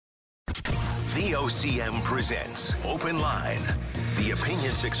VOCM presents Open Line. The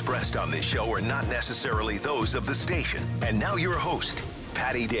opinions expressed on this show are not necessarily those of the station. And now your host,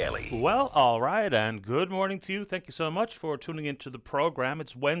 Patty Daly. Well, all right, and good morning to you. Thank you so much for tuning into the program.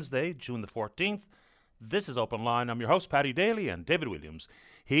 It's Wednesday, June the 14th. This is Open Line. I'm your host, Patty Daly, and David Williams.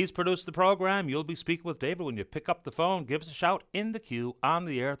 He's produced the program. You'll be speaking with David when you pick up the phone. Give us a shout in the queue, on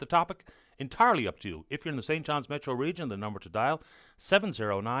the air. The topic, entirely up to you. If you're in the St. John's metro region, the number to dial,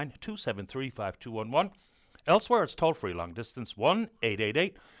 709-273-5211. Elsewhere, it's toll-free long distance,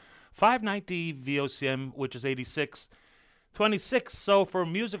 1-888-590-VOCM, which is 8626. So for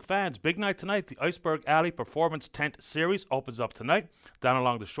music fans, big night tonight. The Iceberg Alley Performance Tent Series opens up tonight down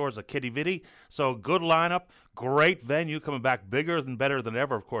along the shores of Kitty Vitty. So good lineup, great venue, coming back bigger and better than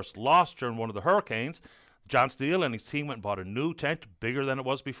ever. Of course, lost during one of the hurricanes. John Steele and his team went and bought a new tent, bigger than it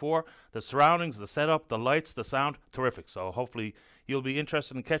was before. The surroundings, the setup, the lights, the sound, terrific. So hopefully you'll be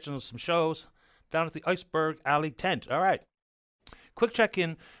interested in catching some shows down at the Iceberg Alley tent. All right. Quick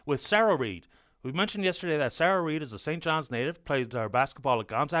check-in with Sarah Reid. We mentioned yesterday that Sarah Reid is a St. John's native, played basketball at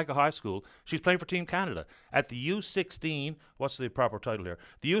Gonzaga High School. She's playing for Team Canada at the U16, what's the proper title here?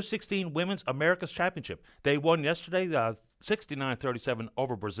 The U16 Women's America's Championship. They won yesterday, 69-37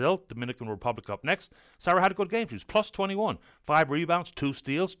 over Brazil. Dominican Republic up next. Sarah had a good game. She was plus 21. 5 rebounds, 2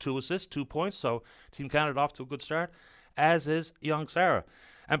 steals, 2 assists, 2 points. So Team Canada off to a good start, as is young Sarah.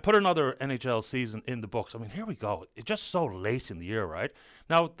 And put another NHL season in the books. I mean, here we go. It's just so late in the year, right?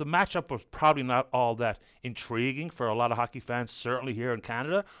 Now, the matchup was probably not all that intriguing for a lot of hockey fans, certainly here in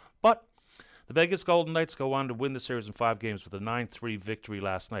Canada. But the Vegas Golden Knights go on to win the series in 5 games with a 9-3 victory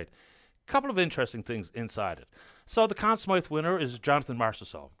last night. Couple of interesting things inside it. So the Conn Smythe winner is Jonathan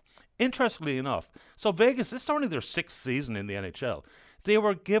Marchessault. Interestingly enough, so Vegas, this is only their 6th season in the NHL. They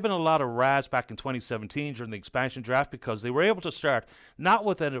were given a lot of razz back in 2017 during the expansion draft because they were able to start not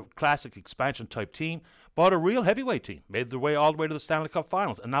with a classic expansion type team, but a real heavyweight team. Made their way all the way to the Stanley Cup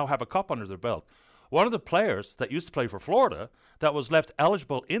Finals and now have a cup under their belt. One of the players that used to play for Florida that was left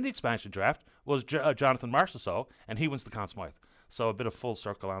eligible in the expansion draft was Jonathan Marchessault, and he wins the Conn Smythe. So a bit of full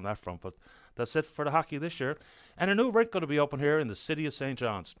circle on that front, but that's it for the hockey this year. And a new rink going to be open here in the city of St.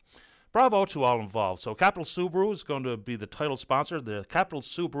 John's. Bravo to all involved. So Capital Subaru is going to be the title sponsor. The Capital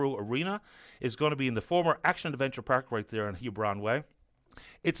Subaru Arena is going to be in the former Action Adventure Park right there on Hebron Way.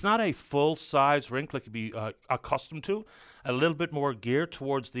 It's not a full-size rink like you'd be accustomed to. A little bit more geared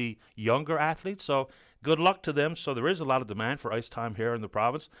towards the younger athletes. So good luck to them. So there is a lot of demand for ice time here in the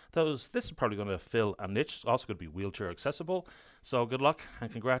province. This is probably going to fill a niche. It's also going to be wheelchair accessible. So good luck and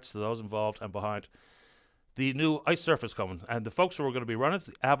congrats to those involved and behind the new ice surface coming. And the folks who are going to be running it,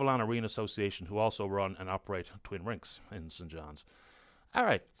 the Avalon Arena Association, who also run and operate twin rinks in St. John's. All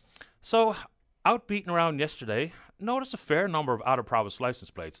right. So out beating around yesterday, notice a fair number of out-of-province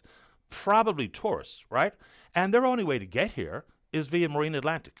license plates. Probably tourists, right? And their only way to get here is via Marine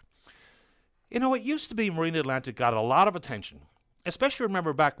Atlantic. You know, it used to be Marine Atlantic got a lot of attention. Especially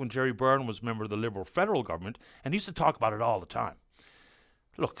remember back when Jerry Byrne was a member of the Liberal federal government, and he used to talk about it all the time.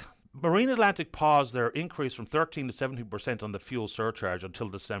 Look, Marine Atlantic paused their increase from 13 to 17% on the fuel surcharge until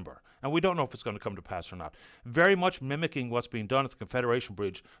December, and we don't know if it's going to come to pass or not. Very much mimicking what's being done at the Confederation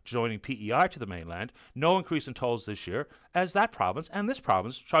Bridge, joining PEI to the mainland. No increase in tolls this year, as that province and this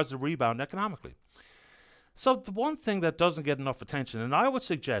province tries to rebound economically. So the one thing that doesn't get enough attention, and I would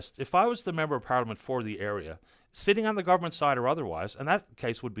suggest, if I was the Member of Parliament for the area, sitting on the government side or otherwise, and that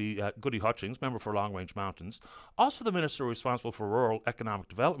case would be Goody Hutchings, member for Long Range Mountains, also the minister responsible for rural economic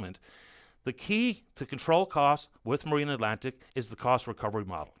development, the key to control costs with Marine Atlantic is the cost recovery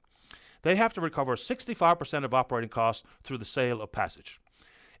model. They have to recover 65% of operating costs through the sale of passage.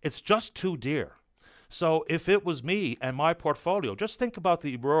 It's just too dear. So if it was me and my portfolio, just think about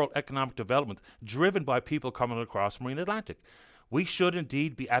the rural economic development driven by people coming across Marine Atlantic. We should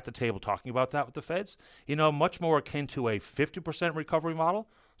indeed be at the table talking about that with the feds. You know, much more akin to a 50% recovery model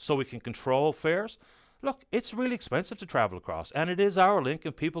so we can control fares. Look, it's really expensive to travel across, and it is our link,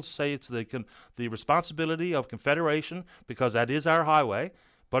 and people say it's the responsibility of Confederation because that is our highway,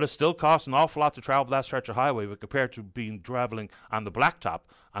 but it still costs an awful lot to travel that stretch of highway compared to being traveling on the blacktop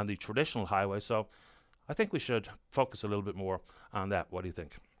on the traditional highway. So I think we should focus a little bit more on that. What do you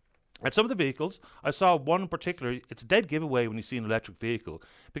think? And some of the vehicles, I saw one in particular, it's a dead giveaway when you see an electric vehicle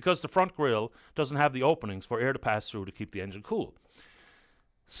because the front grille doesn't have the openings for air to pass through to keep the engine cool.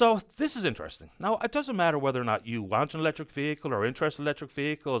 So this is interesting. Now, it doesn't matter whether or not you want an electric vehicle or interested in electric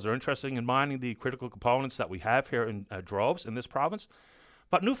vehicles or interested in mining the critical components that we have here in droves in this province,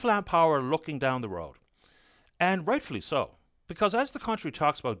 but Newfoundland Power are looking down the road, and rightfully so, because as the country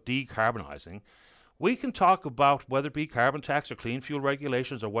talks about decarbonising, We can talk about whether it be carbon tax or clean fuel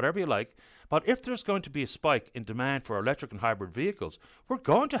regulations or whatever you like, but if there's going to be a spike in demand for electric and hybrid vehicles, we're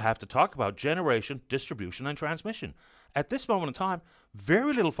going to have to talk about generation, distribution, and transmission. At this moment in time,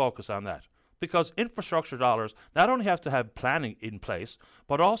 very little focus on that, because infrastructure dollars not only have to have planning in place,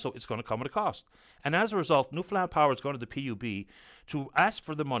 but also it's going to come at a cost. And as a result, Newfoundland Power is going to the PUB to ask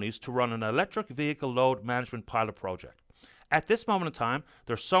for the monies to run an electric vehicle load management pilot project. At this moment in time,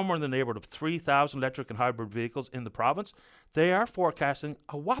 there's somewhere in the neighborhood of 3,000 electric and hybrid vehicles in the province. They are forecasting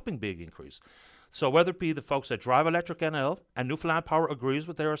a whopping big increase. So whether it be the folks that drive Electric NL, and Newfoundland Power agrees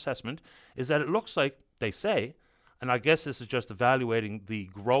with their assessment, is that it looks like, they say, and I guess this is just evaluating the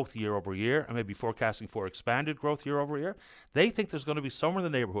growth year over year and maybe forecasting for expanded growth year over year, they think there's going to be somewhere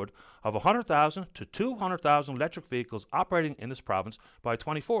in the neighborhood of 100,000 to 200,000 electric vehicles operating in this province by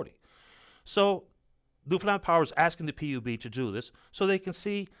 2040. So Newfoundland Power is asking the PUB to do this so they can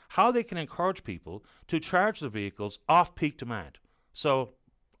see how they can encourage people to charge their vehicles off peak demand. So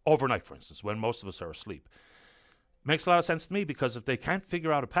overnight, for instance, when most of us are asleep. Makes a lot of sense to me, because if they can't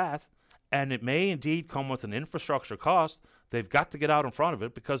figure out a path, and it may indeed come with an infrastructure cost, they've got to get out in front of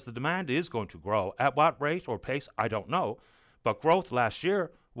it, because the demand is going to grow. At what rate or pace, I don't know. But growth last year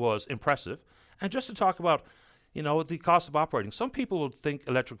was impressive. And just to talk about the cost of operating. Some people will think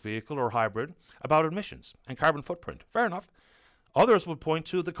electric vehicle or hybrid about emissions and carbon footprint. Fair enough. Others would point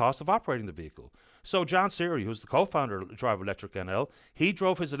to the cost of operating the vehicle. So John Seary, who's the co-founder of Drive Electric NL, he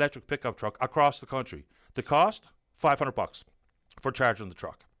drove his electric pickup truck across the country. The cost, $500 for charging the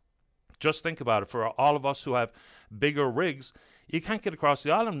truck. Just think about it. For all of us who have bigger rigs, you can't get across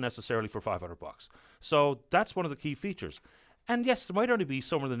the island necessarily for $500. So that's one of the key features. And yes, there might only be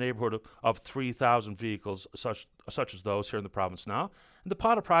somewhere in the neighborhood of 3,000 vehicles such as those here in the province now. And the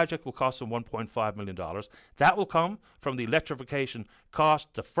pilot project will cost them $1.5 million. That will come from the electrification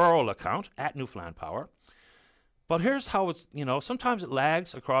cost deferral account at Newfoundland Power. But here's how it's, sometimes it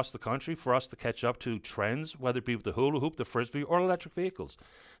lags across the country for us to catch up to trends, whether it be with the hula hoop, the frisbee, or electric vehicles.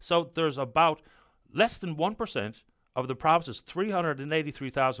 So there's about less than 1% of the province's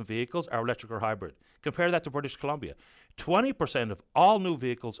 383,000 vehicles are electric or hybrid. Compare that to British Columbia. 20% of all new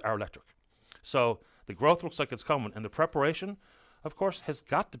vehicles are electric. So the growth looks like it's coming, and the preparation, of course, has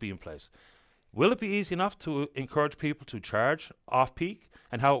got to be in place. Will it be easy enough to encourage people to charge off-peak,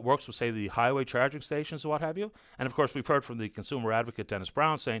 and how it works with, say, the highway charging stations or what have you? And, of course, we've heard from the consumer advocate, Dennis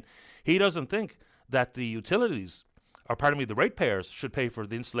Brown, saying he doesn't think that the utilities, or the ratepayers, should pay for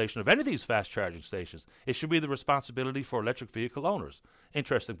the installation of any of these fast charging stations. It should be the responsibility for electric vehicle owners.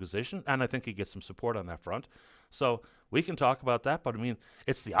 Interesting position, and I think he gets some support on that front. So we can talk about that, but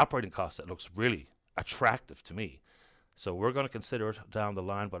it's the operating cost that looks really attractive to me. So we're going to consider it down the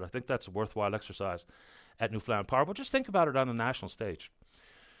line, but I think that's a worthwhile exercise at Newfoundland Power. But just think about it on the national stage.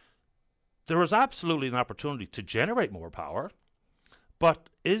 There is absolutely an opportunity to generate more power, but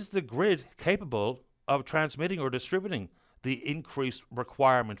is the grid capable of transmitting or distributing the increased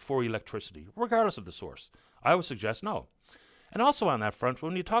requirement for electricity, regardless of the source? I would suggest no. And also on that front,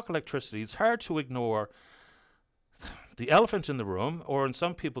 when you talk electricity, it's hard to ignore the elephant in the room, or in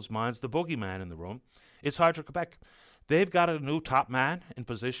some people's minds, the boogeyman in the room, is Hydro-Quebec. They've got a new top man in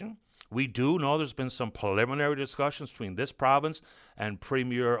position. We do know there's been some preliminary discussions between this province and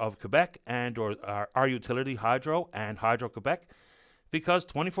Premier of Quebec and or our utility, Hydro, and Hydro-Quebec, because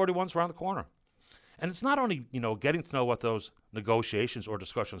 2041 is around the corner. And it's not only, getting to know what those negotiations or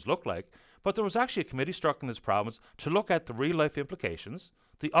discussions look like, but there was actually a committee struck in this province to look at the real-life implications,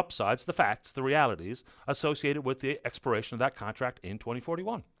 the upsides, the facts, the realities associated with the expiration of that contract in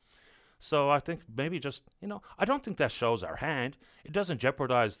 2041. So I think maybe just, I don't think that shows our hand. It doesn't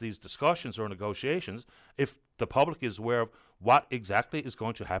jeopardize these discussions or negotiations if the public is aware of what exactly is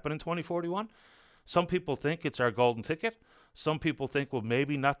going to happen in 2041. Some people think it's our golden ticket. Some people think, well,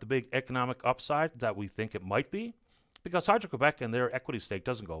 maybe not the big economic upside that we think it might be, because Hydro-Quebec and their equity stake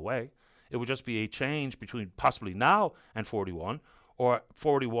doesn't go away. It would just be a change between possibly now and 41, or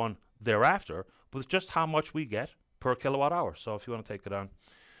 41 thereafter, with just how much we get per kilowatt hour. So if you want to take it on,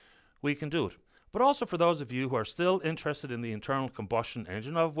 we can do it. But also for those of you who are still interested in the internal combustion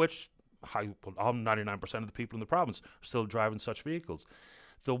engine, of which 99% of the people in the province are still driving such vehicles,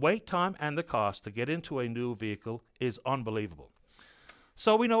 the wait time and the cost to get into a new vehicle is unbelievable.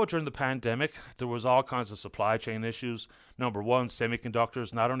 So we know during the pandemic, there was all kinds of supply chain issues. Number one,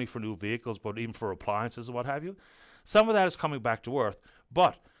 semiconductors, not only for new vehicles, but even for appliances and what have you. Some of that is coming back to earth,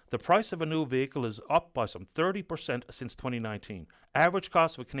 but the price of a new vehicle is up by some 30% since 2019. Average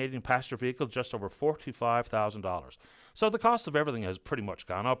cost of a Canadian passenger vehicle just over $45,000. So the cost of everything has pretty much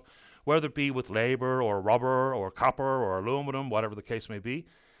gone up, whether it be with labor or rubber or copper or aluminum, whatever the case may be.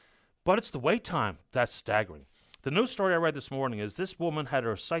 But it's the wait time that's staggering. The news story I read this morning is this woman had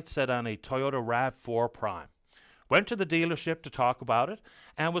her sights set on a Toyota RAV4 Prime. Went to the dealership to talk about it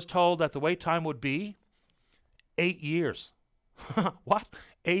and was told that the wait time would be 8 years. What?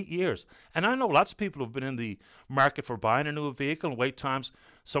 8 years. And I know lots of people who've been in the market for buying a new vehicle and wait times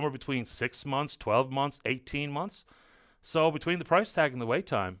somewhere between 6 months, 12 months, 18 months. So between the price tag and the wait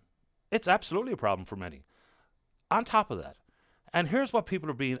time, it's absolutely a problem for many. On top of that, and here's what people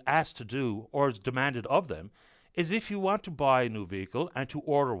are being asked to do or is demanded of them, is if you want to buy a new vehicle and to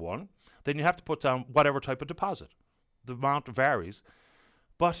order one, then you have to put down whatever type of deposit. The amount varies.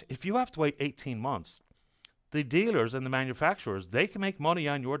 But if you have to wait 18 months, the dealers and the manufacturers, they can make money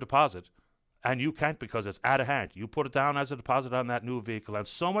on your deposit, and you can't because it's out of hand. You put it down as a deposit on that new vehicle, and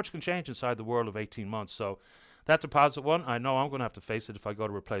so much can change inside the world of 18 months. So that deposit one, I know I'm going to have to face it if I go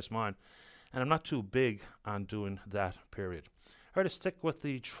to replace mine, and I'm not too big on doing that period. All right, to stick with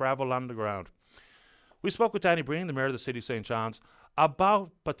the travel on the ground. We spoke with Danny Breen, the Mayor of the City of St. John's,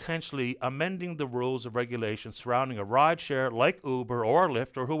 about potentially amending the rules of regulation surrounding a rideshare like Uber or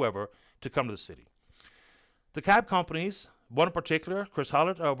Lyft or whoever to come to the city. The cab companies, one in particular, Chris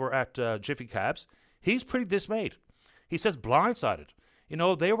Hollett over at Jiffy Cabs, he's pretty dismayed. He says blindsided. You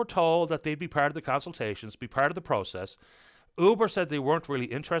know, they were told that they'd be part of the consultations, be part of the process. Uber said they weren't really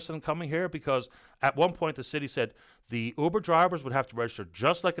interested in coming here because at one point the city said the Uber drivers would have to register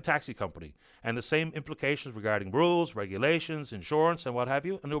just like a taxi company and the same implications regarding rules, regulations, insurance, and what have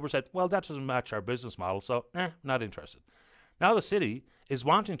you. And Uber said, well, that doesn't match our business model, so not interested. Now the city is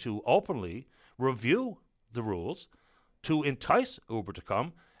wanting to openly review the rules to entice Uber to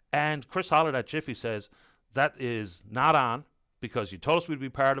come, and Chris Hollett at Jiffy says that is not on because you told us we'd be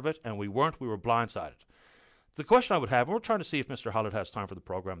part of it, and we weren't. We were blindsided. The question I would have, and we're trying to see if Mr. Hollett has time for the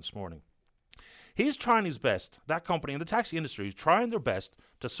program this morning. He's trying his best, that company and the taxi industry is trying their best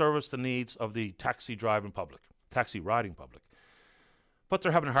to service the needs of the taxi riding public. But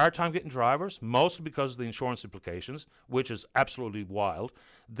they're having a hard time getting drivers, mostly because of the insurance implications, which is absolutely wild.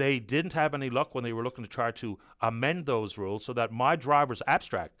 They didn't have any luck when they were looking to try to amend those rules so that my driver's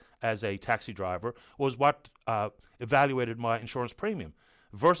abstract as a taxi driver was what evaluated my insurance premium,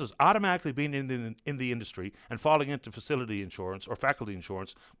 versus automatically being in the industry and falling into facility insurance or faculty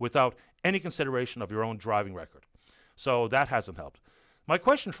insurance without any consideration of your own driving record. So that hasn't helped. My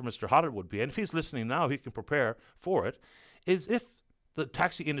question for Mr. Hollett would be, and if he's listening now, he can prepare for it, is if the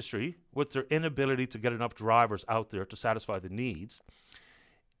taxi industry, with their inability to get enough drivers out there to satisfy the needs,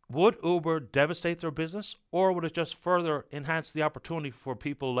 would Uber devastate their business, or would it just further enhance the opportunity for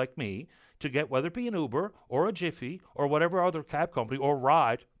people like me to get, whether it be an Uber or a Jiffy or whatever other cab company, or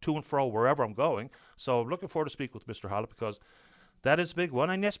ride to and fro wherever I'm going? So I'm looking forward to speak with Mr. Hollett because that is a big one.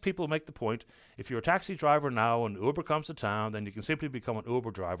 And yes, people make the point, if you're a taxi driver now and Uber comes to town, then you can simply become an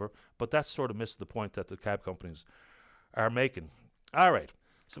Uber driver. But that's sort of missed the point that the cab companies are making. All right,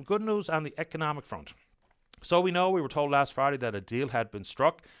 some good news on the economic front. So we were told last Friday that a deal had been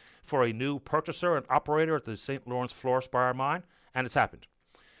struck for a new purchaser and operator at the St. Lawrence fluorspar mine, and it's happened.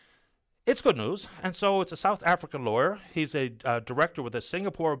 It's good news, and so it's a South African lawyer. He's a director with a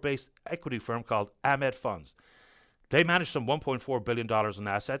Singapore-based equity firm called Ahmed Funds. They manage some $1.4 billion in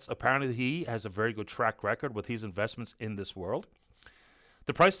assets. Apparently, he has a very good track record with his investments in this world.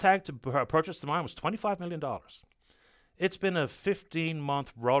 The price tag to purchase the mine was $25 million. It's been a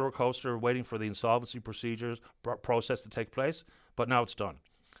 15-month roller coaster waiting for the insolvency process to take place, but now it's done.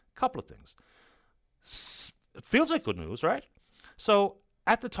 Couple of things. It feels like good news, right? So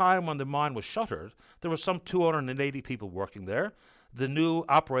at the time when the mine was shuttered, there were some 280 people working there. The new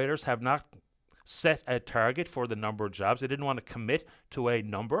operators have not set a target for the number of jobs. They didn't want to commit to a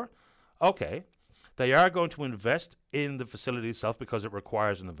number. Okay. They are going to invest in the facility itself because it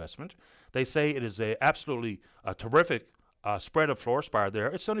requires an investment. They say it is a absolutely terrific spread of fluorspar there.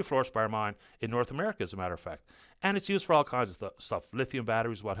 It's the only fluorspar mine in North America, as a matter of fact. And it's used for all kinds of stuff, lithium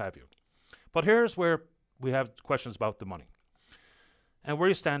batteries, what have you. But here's where we have questions about the money. And where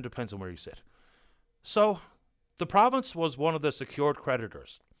you stand depends on where you sit. So the province was one of the secured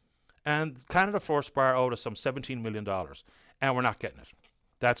creditors. And Canada Fluorspar owed us some $17 million. And we're not getting it.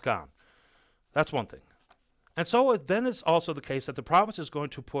 That's gone. That's one thing. And so then it's also the case that the province is going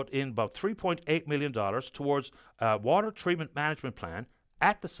to put in about $3.8 million towards a water treatment management plan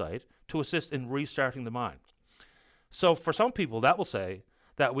at the site to assist in restarting the mine. So for some people, that will say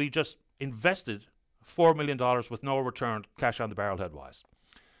that we just invested $4 million with no return, cash on the barrel headwise.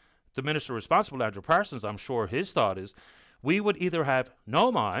 The minister responsible, Andrew Parsons, I'm sure his thought is we would either have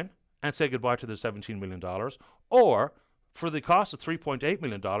no mine and say goodbye to the $17 million, or for the cost of $3.8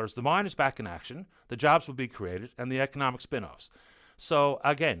 million, the mine is back in action, the jobs will be created, and the economic spin-offs. So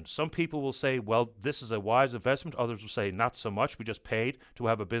again, some people will say, well, this is a wise investment. Others will say, not so much. We just paid to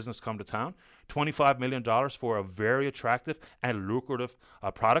have a business come to town. $25 million for a very attractive and lucrative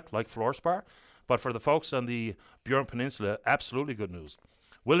product like Fluorspar. But for the folks on the Burin Peninsula, absolutely good news.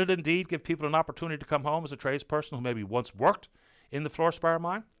 Will it indeed give people an opportunity to come home as a tradesperson who maybe once worked in the Fluorspar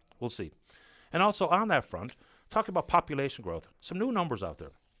mine? We'll see. And also on that front, talking about population growth, some new numbers out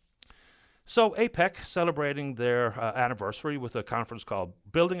there. So APEC celebrating their anniversary with a conference called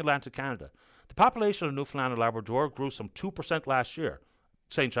Building Atlantic Canada. The population of Newfoundland and Labrador grew some 2% last year.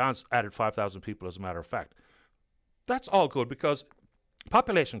 St. John's added 5,000 people, as a matter of fact. That's all good because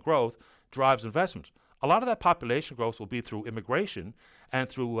population growth drives investment. A lot of that population growth will be through immigration and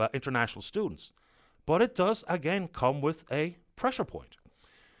through international students. But it does, again, come with a pressure point.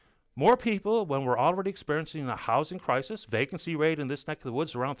 More people, when we're already experiencing a housing crisis, vacancy rate in this neck of the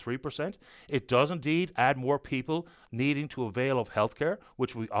woods around 3%, it does indeed add more people needing to avail of healthcare,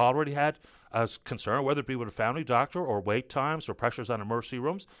 which we already had as concern, whether it be with a family doctor or wait times or pressures on emergency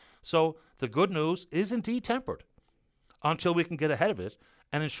rooms. So the good news is indeed tempered until we can get ahead of it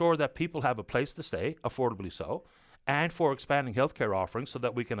and ensure that people have a place to stay, affordably so, and for expanding healthcare offerings so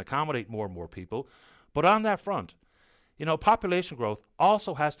that we can accommodate more and more people. But on that front, population growth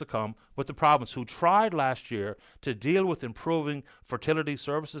also has to come with the province, who tried last year to deal with improving fertility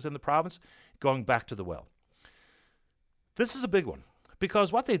services in the province, going back to the well. This is a big one,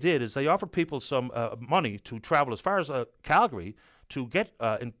 because what they did is they offered people some money to travel as far as Calgary to get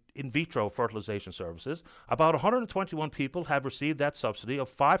in vitro fertilization services. About 121 people have received that subsidy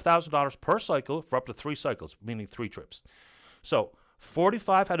of $5,000 per cycle for up to 3 cycles, meaning 3 trips. So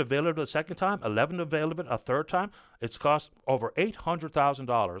 45 had availed it a second time, 11 availed it a third time. It's cost over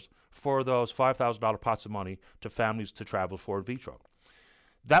 $800,000 for those $5,000 pots of money to families to travel for in vitro.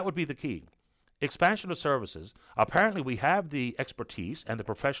 That would be the key. Expansion of services. Apparently, we have the expertise and the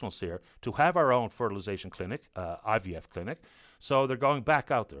professionals here to have our own fertilization clinic, IVF clinic. So they're going back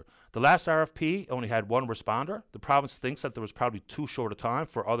out there. The last RFP only had 1 responder. The province thinks that there was probably too short a time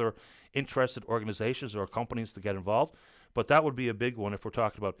for other interested organizations or companies to get involved. But that would be a big one if we're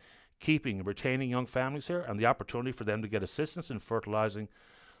talking about keeping and retaining young families here and the opportunity for them to get assistance in fertilizing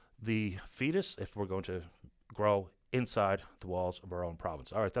the fetus if we're going to grow inside the walls of our own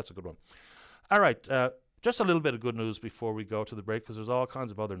province. All right, that's a good one. All right, just a little bit of good news before we go to the break, because there's all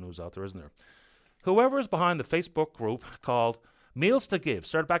kinds of other news out there, isn't there? Whoever is behind the Facebook group called Meals to Give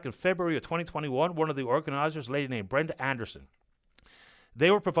started back in February of 2021. One of the organizers, a lady named Brenda Anderson. They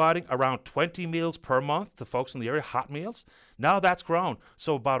were providing around 20 meals per month to folks in the area, hot meals. Now that's grown.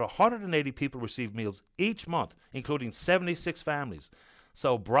 So about 180 people receive meals each month, including 76 families.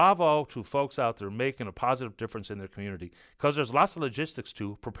 So bravo to folks out there making a positive difference in their community, because there's lots of logistics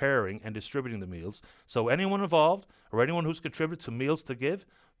to preparing and distributing the meals. So anyone involved or anyone who's contributed to Meals to Give,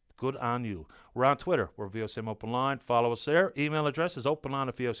 good on you. We're on Twitter. We're VOCM Openline. Follow us there. Email address is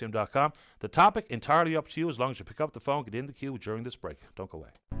openline@vocm.com. The topic, entirely up to you as long as you pick up the phone, get in the queue during this break. Don't go away.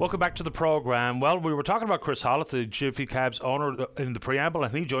 Welcome back to the program. Well, we were talking about Chris Hollett, the Jiffy Cabs owner, in the preamble,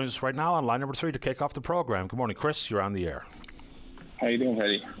 and he joins us right now on line number 3 to kick off the program. Good morning, Chris. You're on the air. How you doing,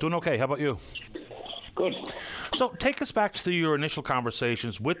 Eddie? Doing okay. How about you? Good. So take us back to your initial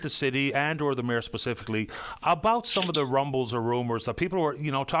conversations with the city and or the mayor specifically about some of the rumbles or rumors that people were,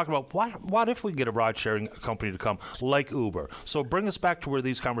 talking about. What if we get a ride-sharing company to come like Uber? So bring us back to where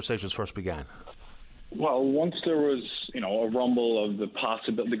these conversations first began. Well, once there was, a rumble of the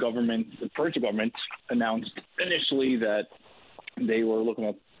possibility, the provincial government announced initially that they were looking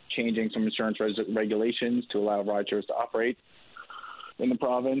at changing some insurance regulations to allow rideshares to operate in the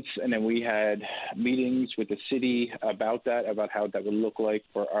province, and then we had meetings with the city about how that would look like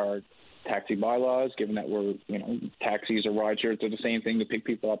for our taxi bylaws, given that we're, taxis or rideshares are the same thing. To pick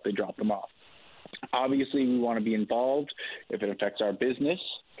people up, they drop them off. Obviously, we want to be involved if it affects our business.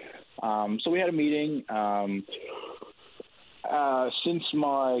 So we had a meeting. Since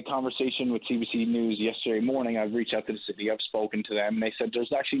my conversation with CBC News yesterday morning, I've reached out to the city. I've spoken to them. They said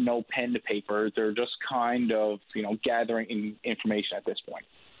there's actually no pen to paper. They're just kind of, gathering information at this point.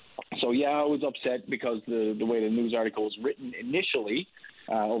 So, yeah, I was upset because the way the news article was written initially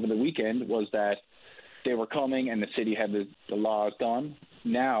over the weekend was that they were coming and the city had the laws done.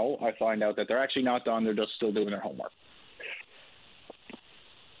 Now I find out that they're actually not done. They're just still doing their homework.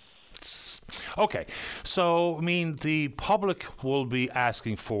 Okay, so, the public will be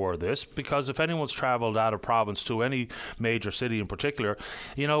asking for this because if anyone's traveled out of province to any major city in particular,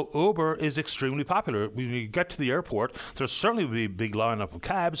 Uber is extremely popular. When you get to the airport, there's certainly be a big lineup of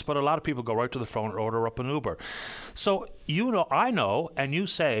cabs, but a lot of people go right to the phone and order up an Uber. So I know, and you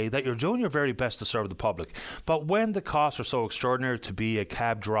say that you're doing your very best to serve the public. But when the costs are so extraordinary to be a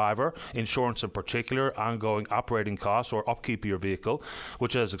cab driver, insurance in particular, ongoing operating costs or upkeep of your vehicle,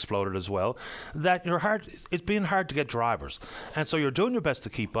 which has exploded as well, that it's been hard to get drivers. And so you're doing your best to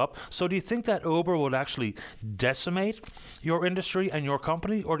keep up. So do you think that Uber would actually decimate your industry and your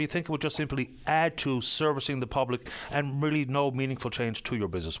company, or do you think it would just simply add to servicing the public and really no meaningful change to your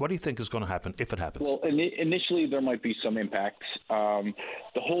business? What do you think is going to happen if it happens? Well, initially there might be some impact.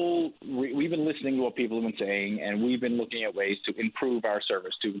 We've been listening to what people have been saying, and we've been looking at ways to improve our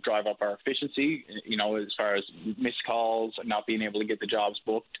service, to drive up our efficiency, as far as missed calls, not being able to get the jobs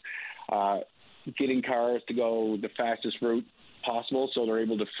booked, getting cars to go the fastest route possible so they're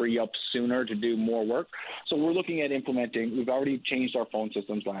able to free up sooner to do more work. So we're looking at implementing. We've already changed our phone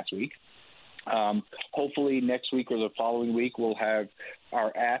systems last week. Hopefully next week or the following week we'll have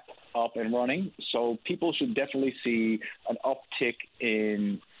our app up and running. So people should definitely see an uptick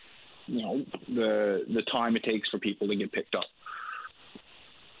in the time it takes for people to get picked up.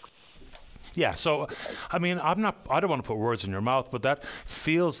 Yeah, so, I mean, I don't want to put words in your mouth, but that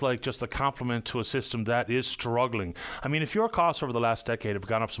feels like just a compliment to a system that is struggling. I mean, if your costs over the last decade have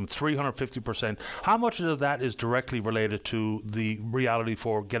gone up some 350%, how much of that is directly related to the reality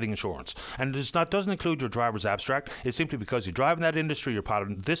for getting insurance? And it doesn't include your driver's abstract. It's simply because you drive in that industry, you're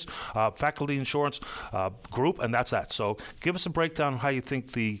part of this faculty insurance group, and that's that. So give us a breakdown of how you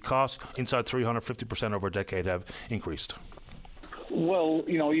think the costs inside 350% over a decade have increased. Well,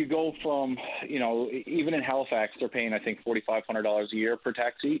 you go from, even in Halifax, they're paying, I think, $4,500 a year per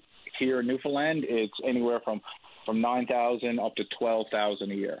taxi. Here in Newfoundland, it's anywhere from $9,000 up to $12,000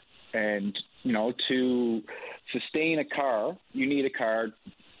 a year. And, to sustain a car, you need a car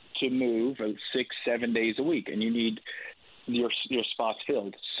to move 6-7 days a week, and you need your spots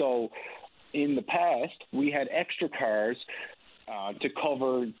filled. So in the past, we had extra cars to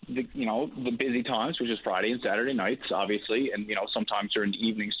cover the busy times, which is Friday and Saturday nights, obviously, and sometimes during the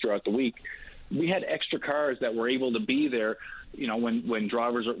evenings throughout the week. We had extra cars that were able to be there, when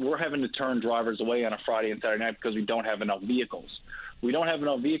drivers we're having to turn drivers away on a Friday and Saturday night because we don't have enough vehicles. We don't have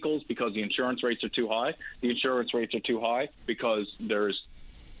enough vehicles because the insurance rates are too high. The insurance rates are too high because there's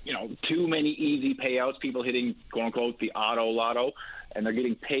too many easy payouts, people hitting, quote unquote, the auto lotto, and they're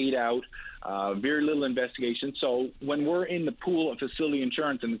getting paid out. Very little investigation. So when we're in the pool of facility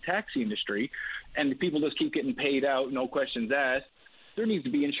insurance in the taxi industry and people just keep getting paid out, no questions asked, there needs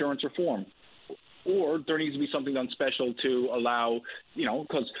to be insurance reform. Or there needs to be something done special to allow,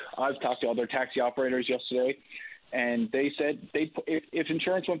 because I've talked to other taxi operators yesterday, and they said if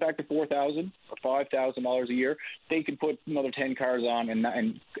insurance went back to $4,000 or $5,000 a year, they could put another 10 cars on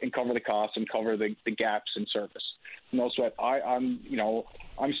and cover the costs and cover the gaps in service. No sweat. I'm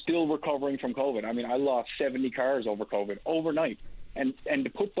still recovering from COVID. I mean, I lost 70 cars over COVID overnight, and to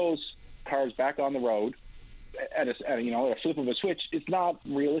put those cars back on the road at a flip of a switch, it's not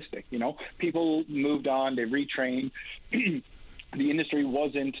realistic. People moved on, they retrained. The industry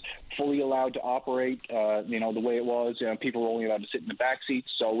wasn't fully allowed to operate, the way it was. People were only allowed to sit in the back seats,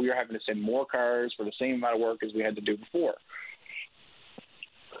 so we were having to send more cars for the same amount of work as we had to do before.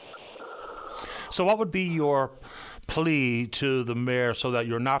 So what would be your plea to the mayor so that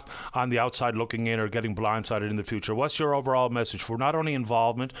you're not on the outside looking in or getting blindsided in the future? What's your overall message for not only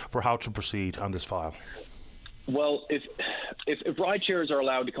involvement, for how to proceed on this file? Well, if ride shares are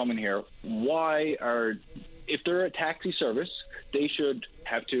allowed to come in here, if they're a taxi service, they should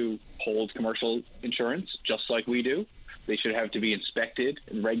have to hold commercial insurance just like we do. They should have to be inspected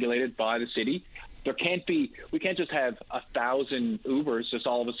and regulated by the city. We can't just have 1,000 Ubers just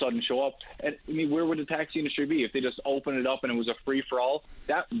all of a sudden show up. And I mean, where would the taxi industry be if they just opened it up and it was a free for all?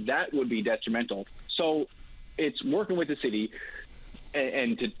 That would be detrimental. So it's working with the city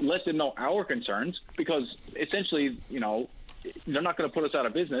and to let them know our concerns, because essentially, they're not going to put us out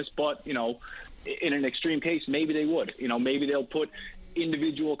of business, but in an extreme case, maybe they would. Maybe they'll put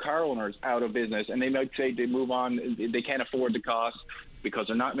individual car owners out of business, and they might say they move on, they can't afford the cost because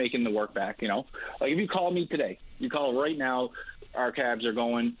they're not making the work back. Like if you call me today, you call right now, our cabs are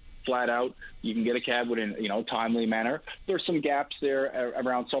going flat out. You can get a cab within timely manner. There's some gaps there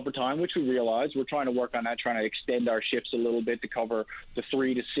around supper time, which we realize. We're trying to work on that, trying to extend our shifts a little bit to cover the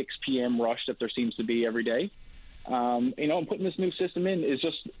 3 to 6 p.m. rush that there seems to be every day. And putting this new system in is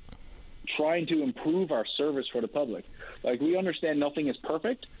just trying to improve our service for the public. Like, we understand nothing is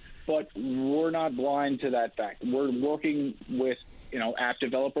perfect, but we're not blind to that fact. We're working with app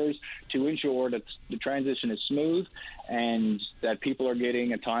developers to ensure that the transition is smooth and that people are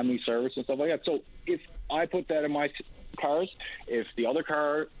getting a timely service and stuff like that. So if I put that in my cars. If the other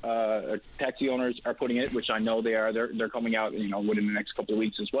car taxi owners are putting it, which I know they are, they're coming out, within the next couple of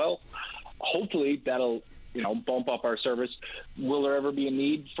weeks as well. Hopefully that'll, bump up our service. Will there ever be a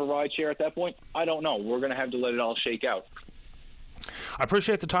need for rideshare at that point? I don't know. We're going to have to let it all shake out. I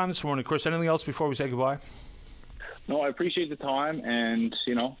appreciate the time this morning, Chris. Anything else before we say goodbye? No, I appreciate the time, and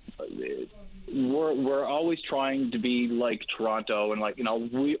we're always trying to be like Toronto, and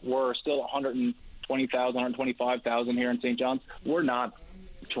we're still 120,000, 125,000 here in St. John's. We're not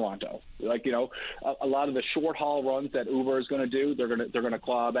Toronto. A lot of the short haul runs that Uber is going to do, they're going to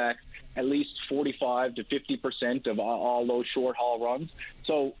claw back at least 45 to 50% of all those short haul runs.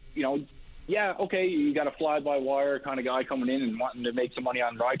 So yeah, okay, you got a fly-by-wire kind of guy coming in and wanting to make some money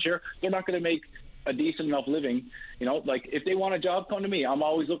on rideshare. They're not going to make a decent enough living. If they want a job, come to me. I'm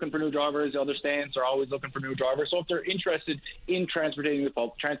always looking for new drivers. Other stands are always looking for new drivers. So if they're interested in transporting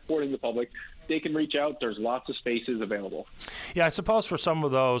the public, they can reach out. There's lots of spaces available. Yeah, I suppose for some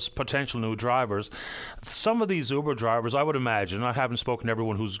of those potential new drivers, some of these Uber drivers, I would imagine, I haven't spoken to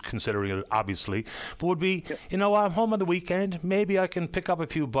everyone who's considering it, obviously, but would be, I'm home on the weekend. Maybe I can pick up a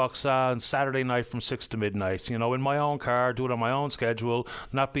few bucks on Saturday night from 6 to midnight, in my own car, do it on my own schedule,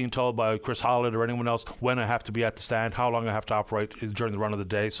 not being told by Chris Hollett or anyone else when I have to be at the stand, how long I have to operate during the run of the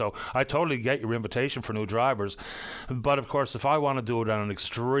day. So I totally get your invitation for new drivers. But, of course, if I want to do it on an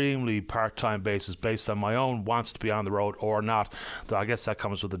extremely part-time basis based on my own wants to be on the road or not, I guess that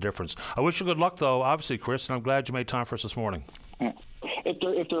comes with a difference. I wish you good luck, though, obviously, Chris, and I'm glad you made time for us this morning.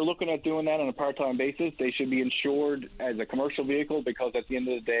 If they're looking at doing that on a part-time basis, they should be insured as a commercial vehicle, because at the end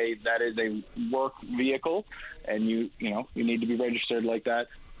of the day, that is a work vehicle, and you need to be registered like that.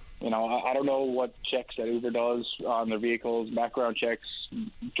 I don't know what checks that Uber does on their vehicles, background checks,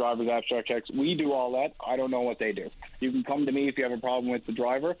 driver's abstract checks. We do all that. I don't know what they do. You can come to me if you have a problem with the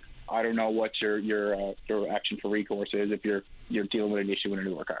driver. I don't know what your action for recourse is if you're dealing with an issue in a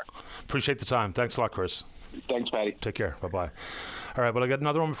newer car. Appreciate the time. Thanks a lot, Chris. Thanks, Patty. Take care. Bye-bye. All right, will I get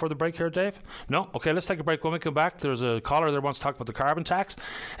another one before the break here, Dave? No? Okay, let's take a break. When we come back, there's a caller there who wants to talk about the carbon tax,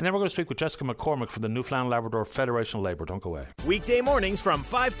 and then we're going to speak with Jessica McCormick from the Newfoundland Labrador Federation of Labour. Don't go away. Weekday mornings from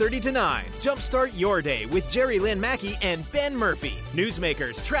 5:30 to 9. Jumpstart your day with Jerry Lynn Mackey and Ben Murphy.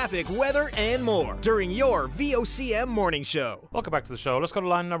 Newsmakers, traffic, weather, and more during your VOCM morning show. Welcome back to the show. Let's go to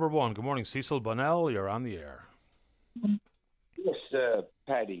line number 1. Good morning, Cecil Bunnell. You're on the air. Yes,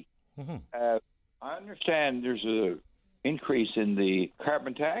 Patty. Mm-hmm. I understand there's a increase in the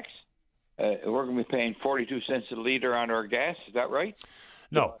carbon tax. We're going to be paying 42 cents a litre on our gas. Is that right?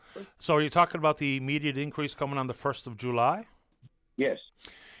 No. So are you talking about the immediate increase coming on the 1st of July? Yes.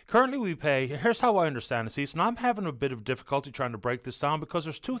 Currently we pay, here's how I understand it, Cecil, and I'm having a bit of difficulty trying to break this down because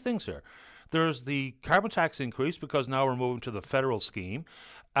there's two things here. There's the carbon tax increase because now we're moving to the federal scheme,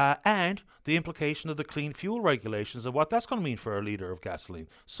 and the implication of the clean fuel regulations and what that's going to mean for a litre of gasoline.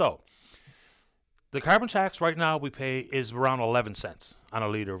 So the carbon tax right now we pay is around 11 cents on a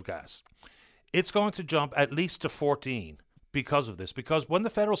litre of gas. It's going to jump at least to 14 because of this. Because when the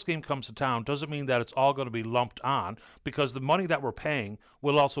federal scheme comes to town, doesn't mean that it's all going to be lumped on, because the money that we're paying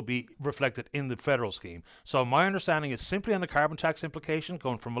will also be reflected in the federal scheme. So my understanding is simply on the carbon tax implication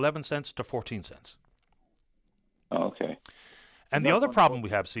going from 11 cents to 14 cents. Okay. And the other problem we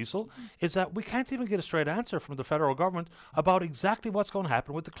have, Cecil, is that we can't even get a straight answer from the federal government about exactly what's going to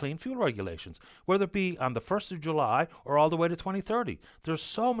happen with the clean fuel regulations, whether it be on the 1st of July or all the way to 2030. There's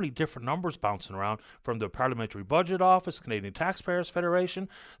so many different numbers bouncing around from the Parliamentary Budget Office, Canadian Taxpayers Federation,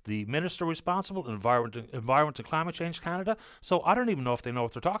 the Minister responsible, Environment and Climate Change Canada. So I don't even know if they know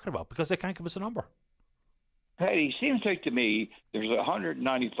what they're talking about because they can't give us a number. Patty, seems like to me there's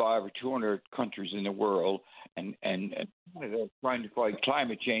 195 or 200 countries in the world, and they're trying to fight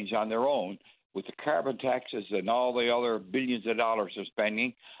climate change on their own with the carbon taxes and all the other billions of dollars they're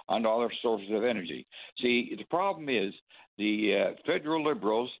spending on other sources of energy. See, the problem is the federal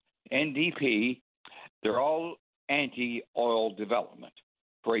Liberals, NDP, they're all anti-oil development.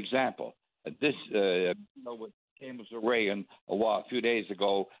 For example, this what came was Reagan a few days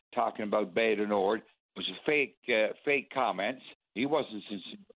ago talking about Bay du Nord was a fake comments. He wasn't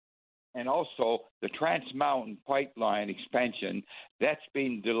sincere. And also the Trans Mountain pipeline expansion, that's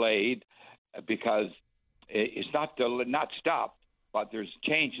been delayed because it's not stopped, but there's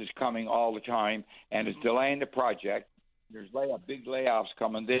changes coming all the time, and it's delaying the project. There's big layoffs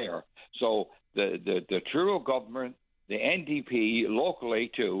coming there. So the Trudeau government, the NDP,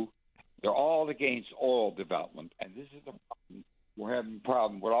 locally too, they're all against oil development. And this is the problem. We're having a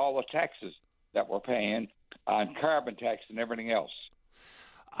problem with all the taxes that we're paying on carbon tax and everything else.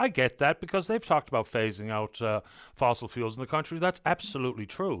 I get that because they've talked about phasing out fossil fuels in the country. That's absolutely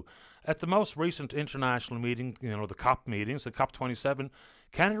true. At the most recent international meeting, the COP meetings, the COP27,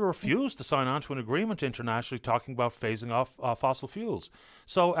 Canada refused to sign on to an agreement internationally talking about phasing off fossil fuels.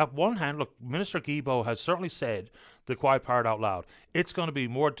 So at one hand, look, Minister Guilbeault has certainly said the quiet part out loud. It's going to be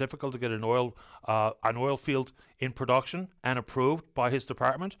more difficult to get an oil field in production and approved by his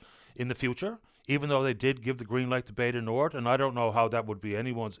department in the future, even though they did give the green light to Beta Nord, and I don't know how that would be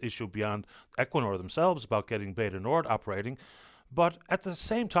anyone's issue beyond Equinor themselves about getting Beta Nord operating. But at the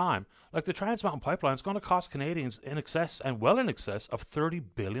same time, like the Trans Mountain Pipeline is going to cost Canadians in excess of $30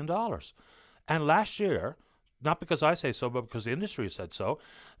 billion. And last year, not because I say so, but because the industry said so,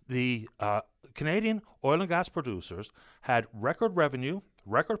 the Canadian oil and gas producers had record revenue,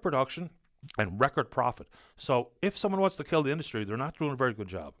 record production, and record profit. So if someone wants to kill the industry, they're not doing a very good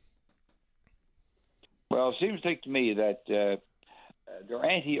job. Well, it seems like to me that they're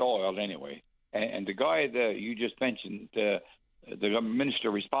anti-oil anyway. And the guy that you just mentioned, the minister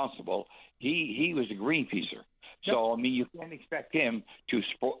responsible, he was a Greenpeacer. Yep. So, I mean, you can't expect him to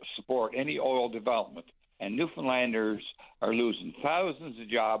support any oil development. And Newfoundlanders are losing thousands of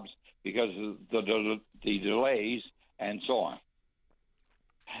jobs because of the delays and so on.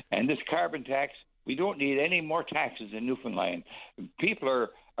 And this carbon tax, we don't need any more taxes in Newfoundland. People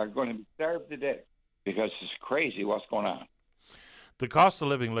are going to be starved to death because it's crazy what's going on. The cost of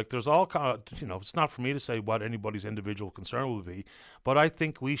living, like there's all it's not for me to say what anybody's individual concern will be, but I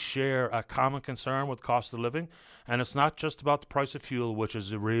think we share a common concern with cost of living, and it's not just about the price of fuel, which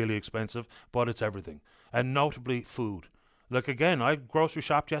is really expensive, but it's everything, and notably food. Like again, I grocery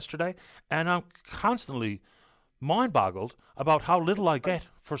shopped yesterday, and I'm constantly mind-boggled about how little I get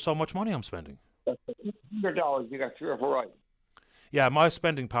for so much money I'm spending. $100, you got 3 or 4 items. Yeah, my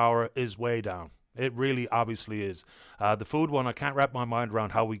spending power is way down. It really obviously is. The food one, I can't wrap my mind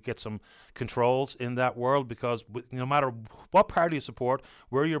around how we get some controls in that world because no matter what party you support,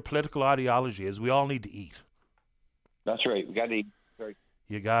 where your political ideology is, we all need to eat. That's right. We got to eat. Sorry.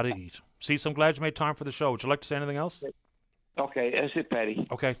 You got to eat. See, so I'm glad you made time for the show. Would you like to say anything else? Okay, that's it, Patty.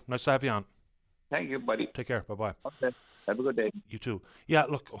 Okay, nice to have you on. Thank you, buddy. Take care. Bye-bye. Okay. Have a good day. You too. Yeah,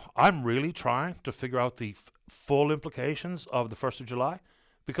 look, I'm really trying to figure out the full implications of the 1st of July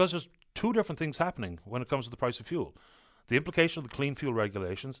because there's two different things happening when it comes to the price of fuel. The implication of the clean fuel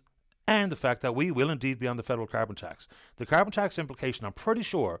regulations and the fact that we will indeed be on the federal carbon tax. The carbon tax implication, I'm pretty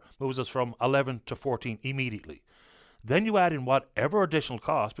sure, moves us from 11 to 14 immediately. Then you add in whatever additional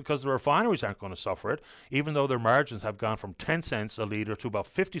cost, because the refineries aren't going to suffer it, even though their margins have gone from 10 cents a litre to about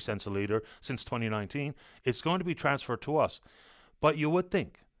 50 cents a litre since 2019, it's going to be transferred to us. But you would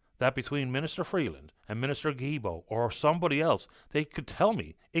think that between Minister Freeland and Minister Guilbeault or somebody else, they could tell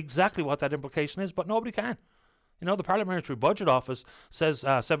me exactly what that implication is, but nobody can. The Parliamentary Budget Office says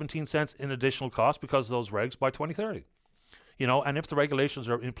 17 cents in additional cost because of those regs by 2030. And if the regulations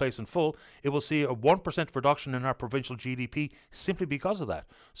are in place in full, it will see a 1% reduction in our provincial GDP simply because of that.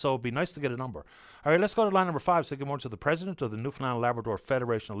 So it'd be nice to get a number. All right, let's go to line number 5. Say good morning to the president of the Newfoundland and Labrador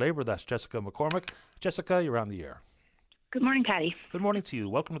Federation of Labour. That's Jessica McCormick. Jessica, you're on the air. Good morning, Patty. Good morning to you.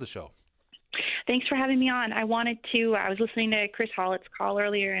 Welcome to the show. Thanks for having me on. I was listening to Chris Hollett's call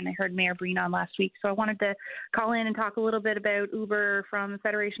earlier, and I heard Mayor Breen on last week, so I wanted to call in and talk a little bit about Uber from the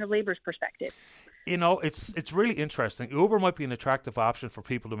Federation of Labour's perspective. It's really interesting. Uber might be an attractive option for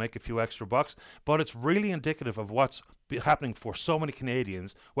people to make a few extra bucks, but it's really indicative of what's happening for so many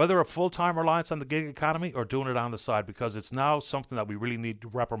Canadians, whether a full-time reliance on the gig economy or doing it on the side, because it's now something that we really need to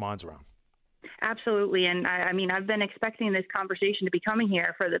wrap our minds around. Absolutely. And I've been expecting this conversation to be coming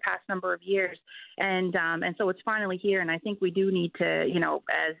here for the past number of years. And so it's finally here. And I think we do need to,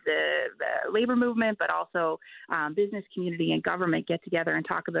 as the labor movement, but also business community and government get together and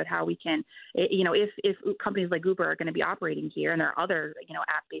talk about how we can, if companies like Uber are going to be operating here, and there are other,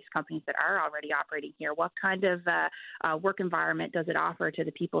 app-based companies that are already operating here, what kind of work environment does it offer to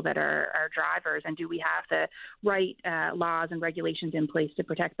the people that are drivers? And do we have the right laws and regulations in place to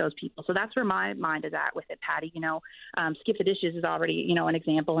protect those people? So that's where my mind is at with it, Patty. Skip the Dishes is already, an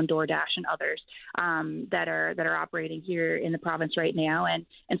example, and DoorDash and others that are operating here in the province right now. And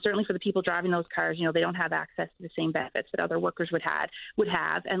certainly for the people driving those cars, they don't have access to the same benefits that other workers would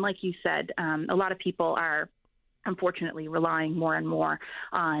have. And like you said, a lot of people are unfortunately relying more and more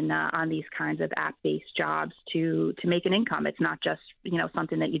on these kinds of app-based jobs to make an income. It's not just,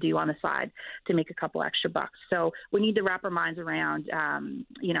 something that you do on the side to make a couple extra bucks. So we need to wrap our minds around,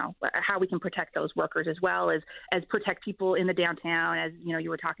 how we can protect those workers as well as protect people in the downtown, as, you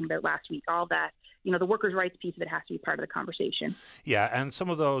were talking about last week. All that the workers' rights piece of it has to be part of the conversation. Yeah, and some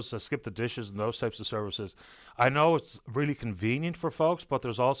of those skip the dishes and those types of services, I know it's really convenient for folks, but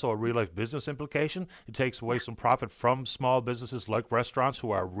there's also a real-life business implication. It takes away some profit from small businesses like restaurants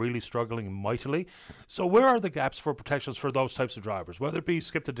who are really struggling mightily. So where are the gaps for protections for those types of drivers, whether it be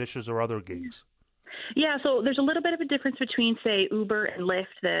skip the dishes or other gigs? Yeah, so there's a little bit of a difference between, say, Uber and Lyft,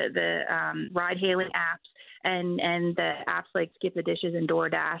 the ride-hailing apps, and the apps like Skip the Dishes and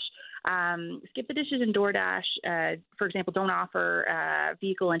DoorDash. Skip the Dishes and DoorDash, for example, don't offer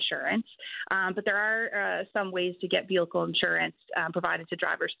vehicle insurance, but there are some ways to get vehicle insurance provided to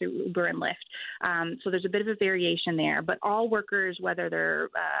drivers through Uber and Lyft. So there's a bit of a variation there, but all workers, whether they're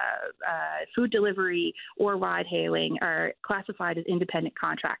food delivery or ride hailing, are classified as independent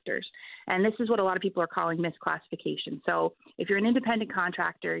contractors. And this is what a lot of people are calling misclassification. So if you're an independent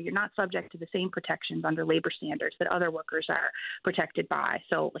contractor, you're not subject to the same protections under labor standards that other workers are protected by.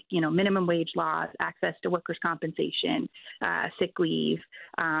 So, minimum wage laws, access to workers' compensation, sick leave,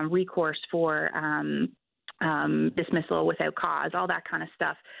 recourse for dismissal without cause, all that kind of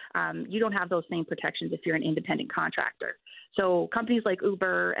stuff. You don't have those same protections if you're an independent contractor. So companies like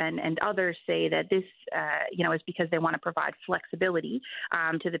Uber and others say that this, is because they want to provide flexibility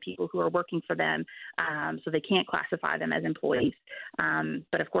to the people who are working for them, so they can't classify them as employees.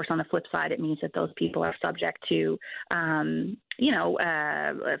 But of course, on the flip side, it means that those people are subject to,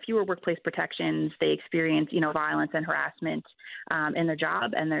 fewer workplace protections. They experience, violence and harassment in their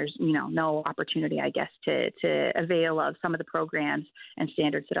job, and there's, no opportunity, I guess, to avail of some of the programs and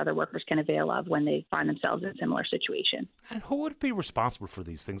standards that other workers can avail of when they find themselves in a similar situation. And who would be responsible for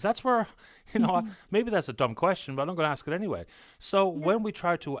these things? That's where, maybe that's a dumb question, but I'm going to ask it anyway. So when we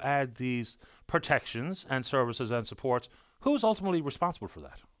try to add these protections and services and supports, who's ultimately responsible for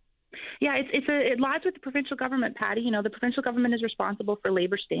that? Yeah, it lies with the provincial government, Patty. The provincial government is responsible for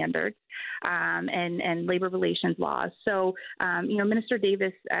labor standards and labor relations laws. So, Minister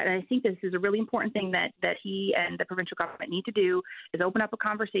Davis, and I think this is a really important thing that he and the provincial government need to do, is open up a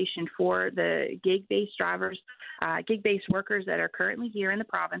conversation for the gig-based drivers, gig-based workers that are currently here in the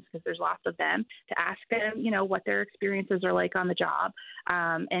province, because there's lots of them, to ask them, what their experiences are like on the job,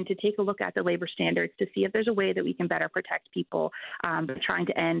 and to take a look at the labor standards to see if there's a way that we can better protect people trying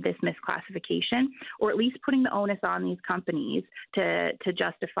to end this misclassification, or at least putting the onus on these companies to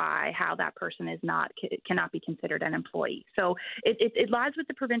justify how that person cannot be considered an employee. So it lies with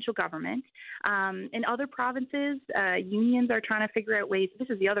the provincial government. In other provinces, unions are trying to figure out ways. This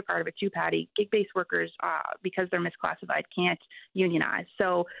is the other part of it too, Patty. Gig-based workers, because they're misclassified, can't unionize.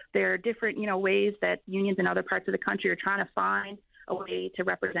 So there are different, ways that unions in other parts of the country are trying to find a way to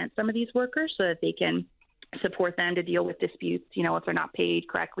represent some of these workers so that they can support them to deal with disputes, if they're not paid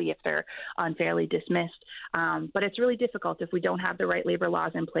correctly, if they're unfairly dismissed. But it's really difficult if we don't have the right labor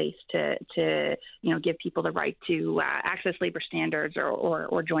laws in place to give people the right to access labor standards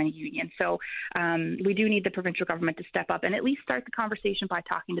or join a union. So we do need the provincial government to step up and at least start the conversation by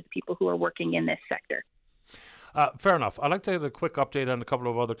talking to the people who are working in this sector. Fair enough. I'd like to get a quick update on a couple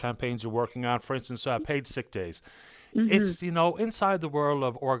of other campaigns you're working on. For instance, paid sick days. Mm-hmm. It's, inside the world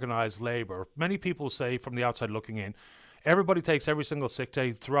of organised labour, many people say from the outside looking in, everybody takes every single sick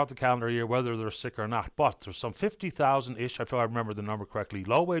day throughout the calendar year, whether they're sick or not. But there's some 50,000-ish, if I remember the number correctly,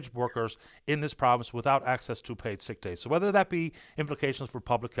 low-wage workers in this province without access to paid sick days. So whether that be implications for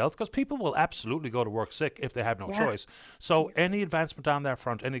public health, because people will absolutely go to work sick if they have no choice. So any advancement on that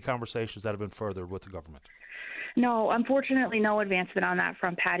front, any conversations that have been furthered with the government? No, unfortunately, no advancement on that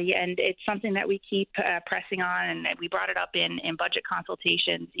front, Patty, and it's something that we keep pressing on, and we brought it up in budget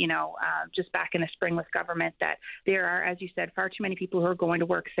consultations, just back in the spring with government, that there are, as you said, far too many people who are going to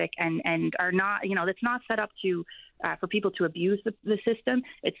work sick and are not, it's not set up to for people to abuse the system.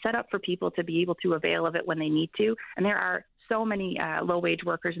 It's set up for people to be able to avail of it when they need to, and there are so many low-wage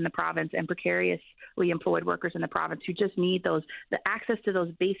workers in the province and precariously employed workers in the province who just need the access to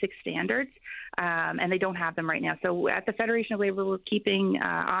those basic standards, and they don't have them right now. So at the Federation of Labor, we're keeping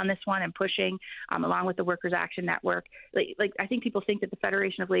on this one and pushing, along with the Workers' Action Network. Like I think people think that the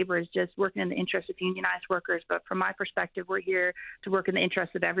Federation of Labor is just working in the interest of unionized workers, but from my perspective, we're here to work in the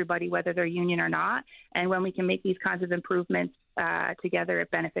interest of everybody, whether they're union or not. And when we can make these kinds of improvements together, it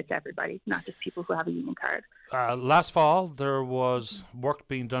benefits everybody, not just people who have a union card. Last fall, there was work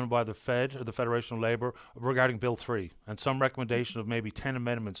being done by the Federation of Labour, regarding Bill 3, and some recommendation of maybe 10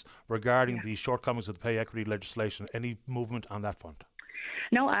 amendments regarding the shortcomings of the pay equity legislation. Any movement on that front?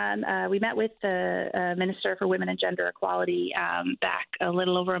 No, we met with the Minister for Women and Gender Equality back a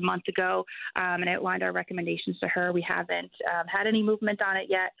little over a month ago and outlined our recommendations to her. We haven't had any movement on it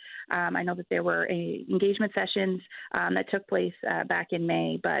yet. I know that there were engagement sessions that took place back in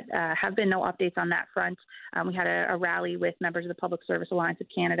May, but have been no updates on that front. We had a rally with members of the Public Service Alliance of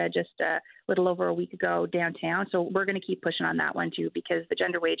Canada just a little over a week ago downtown. So we're going to keep pushing on that one too, because the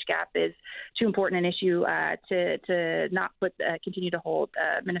gender wage gap is too important an issue to not continue to hold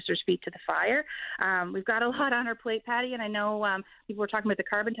ministers' feet to the fire. We've got a lot on our plate, Patty, and I know people were talking about the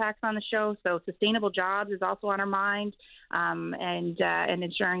carbon tax on the show. So sustainable jobs is also on our mind, and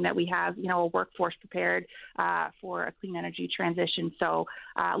ensuring that we have a workforce prepared for a clean energy transition. So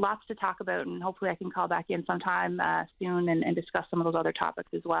lots to talk about, and hopefully I can call back in sometime soon and discuss some of those other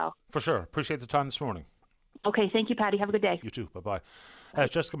topics as well. For sure. Appreciate the time this morning. Okay, thank you, Patty. Have a good day. You too. Bye-bye.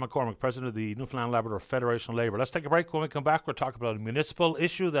 It's Jessica McCormick, President of the Newfoundland Labrador Federation of Labour. Let's take a break. When we come back, we'll talk about a municipal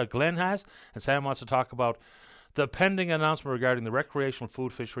issue that Glenn has, and Sam wants to talk about the pending announcement regarding the recreational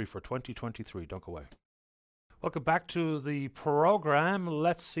food fishery for 2023. Don't go away. Welcome back to the program.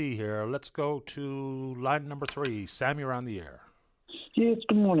 Let's see here. Let's go to line number 3. Sam, you're on the air. Yes,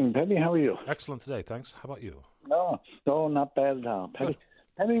 good morning, Paddy. How are you? Excellent today, thanks. How about you? No, not bad at all.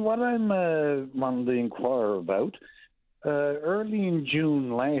 Paddy, what I'm wanting to inquire about, early in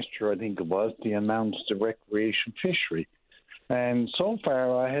June last year, I think it was, they announced the recreation fishery. And so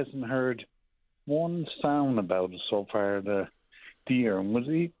far, I hasn't heard one sound about it so far the year. And was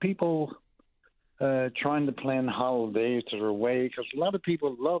people trying to plan holidays that are away? Because a lot of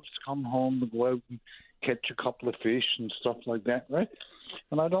people love to come home and go out and catch a couple of fish and stuff like that, right?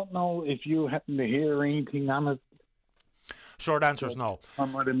 And I don't know if you happen to hear anything on it. Short answer is no. I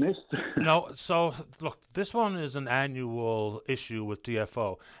might have missed. No, so look, this one is an annual issue with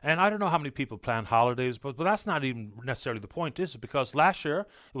DFO. And I don't know how many people plan holidays, but that's not even necessarily the point, is it? Because last year,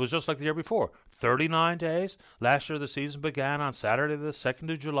 it was just like the year before. 39 days. Last year, the season began on Saturday, the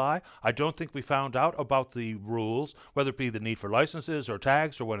 2nd of July. I don't think we found out about the rules, whether it be the need for licenses or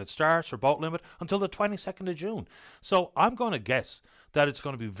tags or when it starts or boat limit, until the 22nd of June. So I'm going to guess that it's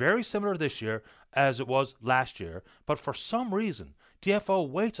going to be very similar this year as it was last year. But for some reason, DFO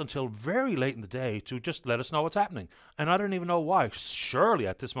waits until very late in the day to just let us know what's happening. And I don't even know why. Surely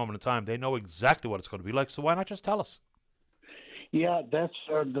at this moment in time, they know exactly what it's going to be like. So why not just tell us? Yeah, that's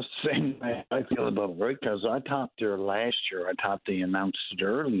the same I feel about it, right? Because I thought there last year, I thought they announced it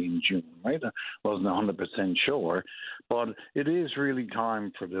early in June, right? I wasn't 100% sure. But it is really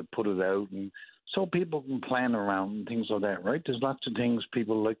time to put it out, and so people can plan around and things like that, right? There's lots of things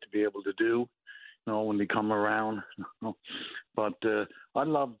people like to be able to do, when they come around. But I'd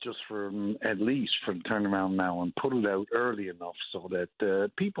love just at least for the turnaround now and put it out early enough so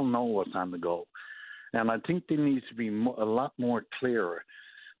that people know what's on the go. And I think they need to be a lot more clearer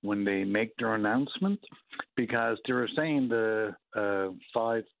when they make their announcement, because they were saying the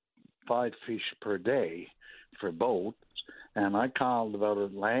five fish per day for boats. And I called about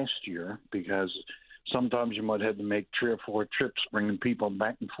it last year because sometimes you might have to make 3 or 4 trips bringing people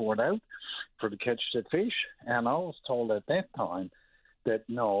back and forth out to catch the fish. And I was told at that time that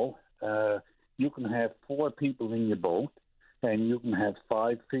no, you can have 4 people in your boat and you can have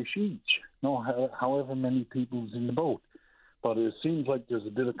 5 fish each. However many people's in the boat. But it seems like there's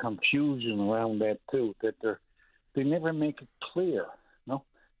a bit of confusion around that too, that they never make it clear,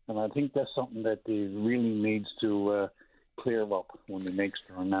 And I think that's something that they really needs to clear up when they make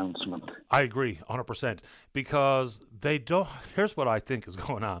their announcement. I agree 100%, because they don't. Here's what I think is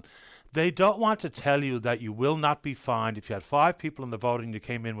going on. They don't want to tell you that you will not be fined if you had 5 people in the vote and you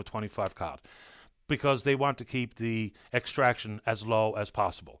came in with 25 cod, because they want to keep the extraction as low as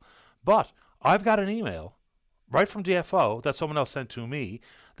possible. But I've got an email right from DFO that someone else sent to me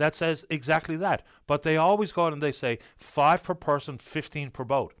that says exactly that. But they always go out and they say 5 per person, 15 per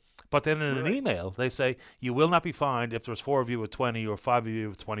boat. But then in an email, they say you will not be fined if there's 4 of you with 20 or 5 of you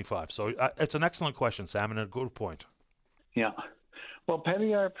with 25. So it's an excellent question, Sam, and a good point. Yeah. Well,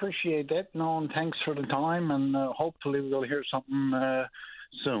 Paddy, I appreciate that. And thanks for the time, and hopefully we'll hear something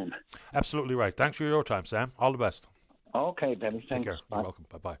soon. Absolutely right. Thanks for your time, Sam. All the best. Okay, Paddy. Thanks. Take care. Bye. You're welcome.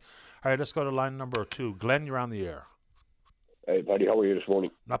 Bye-bye. All right, let's go to line number 2. Glenn, you're on the air. Hey, Paddy, how are you this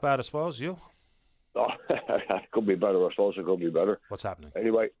morning? Not bad, I suppose. You? Oh, could be better. I suppose it could be better. What's happening?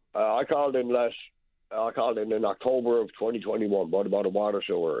 Anyway, I called in in October of 2021 about a water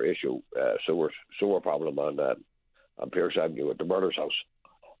sewer issue, sewer problem on Pierce Avenue at the Brothers House.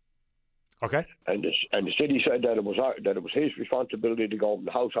 Okay. And the city said that it was his responsibility to go from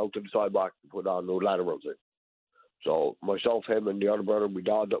the house out to the sidewalk and put on new laterals in. So myself, him, and the other brother, we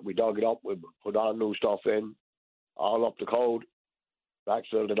dug it up. We put on new stuff in, all up to code.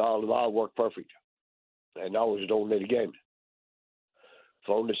 backfilled it all worked perfect. And now it's doing it again.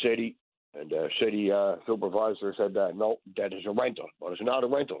 Phoned the city, and the city supervisor said that no, that is a rental, but it's not a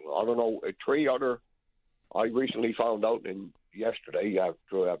rental. I don't know. I recently found out yesterday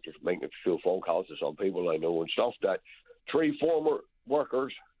after making a few phone calls to some people I know and stuff that 3 former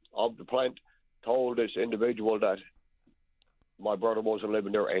workers of the plant told this individual that my brother wasn't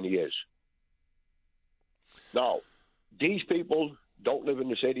living there, and he is. Now, these people don't live in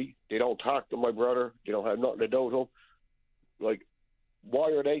the city. They don't talk to my brother. They don't have nothing to do with him. Like,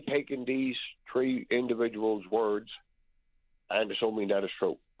 why are they taking these 3 individuals' words and assuming that is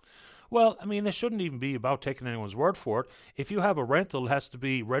true? Well, I mean, it shouldn't even be about taking anyone's word for it. If you have a rental, it has to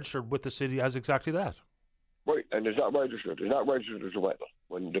be registered with the city as exactly that. Right, and it's not registered. It's not registered as a rental.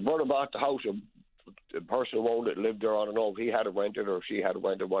 When the brother bought the house, the person who owned it lived there. I don't know if he had it rented or if she had it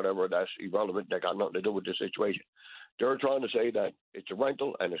rented, whatever. That's irrelevant. That got nothing to do with the situation. They're trying to say that it's a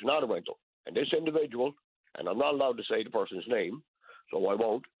rental, and it's not a rental. And this individual, and I'm not allowed to say the person's name, so I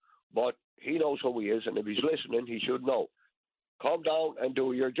won't, but he knows who he is, and if he's listening, he should know. Come down and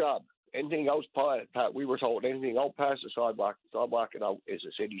do your job. Anything else, Pat, we were told, anything out past the sidewalk and out is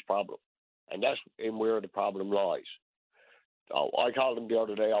the city's problem. And that's where the problem lies. I called him the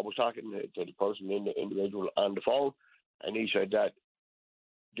other day. I was talking to the person, the individual on the phone, and he said that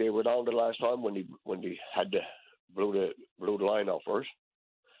they were down the last time when they had blew the line out first,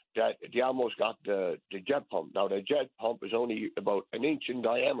 that they almost got the jet pump. Now, the jet pump is only about 1 inch in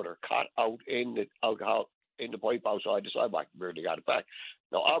diameter, cut out in the pipe outside the sidewalk where they got it back.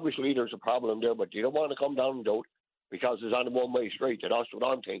 Now, obviously, there's a problem there, but you don't want to come down and do it because it's on a one-way street. And that's what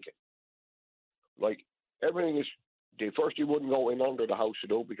I'm thinking. Like, everything is, first you wouldn't go in under the house to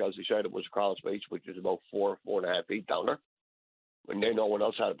do because they said it was a crawl space, which is about 4.5 feet down there. And then no one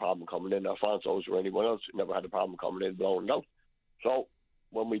else had a problem coming in. Alfonso's or anyone else never had a problem coming in, blowing it out. So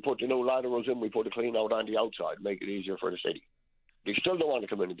when we put the new laterals in, we put a clean out on the outside, make it easier for the city. They still don't want to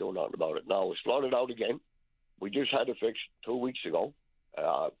come in and do nothing about it. Now, it's flooded out again. We just had it fixed 2 weeks ago.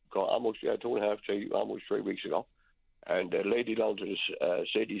 Almost 2.5, almost 3 weeks ago. And the lady down to the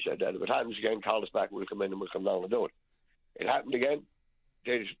city said that if it happens again, call us back, we'll come in and we'll come down and do it. It happened again.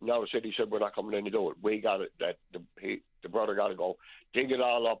 Now the city said we're not coming in to do it. We got it, that the brother got to go dig it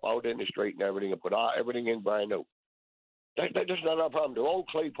all up out in the street and everything and put everything in brand new. That's not our problem. They're old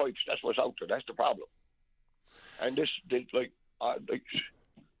clay pipes. That's what's out there. That's the problem. And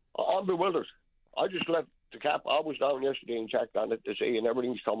I'm bewildered. I just left the cap. I was down yesterday and checked on it to see, and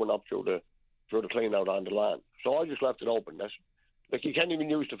everything's coming up through the clean out on the land. So I just left it open. That's like you can't even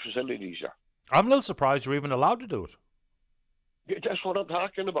use the facilities there. I'm a little surprised you're even allowed to do it. Yeah, that's what I'm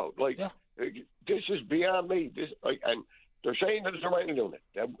talking about. This is beyond me. And they're saying that it's a rental unit.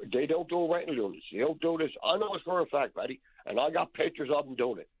 They don't do rental units. They don't do this. I know it's for a fact, Patty, and I got pictures of them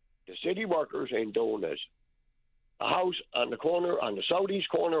doing it. The city workers ain't doing this. A house on the southeast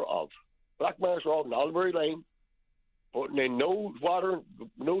corner of Blackmarsh Road and Albury Lane, putting in no water,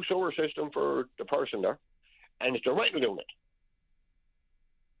 no sewer system for the person there, and it's a rental unit.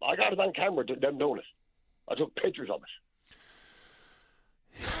 I got it on camera, them doing it. I took pictures of it.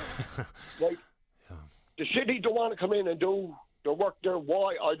 The city don't want to come in and do the work there.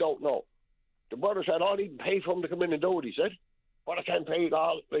 Why, I don't know. The brother said, I'll even pay for him to come in and do it, he said. But I can't pay it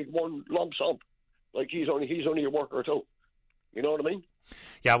all, like one lump sum. Like he's only a worker too. You know what I mean?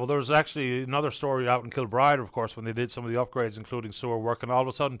 Yeah, well, there was actually another story out in Kilbride, of course, when they did some of the upgrades, including sewer work, and all of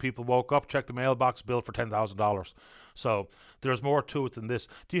a sudden people woke up, checked the mailbox, bill for $10,000. So there's more to it than this.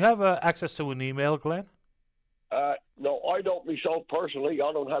 Do you have access to an email, Glenn? No, I don't myself personally.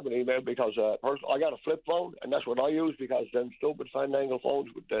 I don't have an email because I got a flip phone, and that's what I use because them stupid fandangle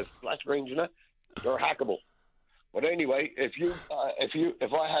phones with the flat screens in it, they're hackable. But anyway, if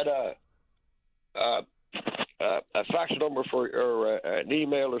I had a fax number for or an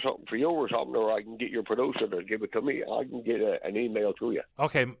email or something for you or something, or I can get your producer to give it to me, I can get an email to you.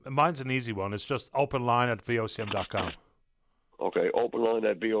 Okay, mine's an easy one. It's just openline@vocm.com. Okay,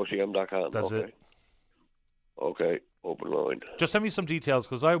 openline@vocm.com. That's it. Okay, Openline. Just send me some details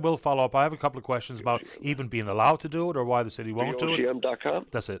because I will follow up. I have a couple of questions about even being allowed to do it or why the city won't do it. VOCM.com?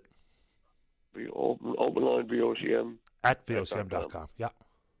 That's it. Openline, VOCM. At VOCM.com, yeah.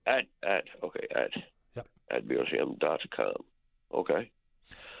 At Yep. VOCM.com. Okay.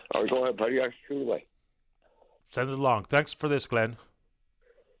 All right, go ahead, Paddy. Shoot away. Send it along. Thanks for this, Glenn.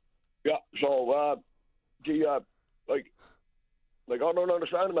 Yeah, so, I don't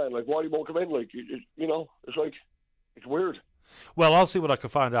understand, man. Like, why you won't come in? Like, you know, it's like, it's weird. Well, I'll see what I can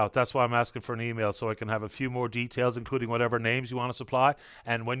find out. That's why I'm asking for an email so I can have a few more details, including whatever names you want to supply.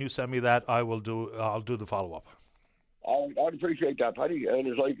 And when you send me that, I'll do the follow-up. I'd appreciate that, Paddy. And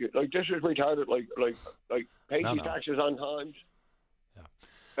it's like this is retarded. Like paying No. taxes on time.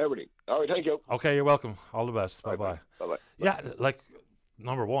 Yeah. Everything. All right, thank you. Okay, you're welcome. All the best. Bye-bye. Bye-bye. Yeah, like,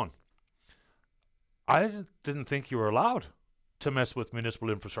 number one, I didn't think you were allowed to mess with municipal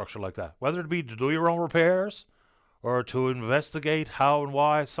infrastructure like that, whether it be to do your own repairs or to investigate how and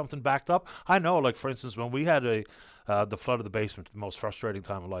why something backed up. I know, like, for instance, when we had the flood of the basement, the most frustrating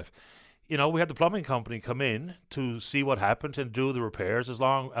time of life, you know, we had the plumbing company come in to see what happened and do the repairs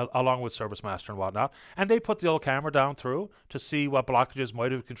along with Service Master and whatnot. And they put the old camera down through to see what blockages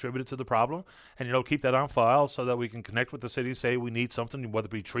might have contributed to the problem and, you know, keep that on file so that we can connect with the city, say we need something, whether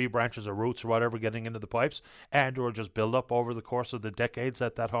it be tree branches or roots or whatever getting into the pipes, and or just build up over the course of the decades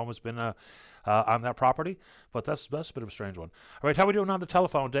that home has been on that property. But that's a bit of a strange one. All right, how are we doing on the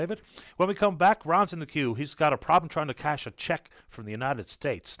telephone, David? When we come back, Ron's in the queue. He's got a problem trying to cash a check from the United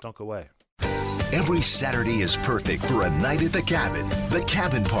States. Don't go away. Every Saturday is perfect for a night at the cabin. The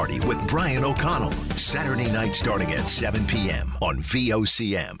Cabin Party with Brian O'Connell. Saturday night starting at 7 p.m. on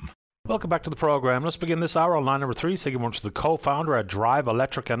VOCM. Welcome back to the program. Let's begin this hour on line number 3. Say good morning to the co-founder at Drive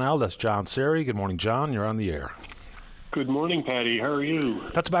Electric NL. That's John Siri. Good morning, John. You're on the air. Good morning, Patty. How are you?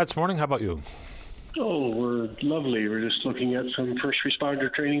 Not too bad this morning. How about you? Oh, we're lovely. We're just looking at some first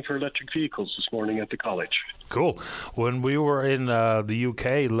responder training for electric vehicles this morning at the college. Cool. When we were in the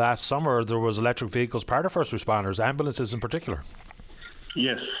UK last summer, there was electric vehicles part of first responders, ambulances in particular.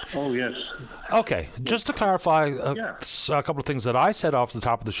 Yes. Oh, yes. Okay. Just to clarify a couple of things that I said off the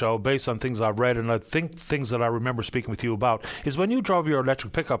top of the show based on things I've read and I think things that I remember speaking with you about is when you drove your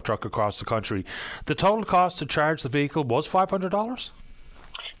electric pickup truck across the country, the total cost to charge the vehicle was $500?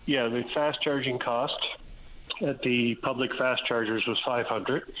 Yeah, the fast charging cost at the public fast chargers was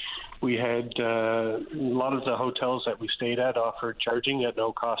 $500. We had a lot of the hotels that we stayed at offered charging at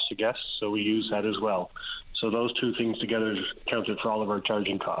no cost to guests, so we used that as well. So those two things together counted for all of our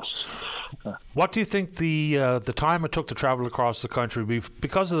charging costs. What do you think the time it took to travel across the country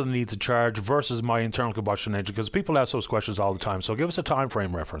because of the need to charge versus my internal combustion engine? Because people ask those questions all the time. So give us a time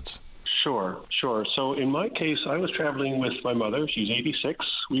frame reference. Sure. So in my case, I was traveling with my mother. She's 86.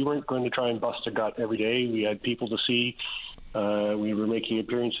 We weren't going to try and bust a gut every day. We had people to see. We were making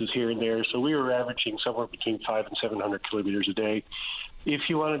appearances here and there. So we were averaging somewhere between 500 and 700 kilometers a day. If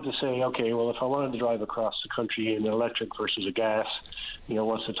you wanted to say, okay, well, if I wanted to drive across the country in an electric versus a gas, you know,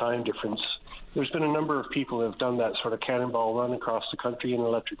 what's the time difference? There's been a number of people who have done that sort of cannonball run across the country in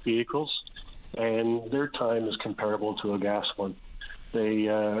electric vehicles, and their time is comparable to a gas one. They,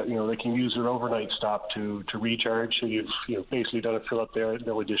 they can use their overnight stop to recharge. So you've basically done a fill up there at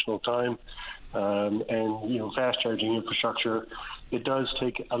no additional time. And fast charging infrastructure, it does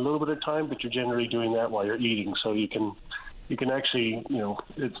take a little bit of time, but you're generally doing that while you're eating. So you can actually,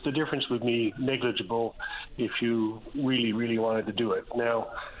 it's the difference would be negligible if you really, really wanted to do it. Now,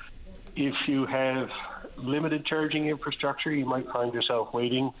 if you have limited charging infrastructure, you might find yourself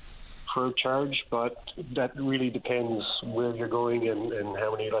waiting for a charge, but that really depends where you're going and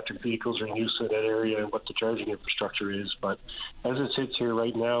how many electric vehicles are in use in that area and what the charging infrastructure is. But as it sits here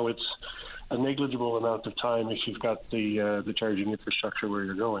right now, it's a negligible amount of time if you've got the charging infrastructure where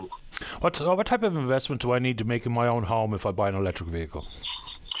you're going. What type of investment do I need to make in my own home if I buy an electric vehicle?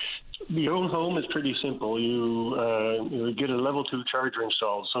 Your own home is pretty simple. You get a level 2 charger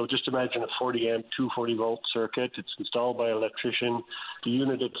installed. So just imagine a 40 amp, 240 volt circuit. It's installed by an electrician. The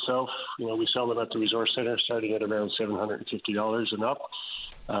unit itself, we sell them at the resource center starting at around $750 and up.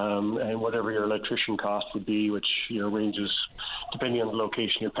 And whatever your electrician cost would be, which ranges depending on the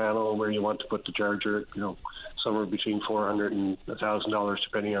location of your panel and where you want to put the charger, somewhere between $400 and $1,000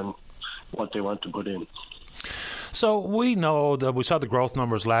 depending on what they want to put in. So we know that we saw the growth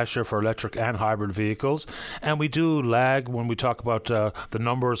numbers last year for electric and hybrid vehicles, and we do lag when we talk about the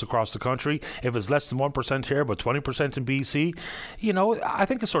numbers across the country. If it's less than 1% here, but 20% in BC, I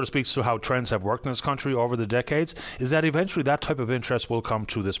think it sort of speaks to how trends have worked in this country over the decades, is that eventually that type of interest will come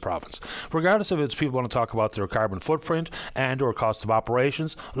to this province. Regardless of if people want to talk about their carbon footprint and or cost of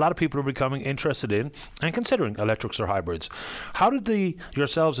operations, a lot of people are becoming interested in and considering electrics or hybrids. How did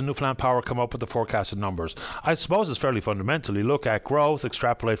yourselves and Newfoundland Power come up with the forecasted numbers? I suppose it's fairly fundamental. You look at growth,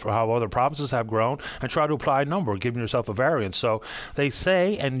 extrapolate for how other provinces have grown, and try to apply a number, giving yourself a variance. So they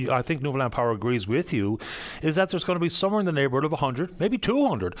say, and I think Newfoundland Power agrees with you, is that there's going to be somewhere in the neighborhood of 100, maybe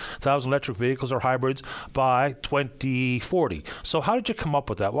 200,000 electric vehicles or hybrids by 2040. So how did you come up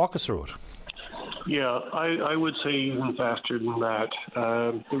with that? Walk us through it. Yeah, I would say even faster than that.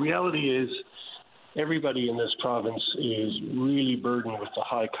 The reality is, everybody in this province is really burdened with the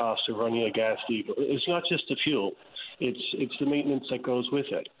high cost of running a gas vehicle. It's not just the fuel; it's the maintenance that goes with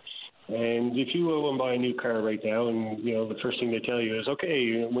it. And if you go and buy a new car right now, and the first thing they tell you is,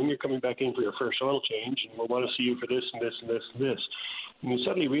 okay, when you're coming back in for your first oil change, and we'll want to see you for this and this and this and this, and you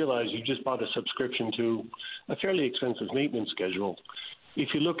suddenly realize you just bought a subscription to a fairly expensive maintenance schedule.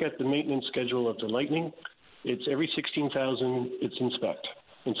 If you look at the maintenance schedule of the Lightning, it's every 16,000, it's inspect.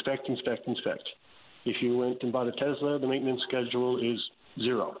 If you went and bought a Tesla, the maintenance schedule is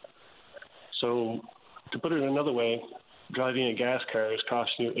 0. So to put it another way, driving a gas car is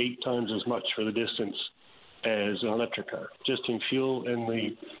costing you 8 times as much for the distance as an electric car, just in fuel and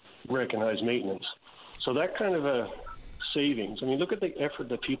the recognized maintenance. So that kind of a savings, I mean, look at the effort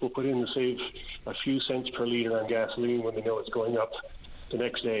that people put in to save a few cents per liter on gasoline when they know it's going up the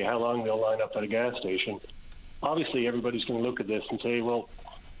next day, how long they'll line up at a gas station. Obviously, everybody's going to look at this and say, well,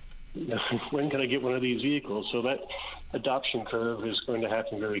 when can I get one of these vehicles? So that adoption curve is going to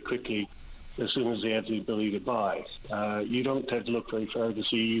happen very quickly as soon as they have the ability to buy. You don't have to look very far to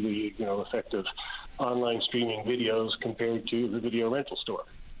see the effect of online streaming videos compared to the video rental store,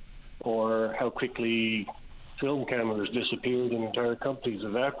 or how quickly film cameras disappeared and entire companies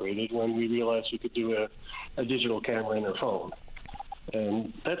evaporated when we realized we could do a digital camera in our phone.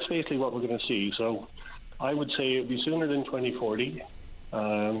 And that's basically what we're going to see. So I would say it would be sooner than 2040.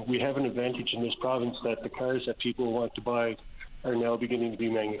 We have an advantage in this province that the cars that people want to buy are now beginning to be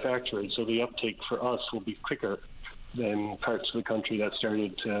manufactured, so the uptake for us will be quicker than parts of the country that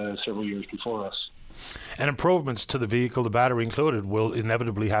started several years before us. And improvements to the vehicle, the battery included, will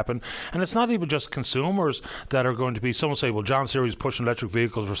inevitably happen. And it's not even just consumers that are going to be, someone say, well, John Series pushing electric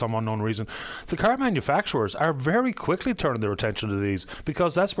vehicles for some unknown reason. The car manufacturers are very quickly turning their attention to these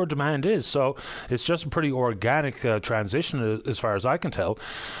because that's where demand is. So it's just a pretty organic transition as far as I can tell.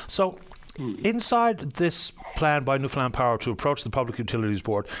 So inside this plan by Newfoundland Power to approach the Public Utilities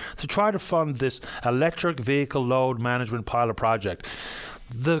Board to try to fund this electric vehicle load management pilot project,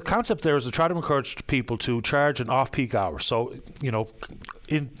 the concept there is to try to encourage people to charge in off-peak hours. So,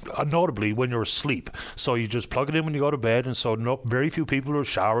 notably when you're asleep. So you just plug it in when you go to bed, and so very few people are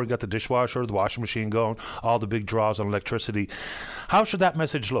showering, got the dishwasher or the washing machine going, all the big draws on electricity. How should that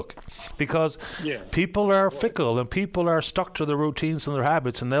message look? Because people are fickle and people are stuck to their routines and their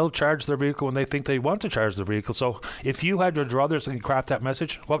habits, and they'll charge their vehicle when they think they want to charge their vehicle. So if you had your druthers and craft that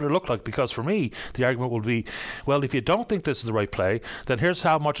message, what would it look like? Because for me, the argument will be, well, if you don't think this is the right play, then here's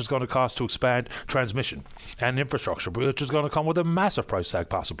how much it's going to cost to expand transmission and infrastructure, which is going to come with a massive price tag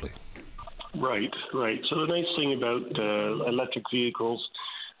possibly. Right. So the nice thing about electric vehicles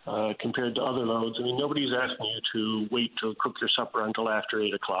compared to other loads, I mean, nobody's asking you to wait to cook your supper until after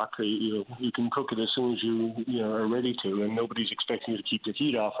 8 o'clock. You can cook it as soon as you are ready to, and nobody's expecting you to keep the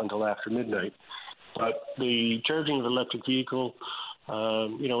heat off until after midnight. But the charging of an electric vehicle,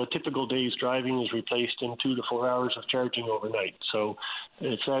 a typical day's driving is replaced in 2 to 4 hours of charging overnight. So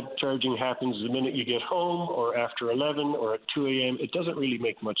if that charging happens the minute you get home or after 11 or at 2 a.m., it doesn't really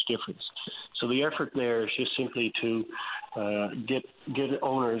make much difference. So the effort there is just simply to get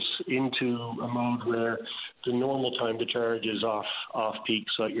owners into a mode where the normal time to charge is off peak,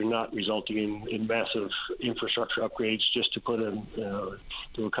 so that you're not resulting in massive infrastructure upgrades just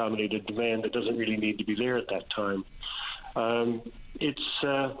to accommodate a demand that doesn't really need to be there at that time.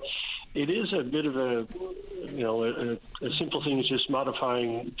 It is a bit of a simple thing is just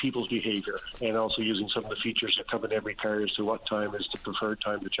modifying people's behavior and also using some of the features that come in every car as to what time is the preferred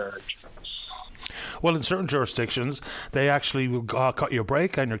time to charge. Well, in certain jurisdictions, they actually will cut your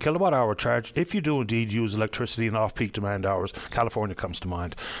break and your kilowatt hour charge if you do indeed use electricity in off-peak demand hours. California comes to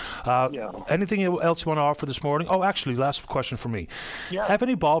mind. Anything else you want to offer this morning? Oh, actually, last question for me. Yeah. Have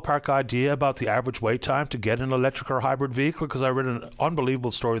any ballpark idea about the average wait time to get an electric or hybrid vehicle? Because I read an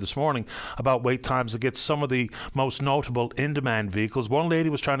unbelievable story this morning about wait times to get some of the most notable in-demand vehicles. One lady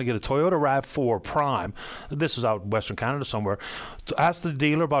was trying to get a Toyota RAV4 Prime. This was out in Western Canada somewhere. To ask the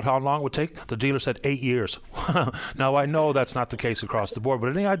dealer about how long it would take, the dealer said 8 years. Now, I know that's not the case across the board,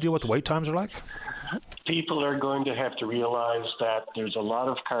 but any idea what the wait times are like? People are going to have to realize that there's a lot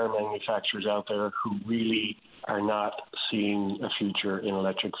of car manufacturers out there who really are not seeing a future in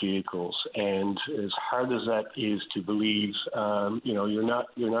electric vehicles. And as hard as that is to believe, you're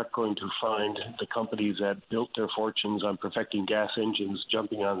not going to find the companies that built their fortunes on perfecting gas engines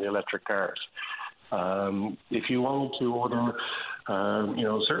jumping on the electric cars. If you wanted to order,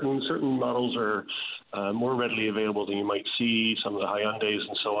 certain models are more readily available than you might see. Some of the Hyundais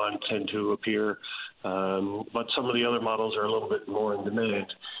and so on tend to appear, but some of the other models are a little bit more in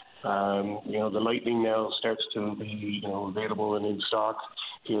demand. The Lightning now starts to be available and in stock.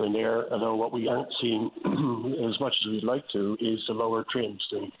 here and there, although what we aren't seeing as much as we'd like to is the lower trims.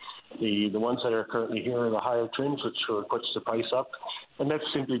 The ones that are currently here are the higher trims, which sort of puts the price up, and that's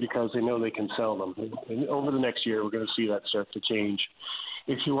simply because they know they can sell them. And over the next year, we're going to see that start to change.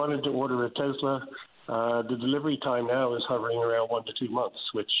 If you wanted to order a Tesla, the delivery time now is hovering around 1 to 2 months,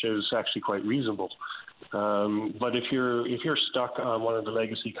 which is actually quite reasonable. But if you're stuck on one of the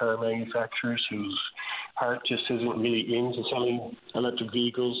legacy car manufacturers whose heart just isn't really into selling electric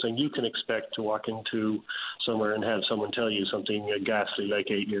vehicles, then you can expect to walk into somewhere and have someone tell you something ghastly like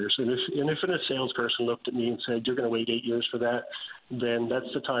 8 years. And if a salesperson looked at me and said, "You're going to wait 8 years for that," then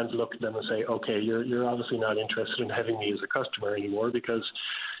that's the time to look at them and say, "Okay, you're obviously not interested in having me as a customer anymore," because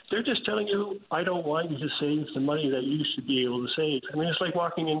they're just telling you, "I don't want you to save the money that you should be able to save." I mean, it's like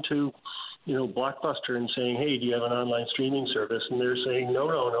walking into Blockbuster and saying, "Hey, do you have an online streaming service?" And they're saying,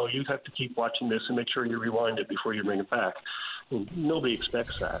 no, you have to keep watching this and make sure you rewind it before you bring it back. Well, nobody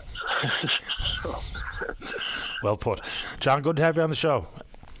expects that. So. Well put. John, good to have you on the show.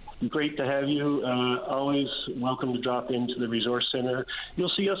 Great to have you. Always welcome to drop into the Resource Center. You'll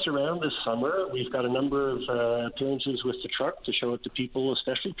see us around this summer. We've got a number of appearances with the truck to show it to people,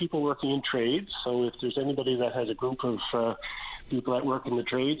 especially people working in trades. So if there's anybody that has a group of people that work in the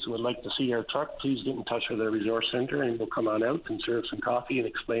trades who would like to see our truck, please get in touch with our Resource Center and we'll come on out and serve some coffee and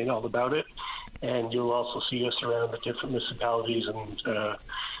explain all about it. And you'll also see us around the different municipalities and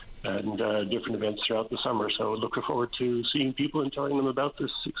different events throughout the summer. So looking forward to seeing people and telling them about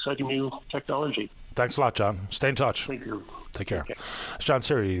this exciting new technology. Thanks a lot, John. Stay in touch. Thank you. Take care. It's John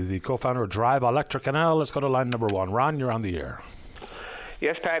Siri, the co-founder of Drive Electric NL. Let's go to line number 1. Ron, you're on the air.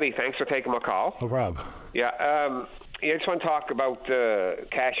 Yes, Paddy, thanks for taking my call. No problem. Yeah, I just want to talk about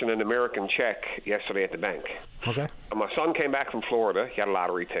cashing an American check yesterday at the bank. Okay. My son came back from Florida. He had a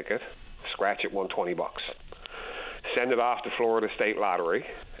lottery ticket. Scratch it, won $20. Send it off to Florida State Lottery.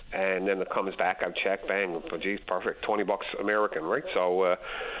 And then it comes back, I've checked, bang, oh, geez, perfect, $20 American, right? So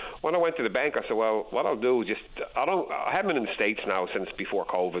when I went to the bank, I said, well, what I'll do, I haven't been in the States now since before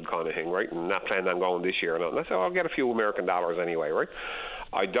COVID kind of thing, right? And not planning on going this year. And I said, I'll get a few American dollars anyway, right?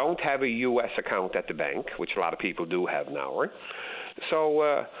 I don't have a U.S. account at the bank, which a lot of people do have now, right?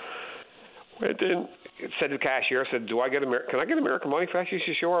 So then it said to the cashier, I said, can I get American money for that? She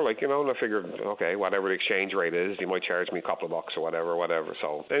said, sure. And I figured, okay, whatever the exchange rate is, you might charge me a couple of bucks or whatever.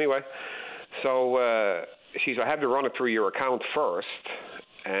 So anyway, she said, I have to run it through your account first.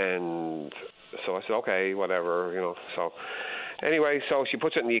 And so I said, okay, whatever, So anyway, so she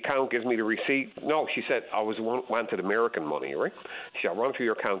puts it in the account, gives me the receipt. No, she said, I wanted American money, right? She said, I'll run through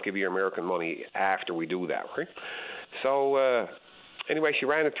your account, give you your American money after we do that, right? So anyway, she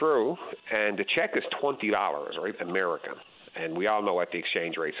ran it through, and the check is $20, right, American. And we all know what the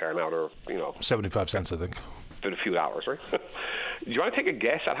exchange rates are now. They're, 75 cents, I think. For a few dollars, right? Do you want to take a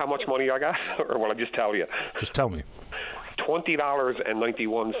guess at how much money I got, or will I just tell you? Just tell me.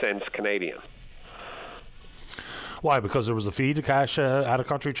 $20.91 Canadian. Why? Because there was a fee to cash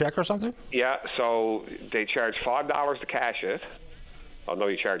out-of-country check or something? Yeah, so they charge $5 to cash it. I know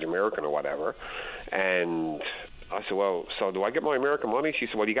you charge American or whatever. And I said, well, so do I get my American money? She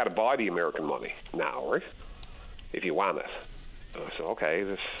said, well, you got to buy the American money now, right? If you want it. And I said, okay,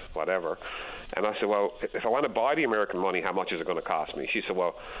 this whatever. And I said, well, if I want to buy the American money, how much is it going to cost me? She said,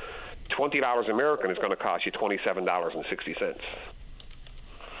 well, $20 American is going to cost you $27.60.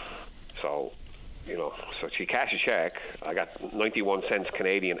 So, so she cashed a check. I got 91 cents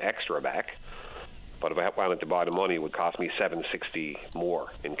Canadian extra back. But if I wanted to buy the money, it would cost me $7.60 more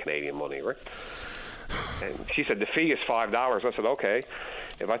in Canadian money, right? And she said, the fee is $5. I said, okay.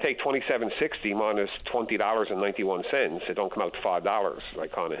 If I take $27.60 minus $20.91, it don't come out to $5,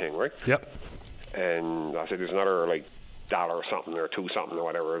 like kind of thing, right? Yep. And I said, there's another, like, $1 or something or $2 something or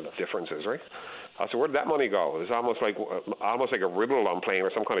whatever the difference is, right? I said, where did that money go? It's almost like a riddle I'm playing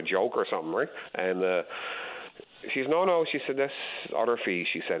or some kind of joke or something, right? And she said, no. She said, that's other fee,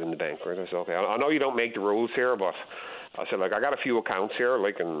 she said, in the bank, right? I said, okay. I know you don't make the rules here, but I said, I got a few accounts here,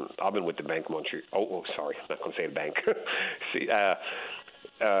 and I've been with the Bank Montreal. Oh, sorry, I'm not going to say the bank. See,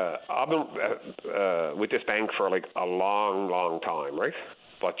 I've been with this bank for, a long, long time, right?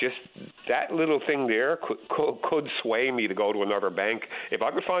 But just that little thing there could sway me to go to another bank. If I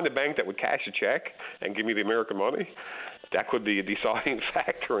could find a bank that would cash a check and give me the American money, that could be a deciding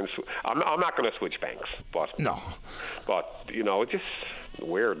factor. And I'm not going to switch banks, but no. But it's just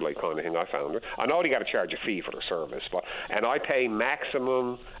weird, kind of thing I found. I know they got to charge a fee for the service, and I pay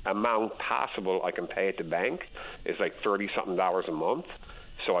maximum amount possible I can pay at the bank is $30-something a month.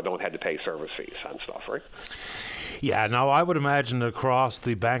 so I don't have to pay service fees and stuff, right? Yeah, now I would imagine across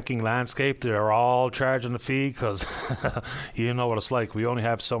the banking landscape, they're all charging a fee because you know what it's like. We only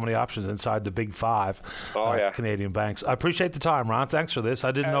have so many options inside the big five Canadian banks. I appreciate the time, Ron. Thanks for this.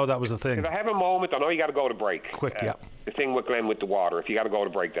 I didn't know that was a thing. If I have a moment, I know you got to go to break. Quick, yeah. The thing with Glenn with the water, if you got to go to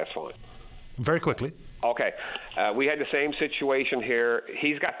break, that's fine. Very quickly. Okay. We had the same situation here.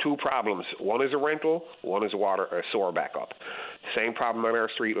 He's got two problems. One is a rental, one is a sewer backup. Same problem on our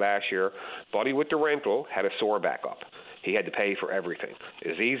street last year. Buddy with the rental had a sewer backup. He had to pay for everything.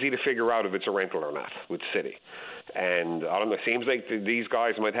 It's easy to figure out if it's a rental or not with city. And I don't know, it seems like these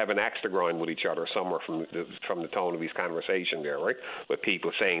guys might have an axe to grind with each other somewhere from the tone of his conversation there, right? With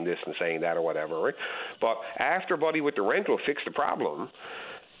people saying this and saying that or whatever, right? But after Buddy with the rental fixed the problem,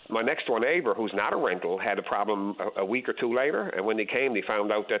 my next door neighbor, who's not a rental, had a problem a week or two later, and when they came, they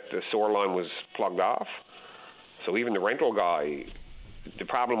found out that the sewer line was plugged off. So even the rental guy, the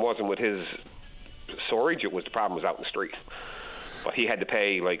problem wasn't with his storage, the problem was out in the street. But he had to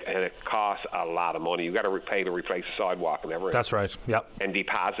pay, and it costs a lot of money. You got to pay to replace the sidewalk and everything. That's right, yep. And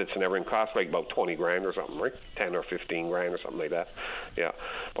deposits and everything costs about 20 grand or something, right? 10 or 15 grand or something like that. Yeah.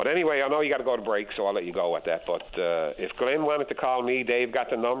 But anyway, I know you got to go to break, so I'll let you go at that. But if Glenn wanted to call me, Dave got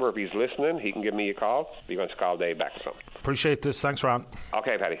the number. If he's listening, he can give me a call. He wants to call Dave back or something. Appreciate this. Thanks, Ron.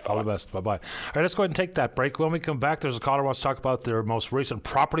 Okay, Patty. All the best. Bye-bye. All right, let's go ahead and take that break. When we come back, there's a caller who wants to talk about their most recent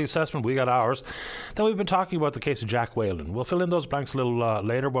property assessment. We got ours. Then we've been talking about the case of Jack Whalen. We'll fill in those blanks a little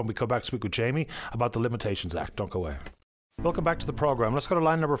later when we come back to speak with Jamie about the Limitations Act. Don't go away. Welcome back to the program. Let's go to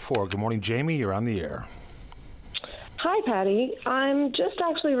line number 4. Good morning, Jamie. You're on the air. Hi, Patty. I'm just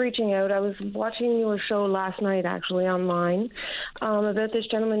actually reaching out. I was watching your show last night, actually, online, about this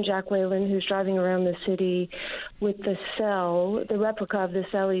gentleman, Jack Whalen, who's driving around the city with the cell, the replica of the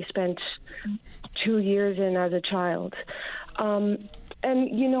cell he spent 2 years in as a child. And,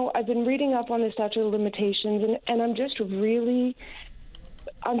 I've been reading up on the statute of limitations, and I'm just really...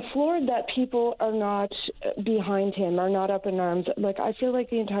 I'm floored that people are not behind him, are not up in arms. I feel like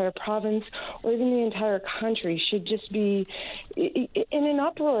the entire province or even the entire country should just be in an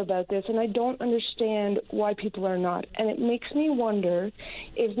uproar about this, and I don't understand why people are not. And it makes me wonder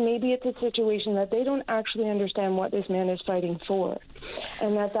if maybe it's a situation that they don't actually understand what this man is fighting for,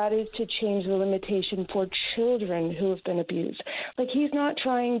 and that is to change the limitation for children who have been abused. He's not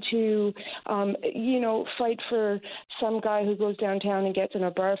trying to, fight for some guy who goes downtown and gets in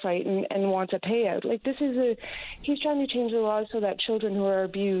a bar fight and wants a payout. He's trying to change the laws so that children who are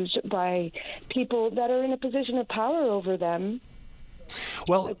abused by people that are in a position of power over them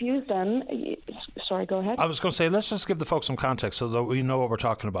abuse them. Sorry, go ahead. I was going to say, let's just give the folks some context so that we know what we're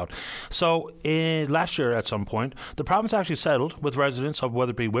talking about. So last year at some point, the province actually settled with residents of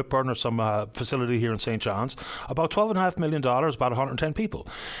whether it be Whitburn or some facility here in St. John's, about $12.5 million, about 110 people.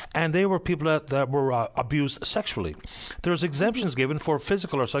 And they were people that were abused sexually. There's exemptions given for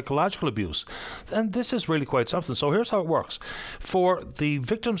physical or psychological abuse. And this is really quite something. So here's how it works. For the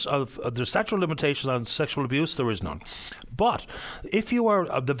victims of the statute of limitations on sexual abuse, there is none. But if you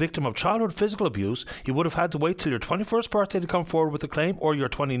are the victim of childhood physical abuse, you would have had to wait till your 21st birthday to come forward with a claim, or your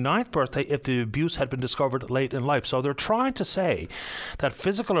 29th birthday if the abuse had been discovered late in life. So they're trying to say that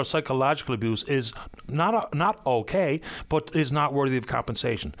physical or psychological abuse is not okay, but is not worthy of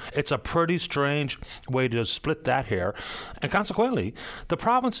compensation. It's a pretty strange way to split that here. And consequently, the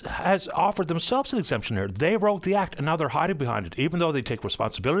province has offered themselves an exemption here. They wrote the act, and now they're hiding behind it. Even though they take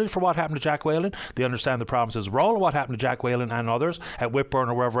responsibility for what happened to Jack Whalen, they understand the province's role in what happened to Jack Whalen and others at Whitburn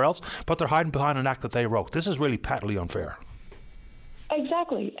or wherever else, but they're hiding behind an act that they wrote. This is really patently unfair.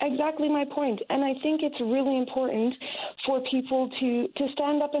 Exactly my point. And I think it's really important for people to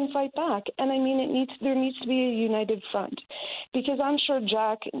stand up and fight back. And I mean, there needs to be a united front, because I'm sure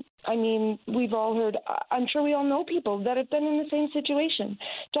Jack, we've all heard, I'm sure we all know people that have been in the same situation.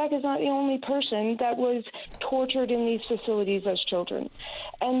 Jack is not the only person that was tortured in these facilities as children.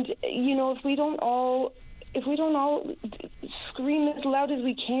 And, if we don't all scream as loud as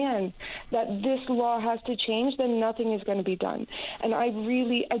we can that this law has to change, then nothing is going to be done. And I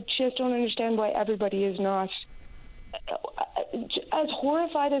just don't understand why everybody is not as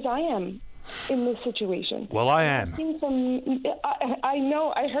horrified as I am in this situation. Well, I am. I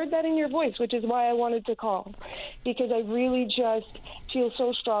know. I heard that in your voice, which is why I wanted to call, because I really just feel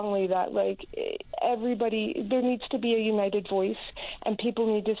so strongly that, everybody, there needs to be a united voice, and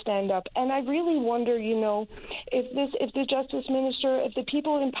people need to stand up. And I really wonder, if the Justice Minister, if the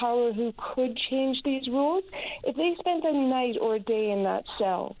people in power who could change these rules, if they spent a night or a day in that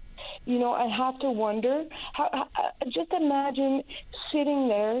cell, I have to wonder, just imagine sitting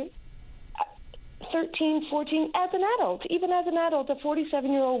there 13, 14, as an adult, even as an adult, a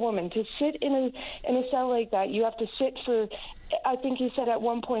 47-year-old woman, to sit in a cell like that, you have to sit for, I think you said at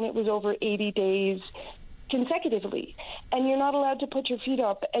one point it was over 80 days consecutively, and you're not allowed to put your feet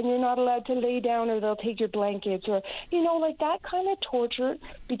up, and you're not allowed to lay down, or they'll take your blankets, or like that kind of torture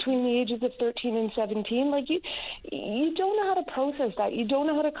between the ages of 13 and 17. Like you don't know how to process that. You don't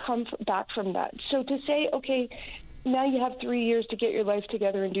know how to come back from that. So to say, okay, now you have 3 years to get your life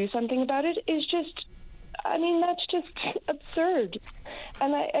together and do something about it is just, that's just absurd,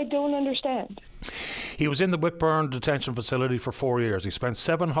 and I don't understand. He was in the Whitburn detention facility for 4 years. He spent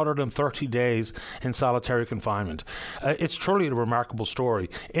 730 days in solitary confinement. It's truly a remarkable story.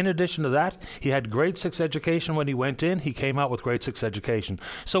 In addition to that, he had grade 6 education when he went in. He came out with grade 6 education.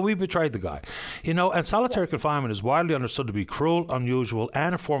 So we betrayed the guy. And solitary confinement is widely understood to be cruel, unusual,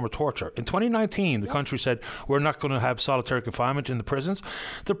 and a form of torture. In 2019, the country said, we're not going to have solitary confinement in the prisons.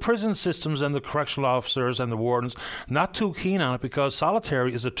 The prison systems and the correctional officers and the wardens not too keen on it because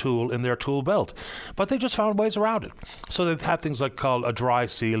solitary is a tool in their tool belt. But they just found ways around it. So they've had things like called a dry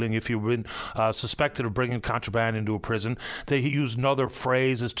ceiling. If you've been suspected of bringing contraband into a prison, they use another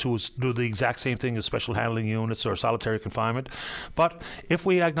phrases to do the exact same thing as special handling units or solitary confinement. But if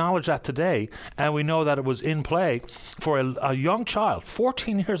we acknowledge that today, and we know that it was in play for a young child,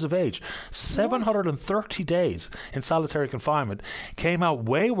 14 years of age, 730 days in solitary confinement, came out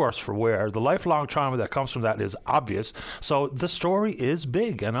way worse for wear. The lifelong trauma that comes from that is obvious. So the story is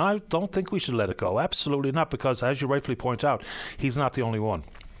big, and I don't think we should let it go. Absolutely not, because as you rightfully point out, he's not the only one.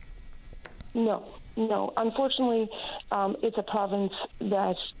 No. Unfortunately, it's a province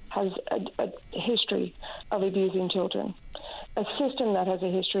that has a history of abusing children, a system that has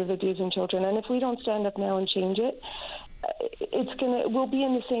a history of abusing children. And if we don't stand up now and change it, we'll be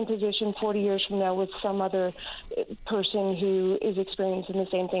in the same position 40 years from now with some other person who is experiencing the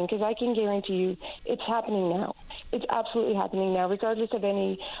same thing. Because I can guarantee you it's happening now. It's absolutely happening now, regardless of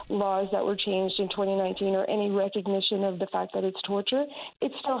any laws that were changed in 2019 or any recognition of the fact that it's torture.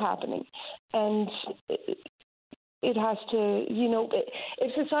 It's still happening. And it has to,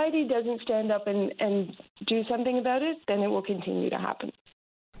 if society doesn't stand up and do something about it, then it will continue to happen.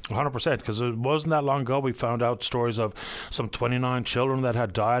 100%, because it wasn't that long ago we found out stories of some 29 children that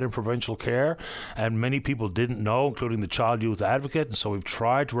had died in provincial care, and many people didn't know, including the Child Youth Advocate. And so we've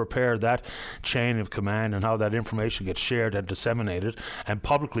tried to repair that chain of command and how that information gets shared and disseminated and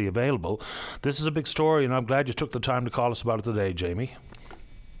publicly available. This is a big story, and I'm glad you took the time to call us about it today, Jamie.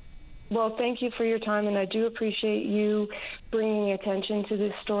 Well, thank you for your time, and I do appreciate you bringing attention to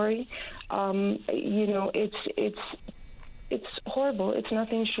this story. It's horrible. It's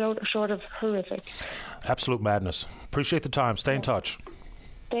nothing short of horrific. Absolute madness. Appreciate the time. Stay in touch.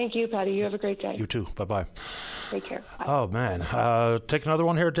 Thank you, Patty. You have a great day. You too. Bye-bye. Take care. Bye. Oh, man. Take another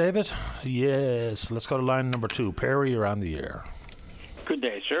one here, David? Yes. Let's go to line number 2. Perry, you're on the air. Good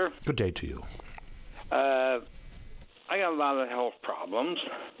day, sir. Good day to you. I got a lot of health problems.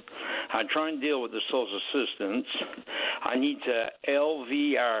 I try and deal with the social assistance. I need the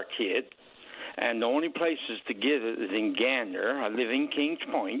LVR kit. And the only places to get it is in Gander. I live in Kings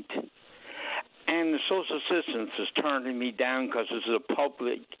Point. And the social assistance is turning me down because it's a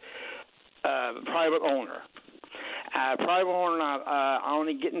public, private owner. Private owner, I'm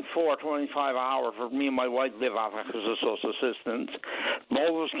only getting $4.25 an hour for me and my wife live off because of social assistance. Both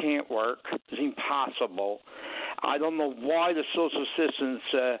of us can't work. It's impossible. I don't know why the social assistance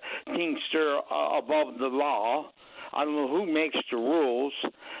thinks they're above the law. I don't know who makes the rules,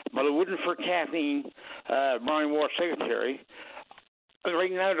 but it wouldn't for Kathleen, Brian Ward's secretary.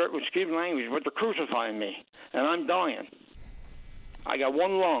 Right now, excuse my language, but they're crucifying me, and I'm dying. I got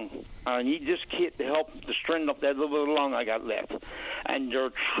one lung. I need this kit to help to strengthen up that little bit of lung I got left. And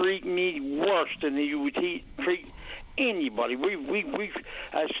they're treating me worse than they would treat anybody. We've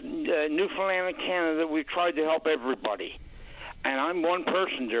Newfoundland and Canada, we've tried to help everybody. And I'm one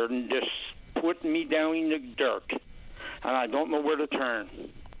person there and just putting me down in the dirt. And I don't know where to turn.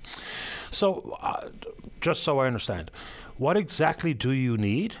 So, just so I understand, what exactly do you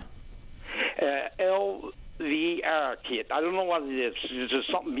need? LVR kit. I don't know what it is. It's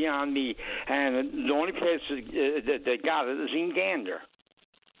just something beyond me. And the only place that got it is in Gander.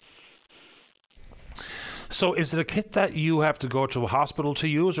 So is it a kit that you have to go to a hospital to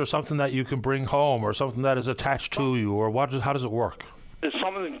use, or something that you can bring home, or something that is attached to you, or how does it work? There's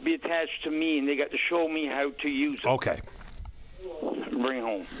something to be attached to me, and they got to show me how to use it. Okay. Bring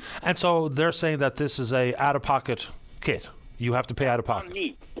home. And so they're saying that this is a out-of-pocket kit. You have to pay out-of-pocket.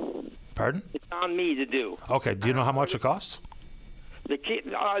 It's on me. Pardon? It's on me to do. Okay. Do you know how much it costs? The kit.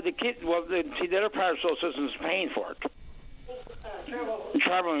 Well, the other part of social assistance is paying for it.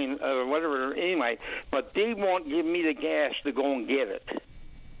 traveling, whatever, anyway, but they won't give me the gas to go and get it.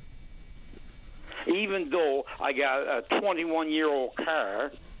 Even though I got a 21-year-old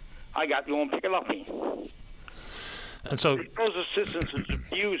car, I got to go and pick it up in. And so, those assistance is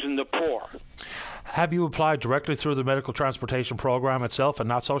abusing the poor. Have you applied directly through the medical transportation program itself and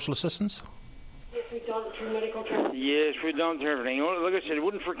not social assistance? Yes, we've done it through medical transportation. Yes, we've done everything. Like I said, it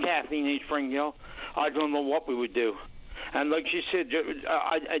wasn't for Kathleen in Springdale, I don't know what we would do. And like she said,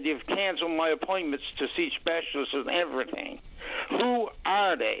 they've canceled my appointments to see specialists and everything. Who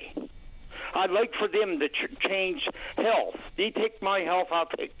are they? I'd like for them to change health. They take my health, I'll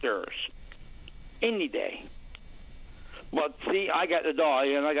take theirs. Any day. But see, I got to die,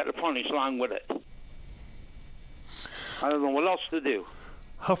 and I got to punish along with it. I don't know what else to do.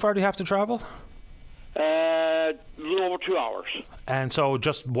 How far do you have to travel? A little over 2 hours. And so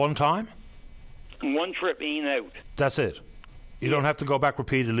just one time? One trip in and out. That's it? You don't have to go back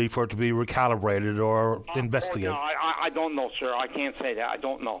repeatedly for it to be recalibrated or investigated? No, I don't know, sir. I can't say that. I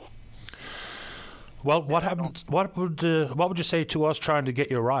don't know. Well, what happened? What would you say to us trying to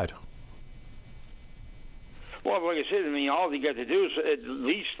get you a ride? Well, like I said, I mean, all they got to do is at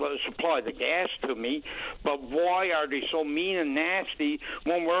least supply the gas to me. But why are they so mean and nasty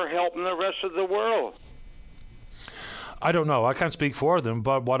when we're helping the rest of the world? I don't know. I can't speak for them,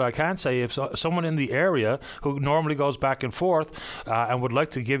 but what I can say, if someone in the area who normally goes back and forth and would like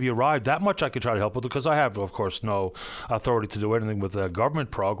to give you a ride, that much I could try to help with, because I have, of course, no authority to do anything with a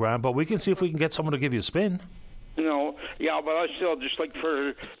government program, but we can see if we can get someone to give you a spin. No, yeah, but I still just like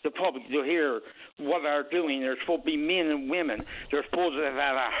for the public to hear what they're doing. They're supposed to be men and women. They're supposed to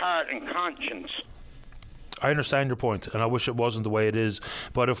have a heart and conscience. I understand your point, and I wish it wasn't the way it is,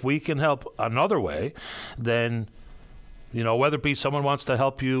 but if we can help another way, then... You know, whether it be someone wants to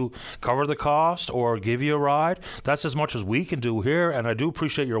help you cover the cost or give you a ride, that's as much as we can do here. And I do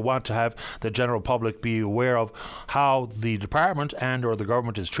appreciate your want to have the general public be aware of how the department and or the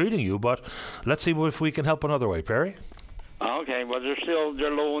government is treating you. But let's see if we can help another way, Perry. Okay, well,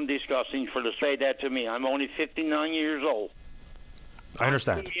 they're low and disgusting for to say that to me. I'm only 59 years old. I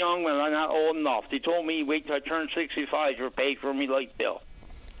understand. I'm too young, but I'm not old enough. They told me wait till I turn 65 to pay for me light bill.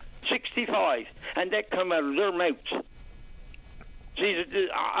 65, and that come out of their mouths. See,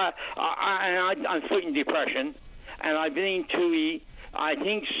 I'm fighting depression, and I've been to. I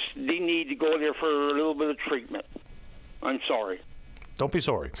think they need to go there for a little bit of treatment. I'm sorry. Don't be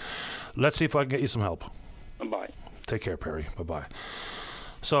sorry. Let's see if I can get you some help. Bye. Take care, Perry. Bye-bye.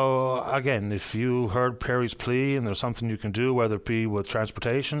 So, again, if you heard Perry's plea and there's something you can do, whether it be with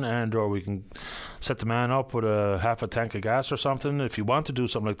transportation and or we can set the man up with a half a tank of gas or something, if you want to do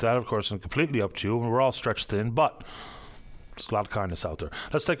something like that, of course, it's completely up to you, and we're all stretched thin, but... There's a lot of kindness out there.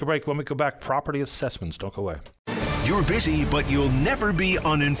 Let's take a break. When we come back, property assessments. Don't go away. You're busy, but you'll never be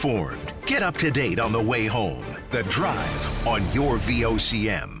uninformed. Get up to date on the way home. The Drive on your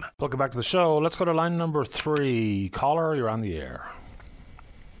VOCM. Welcome back to the show. Let's go to line number 3. Caller, you're on the air.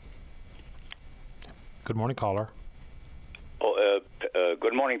 Good morning, caller.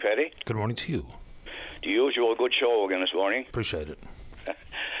 Good morning, Patty. Good morning to you. The usual good show again this morning. Appreciate it.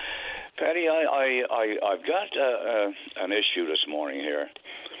 Patty, I've got an issue this morning here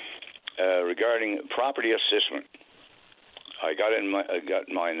regarding property assessment. I got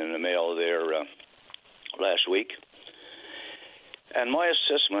mine in the mail there last week, and my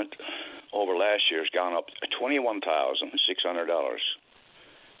assessment over last year has gone up $21,600.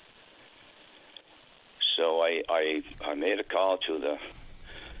 So I made a call to the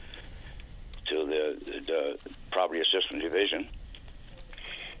property assessment division.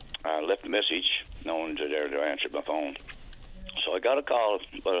 I left a message, no one there to answer my phone. So I got a call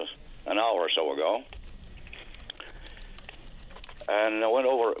about an hour or so ago, and I went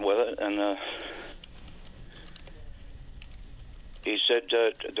over with it, and he said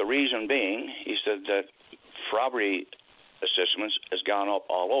the reason being, he said that property assessments has gone up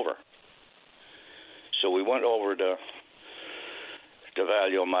all over. So we went over the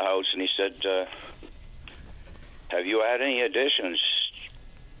value of my house, and he said, have you had any additions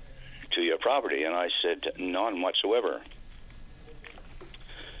to your property? And I said, none whatsoever.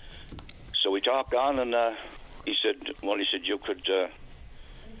 So we talked on, and he said you could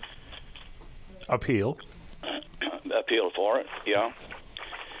appeal for it, yeah.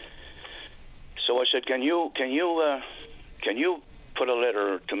 So I said, can you put a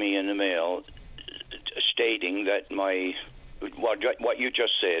letter to me in the mail stating that what you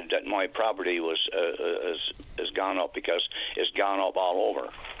just said, that my property has gone up because it's gone up all over?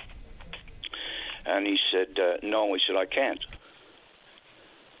 And he said, no. He said, I can't.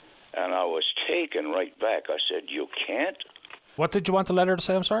 And I was taken right back. I said, you can't? What did you want the letter to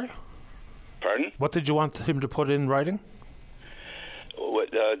say? I'm sorry? Pardon? What did you want him to put in writing?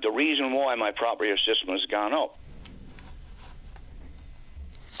 The reason why my property assessment has gone up.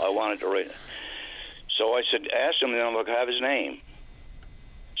 I wanted to write it. So I said, ask him, and I'm going to have his name.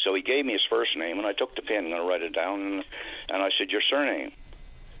 So he gave me his first name, and I took the pen and I write it down, and I said, your surname.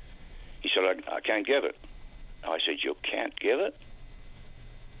 He said, I can't give it. I said, you can't give it?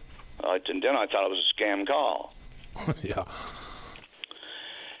 And then I thought it was a scam call. Yeah.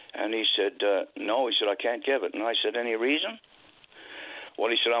 And he said, no. He said, I can't give it. And I said, any reason? Well,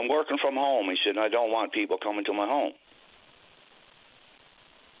 he said, I'm working from home. He said, and I don't want people coming to my home.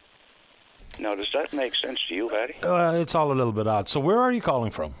 Now, does that make sense to you, Patty? It's all a little bit odd. So where are you calling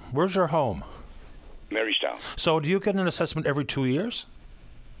from? Where's your home? Marystown. So do you get an assessment every 2 years?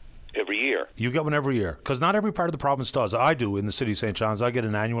 Every year. You get one every year? Because not every part of the province does. I do in the city of St. John's. I get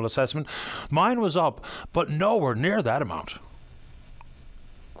an annual assessment. Mine was up, but nowhere near that amount.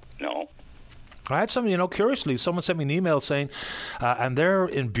 No. I had some, curiously, someone sent me an email saying, and they're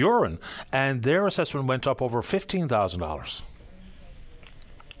in Buren, and their assessment went up over $15,000.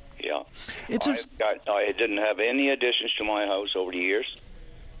 Yeah. I didn't have any additions to my house over the years,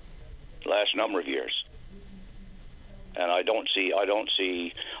 last number of years. And I don't see. I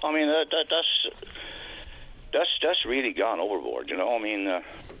mean, that's really gone overboard. I mean,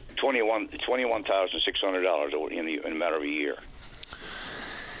 $21,600 in a matter of a year.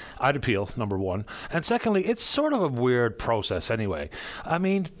 I'd appeal, number one. And secondly, it's sort of a weird process anyway. I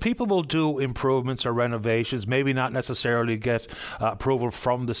mean, people will do improvements or renovations, maybe not necessarily get approval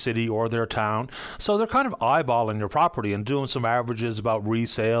from the city or their town. So they're kind of eyeballing your property and doing some averages about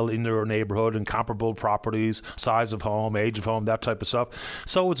resale in their neighborhood and comparable properties, size of home, age of home, that type of stuff.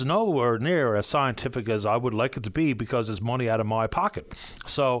 So it's nowhere near as scientific as I would like it to be because it's money out of my pocket.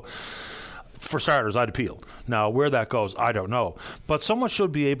 So for starters, I'd appeal. Now, where that goes, I don't know. But someone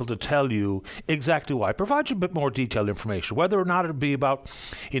should be able to tell you exactly why. Provide you a bit more detailed information, whether or not it be about,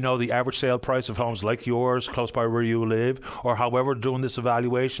 the average sale price of homes like yours, close by where you live, or however doing this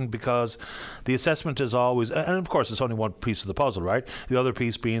evaluation, because the assessment is always, and of course, it's only one piece of the puzzle, right? The other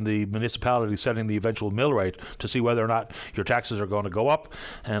piece being the municipality setting the eventual mill rate to see whether or not your taxes are going to go up.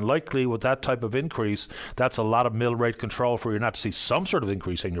 And likely with that type of increase, that's a lot of mill rate control for you not to see some sort of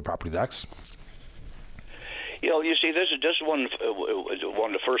increase in your property tax. You see, this is one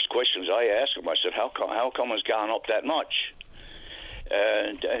of the first questions I asked him. I said, "How come it's gone up that much?"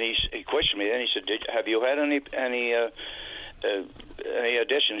 And he questioned me. Then he said, "Have you had any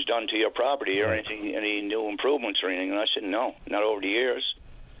additions done to your property or anything, any new improvements or anything?" And I said, "No, not over the years."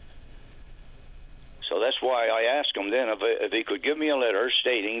 So that's why I asked him then if he could give me a letter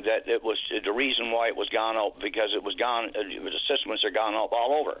stating that it was the reason why it was gone up because it was gone. The assessments are gone up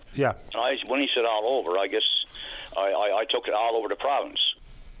all over. Yeah. And when he said all over, I guess I took it all over the province.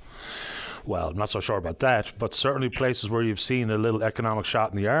 Well, I'm not so sure about that, but certainly places where you've seen a little economic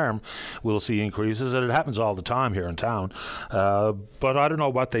shot in the arm will see increases, and it happens all the time here in town. But I don't know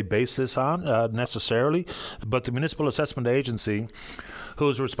what they base this on necessarily, but the Municipal Assessment Agency, who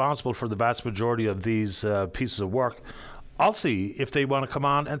is responsible for the vast majority of these pieces of work, I'll see if they want to come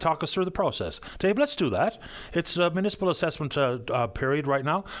on and talk us through the process. Dave, let's do that. It's a municipal assessment period right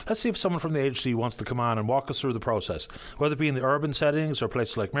now. Let's see if someone from the agency wants to come on and walk us through the process, whether it be in the urban settings or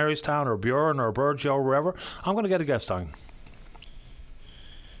places like Marystown or Buren or Burgeo or wherever. I'm going to get a guest on.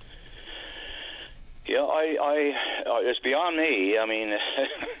 Yeah, it's beyond me. I mean,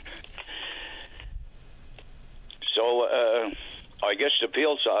 so I guess the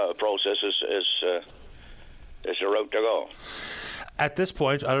appeals process is the route to go. At this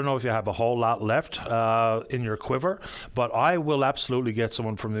point, I don't know if you have a whole lot left in your quiver, but I will absolutely get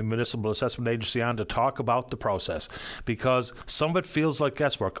someone from the Municipal Assessment Agency on to talk about the process, because some of it feels like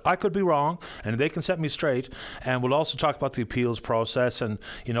guesswork. I could be wrong, and they can set me straight, and we'll also talk about the appeals process and,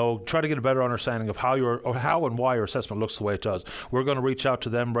 try to get a better understanding of how and why your assessment looks the way it does. We're going to reach out to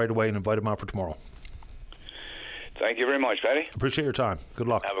them right away and invite them out for tomorrow. Thank you very much, Patty. Appreciate your time. Good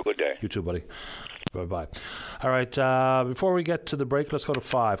luck. Have a good day. You too, buddy. Bye-bye. All right, before we get to the break, let's go to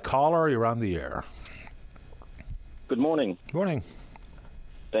 5. Caller, you're on the air. Good morning. Morning.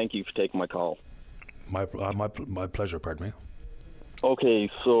 Thank you for taking my call. My pleasure, pardon me. Okay,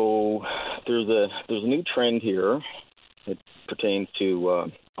 so there's a new trend here. It pertains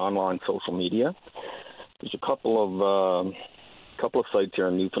to online social media. There's a couple of sites here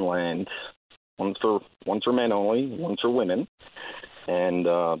in Newfoundland. One's for men only, one's for women, and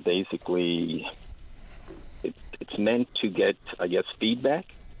basically it's meant to get, I guess, feedback.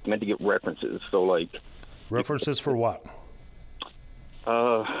 It's meant to get references. So, like, references for what?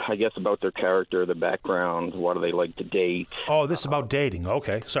 I guess about their character, their background, what do they like to date. Oh, this is about dating.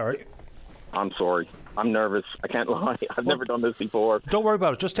 Okay, sorry. I'm sorry. I'm nervous. I can't lie. I've never done this before. Don't worry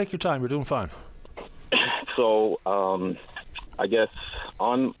about it. Just take your time. You're doing fine. So, I guess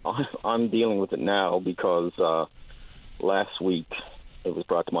I'm dealing with it now because last week it was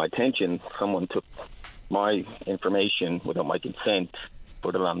brought to my attention someone took my information without my consent,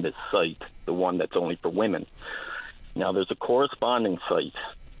 put it on this site, the one that's only for women. Now, there's a corresponding site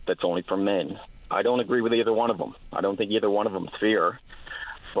that's only for men. I don't agree with either one of them. I don't think either one of them is fair.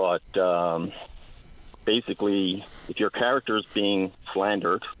 But basically, if your character is being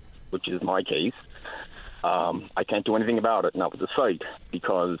slandered, which is my case, I can't do anything about it, not with the site,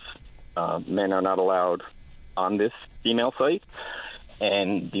 because men are not allowed on this female site.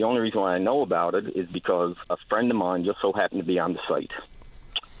 And the only reason why I know about it is because a friend of mine just so happened to be on the site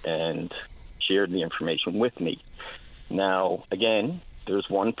and shared the information with me. Now, again, there's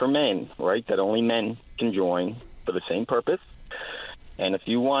one for men, right, that only men can join for the same purpose. And if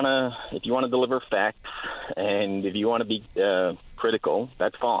you wanna deliver facts and if you want to be critical,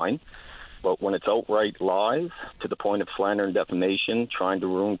 that's fine. But when it's outright lies to the point of slander and defamation, trying to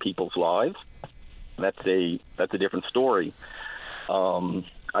ruin people's lives, that's a different story.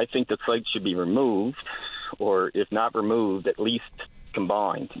 I think the site should be removed, or if not removed, at least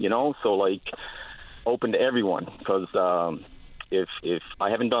combined. So like open to everyone, because if I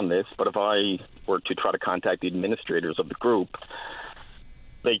haven't done this, but if I were to try to contact the administrators of the group,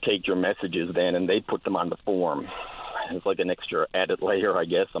 they take your messages then and they put them on the form. It's like an extra added layer, I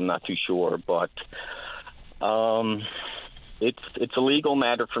guess. I'm not too sure, but it's a legal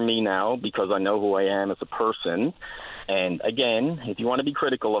matter for me now because I know who I am as a person. And again, if you want to be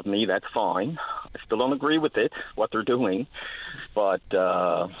critical of me, that's fine. I still don't agree with it, what they're doing. But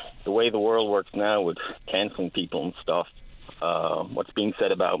the way the world works now with canceling people and stuff, what's being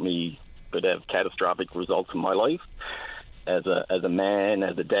said about me could have catastrophic results in my life as a man,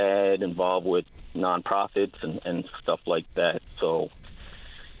 as a dad, involved with nonprofits and stuff like that. So,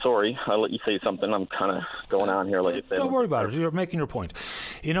 sorry, I'll let you say something. I'm kind of going on here, like I said. Don't worry about it. You're making your point.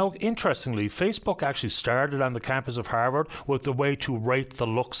 Interestingly, Facebook actually started on the campus of Harvard with the way to rate the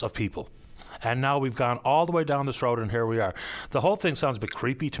looks of people. And now we've gone all the way down this road, and here we are. The whole thing sounds a bit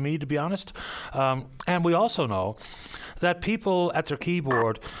creepy to me, to be honest. And we also know that people at their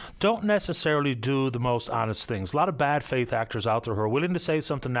keyboard don't necessarily do the most honest things. A lot of bad faith actors out there who are willing to say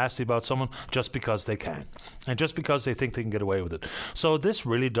something nasty about someone just because they can, and just because they think they can get away with it. So this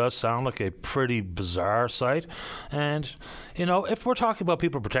really does sound like a pretty bizarre site. And, if we're talking about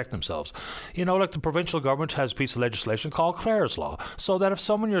people protecting themselves, like the provincial government has a piece of legislation called Clare's Law, so that if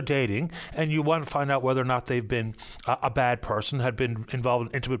someone you're dating and you want to find out whether or not they've been a bad person, had been involved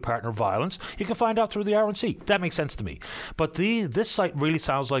in intimate partner violence, you can find out through the RNC. That makes sense to me. But this site really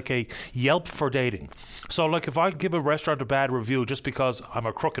sounds like a Yelp for dating. So like if I give a restaurant a bad review just because I'm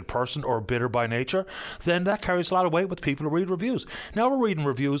a crooked person or bitter by nature, then that carries a lot of weight with people who read reviews. Now we're reading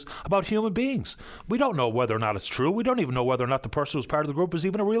reviews about human beings. We don't know whether or not it's true. We don't even know whether or not the person who's part of the group is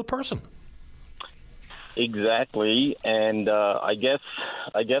even a real person. Exactly, and I guess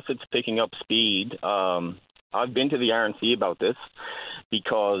it's picking up speed. I've been to the RNC about this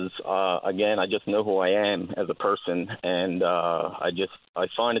because, again, I just know who I am as a person, and I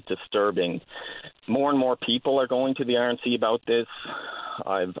find it disturbing. More and more people are going to the RNC about this.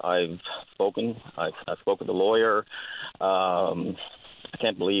 I've spoken. I spoke with a lawyer. I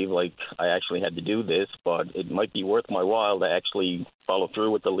can't believe I actually had to do this, but it might be worth my while to actually follow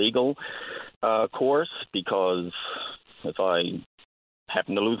through with the legal course, because if I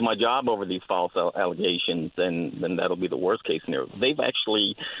happen to lose my job over these false allegations, then that'll be the worst case scenario. They've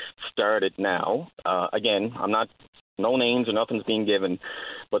actually started now. Again, no names or nothing's being given,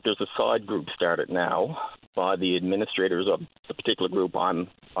 but there's a side group started now by the administrators of the particular group I'm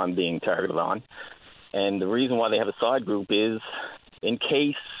being targeted on. And the reason why they have a side group is in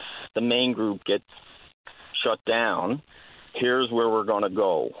case the main group gets shut down, here's where we're going to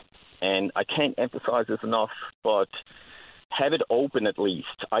go. And I can't emphasize this enough, but have it open at least.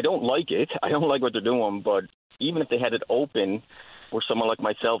 I don't like it. I don't like what they're doing, but even if they had it open where someone like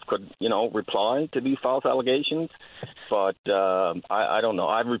myself could, reply to these false allegations, but I don't know.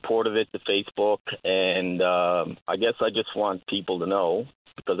 I've reported it to Facebook, and I guess I just want people to know,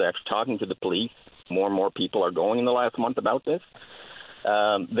 because after talking to the police, more and more people are going in the last month about this.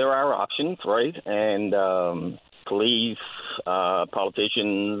 There are options, right? And police,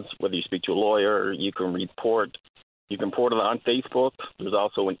 politicians, whether you speak to a lawyer, you can report it on Facebook. There's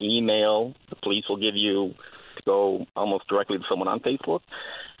also an email the police will give you to go almost directly to someone on Facebook.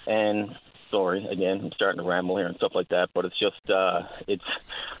 And sorry, again, I'm starting to ramble here and stuff like that, but it's just, I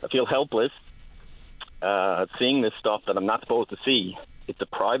feel helpless seeing this stuff that I'm not supposed to see. It's a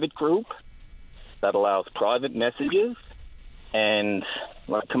private group that allows private messages, and,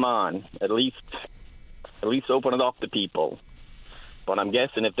 well, come on, at least open it up to people. But I'm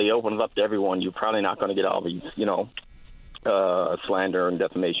guessing if they open it up to everyone, you're probably not going to get all these, slander and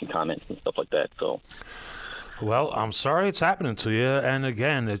defamation comments and stuff like that. So, well, I'm sorry it's happening to you. And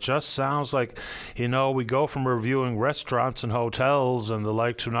again, it just sounds like, we go from reviewing restaurants and hotels and the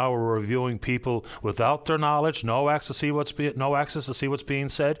like to now we're reviewing people without their knowledge, no access to see what's being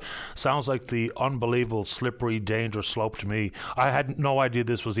said. Sounds like the unbelievable, slippery, dangerous slope to me. I had no idea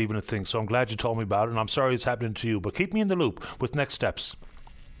this was even a thing, so I'm glad you told me about it, and I'm sorry it's happening to you. But keep me in the loop with next steps.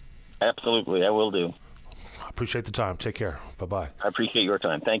 Absolutely, I will do. Appreciate the time. Take care. Bye-bye. I appreciate your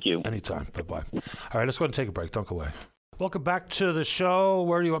time. Thank you. Anytime. Bye-bye. All right, let's go ahead and take a break. Don't go away. Welcome back to the show.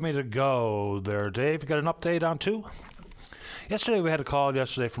 Where do you want me to go there, Dave? You got an update on 2? Yesterday, we had a call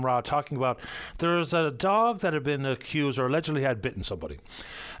from Rod talking about there's a dog that had been accused or allegedly had bitten somebody.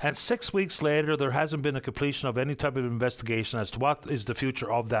 And 6 weeks later, there hasn't been a completion of any type of investigation as to what is the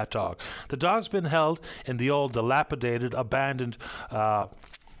future of that dog. The dog's been held in the old dilapidated, abandoned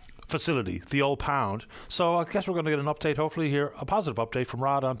facility, the old pound. So I guess we're going to get an update, hopefully here, a positive update from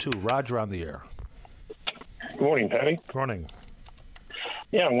Rod on 2. Rod, you're on the air. Good morning, Patty. Good morning.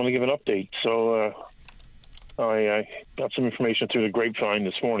 Yeah, I'm going to give an update. So I got some information through the grapevine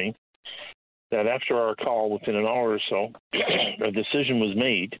this morning that after our call, within an hour or so, a decision was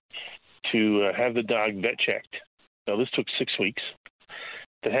made to have the dog vet checked. Now, this took 6 weeks.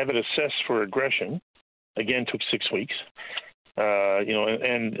 To have it assessed for aggression, again, took 6 weeks.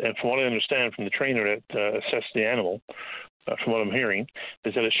 And from what I understand from the trainer that assessed the animal, from what I'm hearing,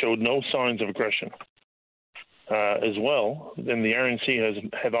 is that it showed no signs of aggression. As well, then the RNC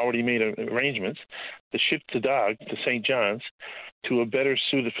have already made arrangements to ship the dog to St. John's to a better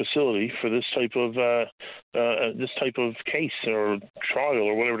suited facility for this type of case or trial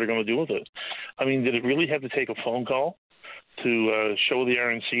or whatever they're going to do with it. I mean, did it really have to take a phone call to show the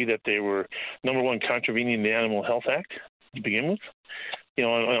RNC that they were, number one, contravening the Animal Health Act to begin with?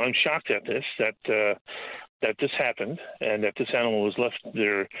 I'm shocked at this, that this happened and that this animal was left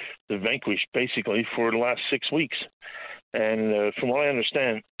there vanquished basically for the last 6 weeks. And from what I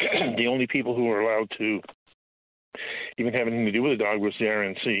understand, the only people who were allowed to even have anything to do with the dog was the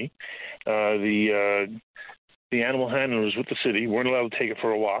RNC. The animal handlers with the city weren't allowed to take it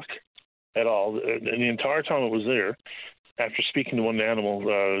for a walk at all. And the entire time it was there, after speaking to one of the animal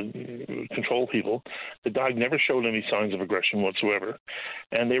control people, the dog never showed any signs of aggression whatsoever.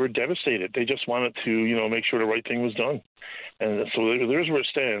 And they were devastated. They just wanted to, make sure the right thing was done. And so there's where it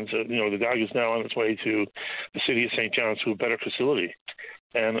stands. The dog is now on its way to the city of St. John's to a better facility.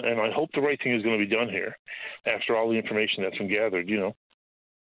 And I hope the right thing is going to be done here after all the information that's been gathered,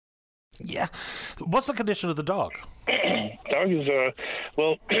 Yeah. What's the condition of the dog? Dog is,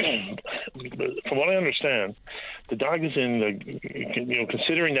 from what I understand, the dog is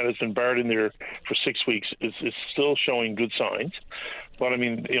considering that it's been barred in there for 6 weeks, is still showing good signs. But I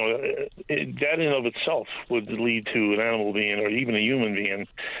mean, that in of itself would lead to an animal being, or even a human being,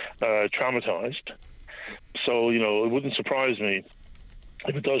 traumatized. So, it wouldn't surprise me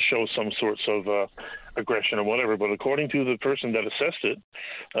if it does show some sorts of aggression or whatever. But according to the person that assessed it,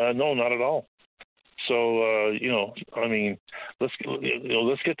 no, not at all. So, let's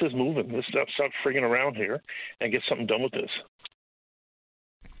get this moving. Let's stop frigging around here and get something done with this.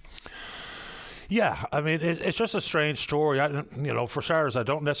 Yeah, I mean, it's just a strange story. For starters, I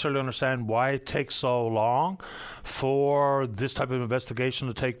don't necessarily understand why it takes so long for this type of investigation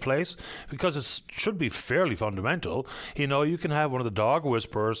to take place, because it should be fairly fundamental. You can have one of the dog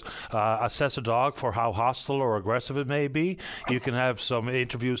whisperers assess a dog for how hostile or aggressive it may be. You can have some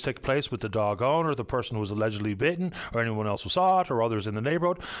interviews take place with the dog owner, the person who was allegedly bitten, or anyone else who saw it, or others in the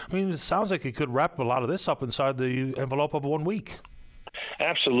neighborhood. I mean, it sounds like you could wrap a lot of this up inside the envelope of 1 week.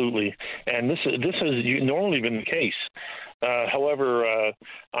 Absolutely, and this has normally been the case. However,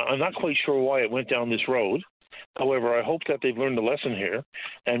 I'm not quite sure why it went down this road. However, I hope that they've learned a lesson here,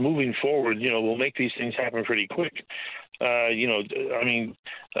 and moving forward, we'll make these things happen pretty quick. Right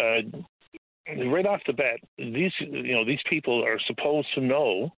off the bat, these people are supposed to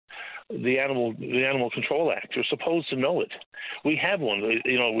know the Animal Control Act. They're supposed to know it. We have one,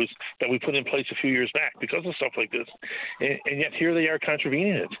 that we put in place a few years back because of stuff like this, and yet here they are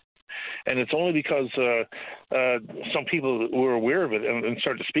contravening it. And it's only because some people were aware of it and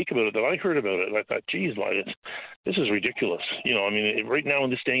started to speak about it that I heard about it. And I thought, geez, this is ridiculous. Right now in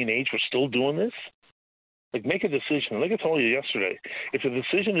this day and age, we're still doing this. Like, make a decision. Like I told you yesterday, if the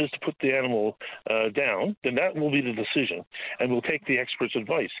decision is to put the animal down, then that will be the decision, and we'll take the expert's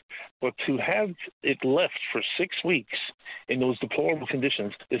advice. But to have it left for 6 weeks in those deplorable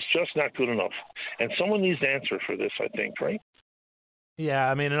conditions is just not good enough. And someone needs to answer for this, I think, right?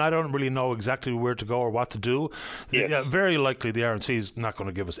 Yeah, I mean, and I don't really know exactly where to go or what to do. Yeah, very likely the RNC is not going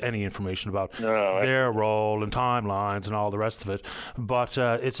to give us any information about their role and timelines and all the rest of it. But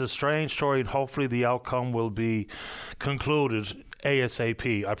it's a strange story, and hopefully the outcome will be concluded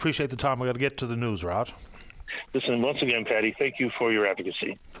ASAP. I appreciate the time. We've got to get to the news, Rod. Listen, once again, Patty, thank you for your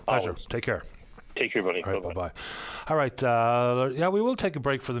advocacy. Pleasure. Take care. Take care, buddy. All right, bye-bye. All right, we will take a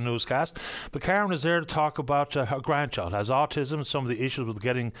break for the newscast. But Karen is there to talk about her grandchild has autism and some of the issues with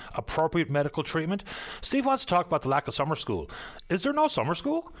getting appropriate medical treatment. Steve wants to talk about the lack of summer school. Is there no summer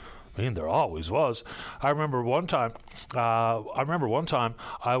school? I mean, there always was. I remember one time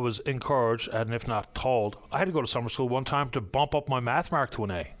I was encouraged, and if not told, I had to go to summer school one time to bump up my math mark to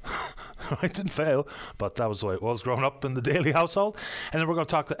an A. I didn't fail, but that was the way it was growing up in the Daly household. And then we're going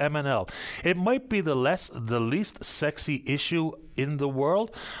to talk to MNL. It might be the least sexy issue in the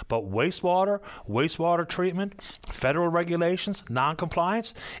world, but wastewater treatment, federal regulations,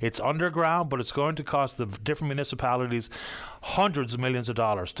 non-compliance, it's underground, but it's going to cost the different municipalities hundreds of millions of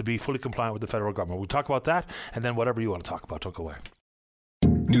dollars to be fully compliant with the federal government. We'll talk about that, and then whatever you want to talk about, talk away.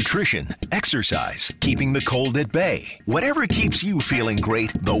 Nutrition, exercise, keeping the cold at bay. Whatever keeps you feeling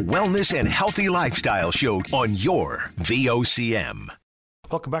great, the Wellness and Healthy Lifestyle Show on your VOCM.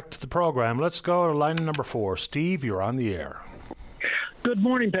 Welcome back to the program. Let's go to line number 4. Steve, you're on the air. Good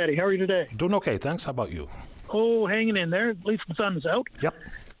morning, Patty. How are you today? Doing okay, thanks. How about you? Oh, hanging in there. At least the sun's out. Yep.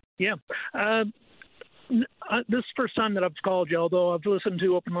 Yeah. This is the first time that I've called you, although I've listened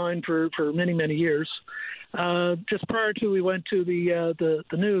to Openline for many, many years. Just prior to we went to the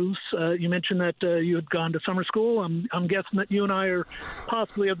news, you mentioned that you had gone to summer school. I'm guessing that you and I are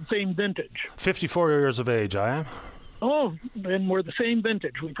possibly of the same vintage. 54 years of age, I am. Oh, then we're the same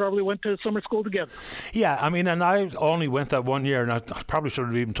vintage. We probably went to summer school together. Yeah, I mean, and I only went that 1 year, and I probably should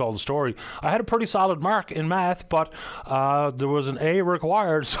have even told the story. I had a pretty solid mark in math, but there was an A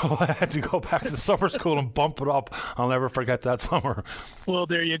required, so I had to go back to summer school and bump it up. I'll never forget that summer. Well,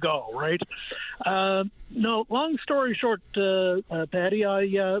 there you go, right? No, long story short, Patty,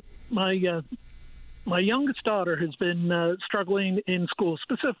 my youngest daughter has been struggling in school,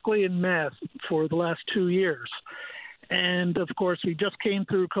 specifically in math, for the last 2 years. And, of course, we just came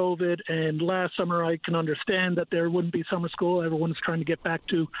through COVID, and last summer I can understand that there wouldn't be summer school. Everyone's trying to get back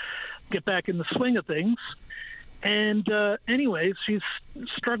in the swing of things. And anyways, she's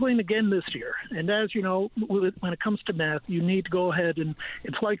struggling again this year. And as you know, when it comes to math, you need to go ahead, and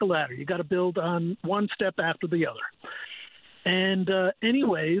it's like a ladder. You got to build on one step after the other. And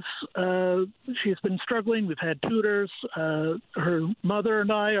anyways, she's been struggling. We've had tutors. Her mother and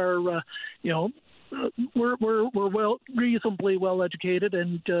I are, we're reasonably well educated,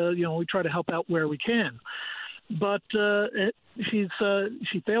 and we try to help out where we can. But she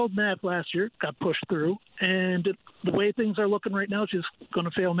failed math last year, got pushed through, and the way things are looking right now, she's going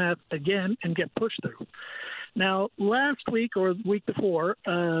to fail math again and get pushed through. Now, last week or the week before,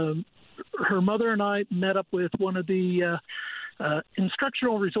 her mother and I met up with one of the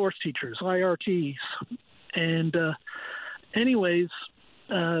instructional resource teachers, IRTs, and anyways,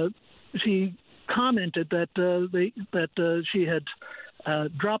 she commented that she had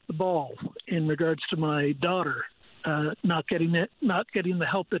dropped the ball in regards to my daughter not getting the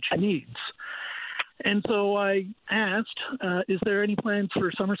help that she needs. And so I asked, is there any plans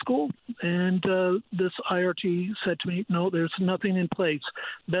for summer school? And this IRT said to me, no, there's nothing in place.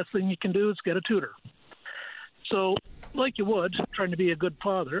 Best thing you can do is get a tutor. So, like you would, trying to be a good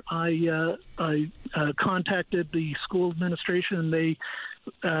father, I contacted the school administration, and they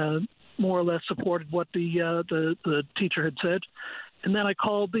more or less supported what the teacher had said. And then I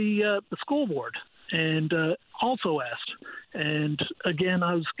called the school board and also asked. And again,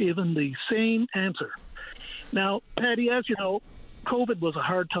 I was given the same answer. Now, Patty, as you know, COVID was a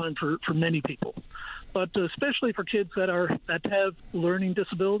hard time for many people, but especially for kids that have learning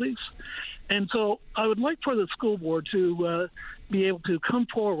disabilities. And so I would like for the school board to be able to come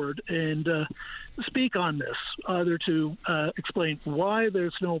forward and speak on this, either to explain why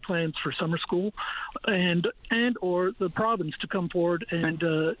there's no plans for summer school, and or the province to come forward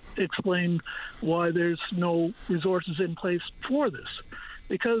and explain why there's no resources in place for this,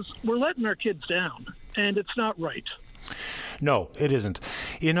 because we're letting our kids down, and it's not right. No, it isn't.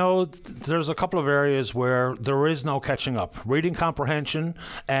 You know, there's a couple of areas where there is no catching up. Reading comprehension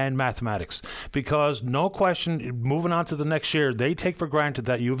and mathematics. Because no question, moving on to the next year, they take for granted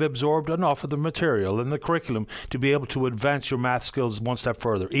that you've absorbed enough of the material in the curriculum to be able to advance your math skills one step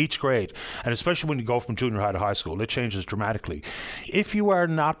further, each grade. And especially when you go from junior high to high school, it changes dramatically. If you are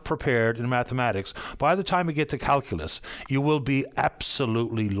not prepared in mathematics, by the time you get to calculus, you will be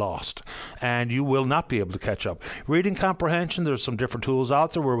absolutely lost. And you will not be able to catch up. Reading comprehension, there's some different tools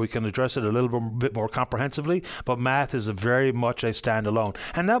out there where we can address it a little bit more comprehensively, but math is very much a standalone.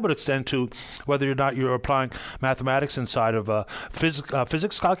 And that would extend to whether or not you're applying mathematics inside of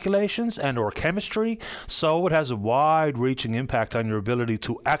physics calculations and or chemistry. So it has a wide-reaching impact on your ability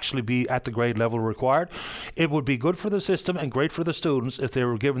to actually be at the grade level required. It would be good for the system and great for the students if they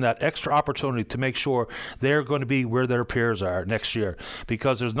were given that extra opportunity to make sure they're going to be where their peers are next year.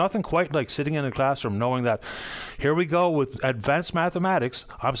 Because there's nothing quite like sitting in a classroom knowing that here we go with advanced mathematics.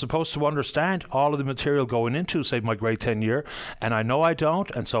 I'm supposed to understand all of the material going into, say, my grade 10 year, and I know I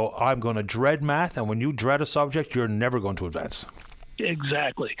don't, and so I'm going to dread math, and when you dread a subject, you're never going to advance.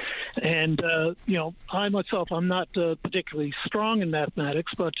 Exactly. And, I myself, I'm not particularly strong in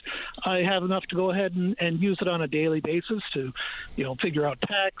mathematics, but I have enough to go ahead and use it on a daily basis to, figure out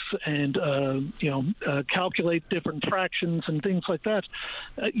tax and, calculate different fractions and things like that.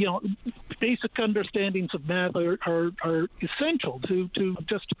 Basic understandings of math are essential to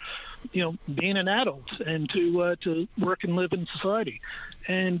just, being an adult and to work and live in society.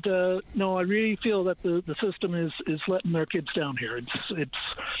 And no, I really feel that the system is letting their kids down here. It's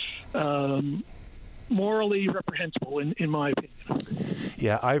morally reprehensible in my opinion.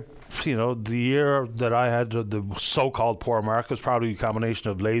 Yeah, the year that I had the so-called poor mark was probably a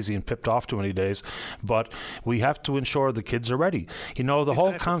combination of lazy and pipped off too many days. But we have to ensure the kids are ready. The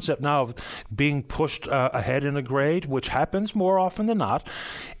whole concept now of being pushed ahead in a grade, which happens more often than not,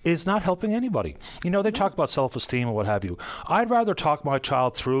 is not helping anybody. They talk about self-esteem or what have you. I'd rather talk my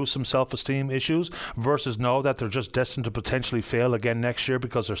child through some self-esteem issues versus know that they're just destined to potentially fail again next year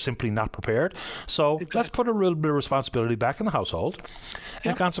because they're simply not prepared. So let's put a little bit of responsibility back in the household.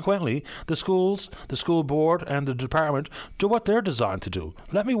 And consequently, the schools, the school board, and the department do what they're designed to do.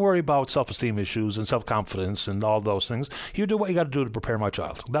 Let me worry about self-esteem issues and self-confidence and all those things. You do what you got to do to prepare my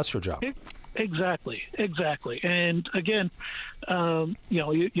child. That's your job. Exactly. And again,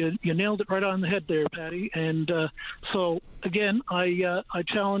 you nailed it right on the head there, Patty. And so again, I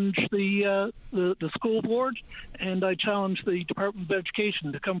challenge the school board, and I challenge the Department of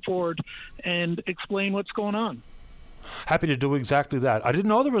Education to come forward and explain what's going on. Happy to do exactly that. I didn't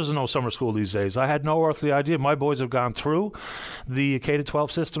know there was no summer school these days. I had no earthly idea. My boys have gone through the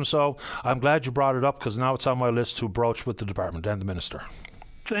K-12 system, so I'm glad you brought it up because now it's on my list to broach with the department and the minister.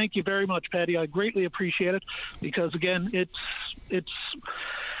 Thank you very much, Patty. I greatly appreciate it because, again, it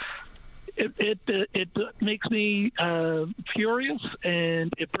makes me furious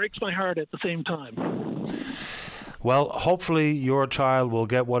and it breaks my heart at the same time. Well, hopefully your child will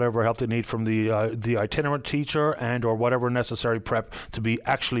get whatever help they need from the itinerant teacher and or whatever necessary prep to be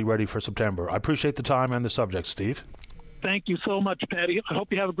actually ready for September. I appreciate the time and the subject, Steve. Thank you so much, Patty. I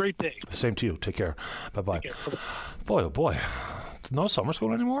hope you have a great day. Same to you. Take care. Bye-bye. Boy, oh boy. No summer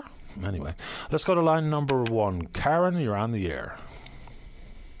school anymore? Anyway, let's go to line number 1. Karen, you're on the air.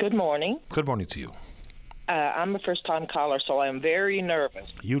 Good morning. Good morning to you. I'm a first-time caller, so I'm very nervous.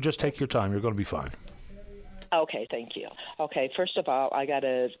 You just take your time. You're going to be fine. Okay, thank you. Okay, first of all, I got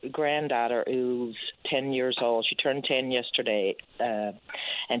a granddaughter who's 10 years old. She turned 10 yesterday,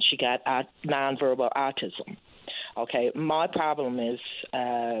 and she got nonverbal autism. Okay, my problem is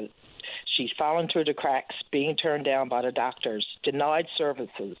she's fallen through the cracks, being turned down by the doctors, denied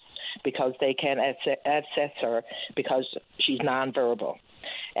services because they can't access her because she's nonverbal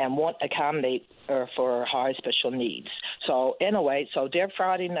and won't accommodate her for her high special needs. So anyway, there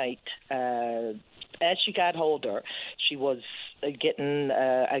Friday night, as she got older, she was getting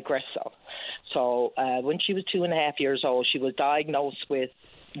aggressive. So when she was 2.5 years old, she was diagnosed with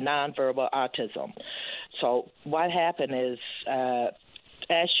nonverbal autism. So what happened is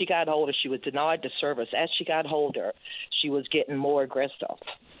as she got older, she was denied the service. As she got older, she was getting more aggressive.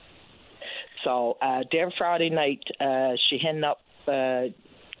 So there Friday night, she ended up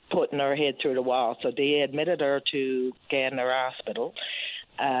putting her head through the wall. So they admitted her to Gardner Hospital.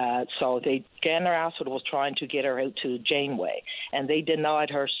 So Gardner Hospital was trying to get her out to Janeway, and they denied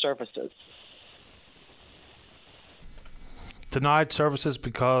her services. Denied services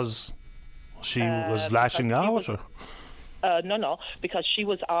because she was lashing out? No, because she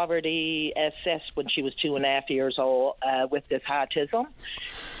was already assessed when she was 2.5 years old with this autism,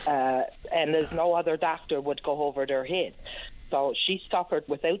 and there's no other doctor would go over their head. So she suffered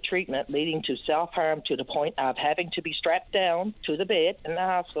without treatment, leading to self-harm to the point of having to be strapped down to the bed in the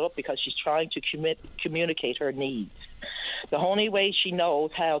hospital because she's trying to communicate her needs. The only way she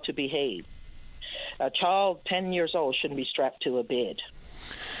knows how to behave. A child 10 years old shouldn't be strapped to a bed.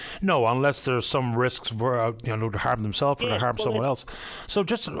 No, unless there's some risks for to harm themselves or to harm someone else. So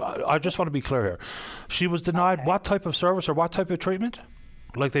I just want to be clear here. She was denied what type of service or what type of treatment?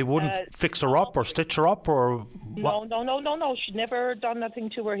 Like they wouldn't fix her up or stitch her up or what? No. She'd never done nothing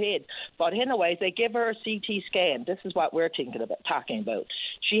to her head. But anyways, they give her a CT scan. This is what we're talking about.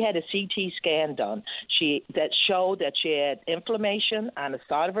 She had a CT scan done. That showed that she had inflammation on the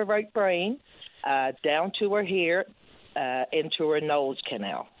side of her right brain, down to her hair, into her nose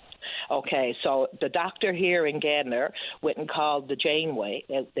canal. Okay, so the doctor here in Gander went and called the Janeway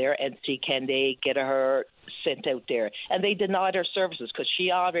out there and see can they get her sent out there. And they denied her services because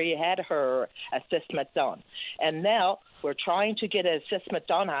she already had her assessment done. And now we're trying to get an assessment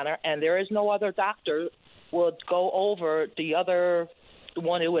done on her, and there is no other doctor would go over the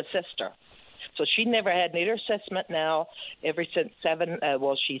one who assessed her. So she never had neither assessment now ever since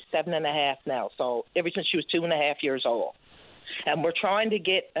she's 7.5 now. So ever since she was 2.5 years old. And we're trying to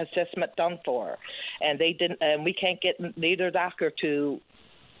get assessment done for her, and they didn't. And we can't get neither doctor to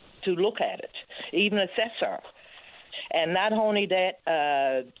look at it, even assess her. And not only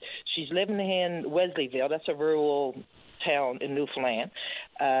that, she's living in Wesleyville. That's a rural town in Newfoundland.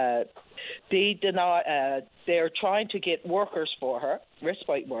 They're trying to get workers for her,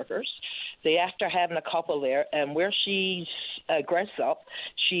 respite workers. They after having a couple there, and where she's aggressive up,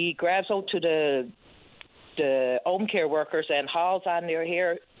 she grabs out to the home care workers and hauls on their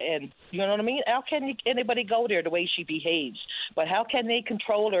hair, and you know what I mean? How can anybody go there the way she behaves? But how can they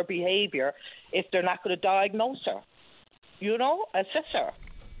control her behavior if they're not going to diagnose her? Assess her.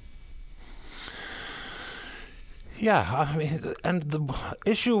 Yeah, I mean, and the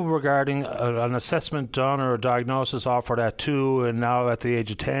issue regarding an assessment done or a diagnosis offered at 2 and now at the age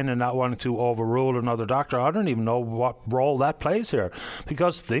of 10 and not wanting to overrule another doctor, I don't even know what role that plays here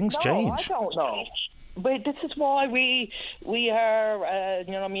because things change. I don't know. But this is why we are,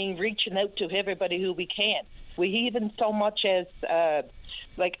 reaching out to everybody who we can. We even so much as, the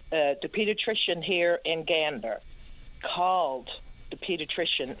pediatrician here in Gander called the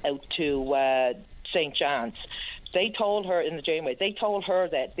pediatrician out to St. John's. They told her in the Janeway,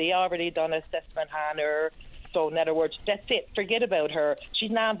 that they already done an assessment on her. So in other words, that's it. Forget about her.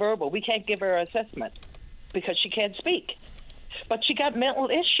 She's nonverbal. We can't give her an assessment because she can't speak. But she got mental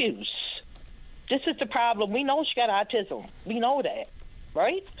issues. This is the problem. We know she got autism. We know that,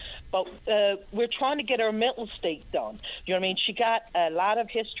 right? But we're trying to get her mental state done. You know what I mean? She got a lot of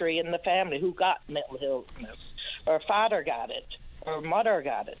history in the family who got mental illness. Her father got it. Her mother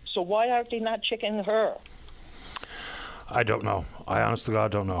got it. So why aren't they not checking her? I don't know. I honest to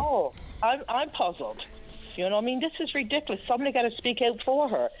God don't know. Oh, I'm puzzled. You know what I mean? This is ridiculous. Somebody got to speak out for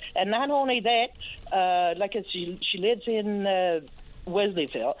her. And not only that, she lives in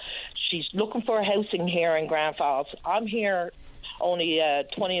Wesleyville. She's looking for housing here in Grand Falls. I'm here only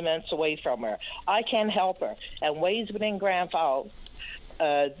 20 minutes away from her. I can't help her. And ways within Grand Falls,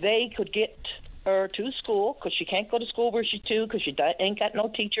 they could get her to school because she can't go to school where she's 2 because she ain't got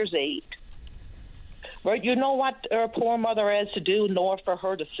no teacher's aid. Right? You know what her poor mother has to do in order for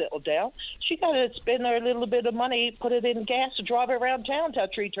her to settle down? She got to spend her little bit of money, put it in gas to drive her around town till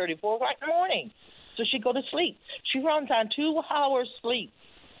 3:34 right in the morning. So she go to sleep. She runs on 2 hours sleep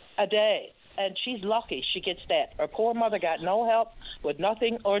a day, and she's lucky she gets that. Her poor mother got no help with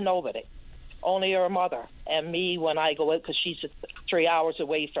nothing or nobody, only her mother and me when I go out because she's 3 hours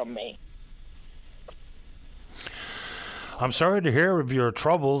away from me. I'm sorry to hear of your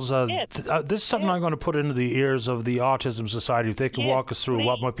troubles. This is something I'm going to put into the ears of the Autism Society if they can walk us through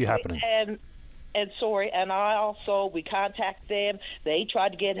what might be happening. And we contact them. They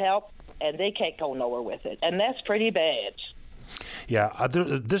tried to get help, and they can't go nowhere with it, and that's pretty bad. Yeah,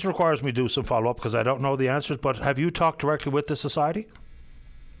 this requires me to do some follow-up because I don't know the answers, but have you talked directly with the society?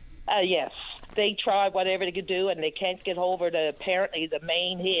 Yes. They tried whatever they could do, and they can't get over to apparently the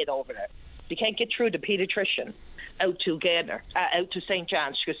main head over there. They can't get through the pediatrician out to Gander, out to St.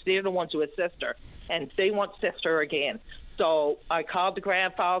 John's because they're the ones who assist her, and they want to assist her again. So I called the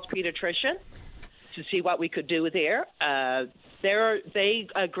Grand Falls pediatrician to see what we could do there. They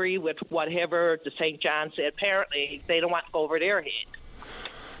agree with whatever the St. John said. Apparently, they don't want to go over their head.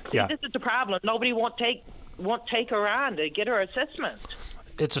 Yeah. This is the problem. Nobody won't take her on to get her assessment.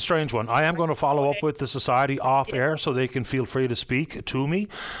 It's a strange one. I am going to follow up with the society off air so they can feel free to speak to me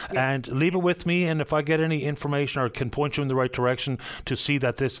and leave it with me. And if I get any information or can point you in the right direction to see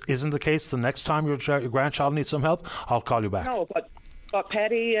that this isn't the case, the next time your grandchild needs some help, I'll call you back. No, but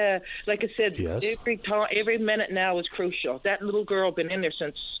Patty, like I said, yes. every minute now is crucial. That little girl been in there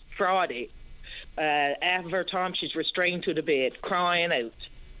since Friday. After time she's restrained to the bed, crying out.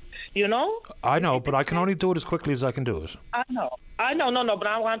 You know? I know, but I can only do it as quickly as I can do it. I know, but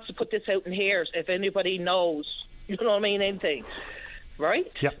I want to put this out in here if anybody knows, you know what I mean, anything, right?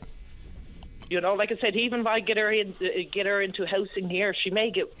 Yep. You know, like I said, even if I get her into housing here, she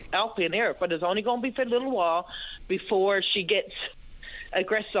may get help in here, but it's only going to be for a little while before she gets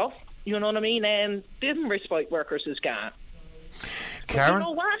aggressive, you know what I mean, and them respite workers is gone. Karen? But you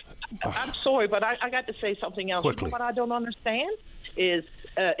know what? I'm sorry, but I got to say something else. Quickly. You know what I don't understand is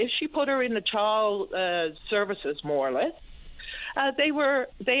if she put her in the child services, more or less,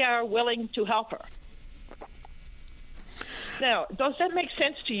 they are willing to help her. Now, does that make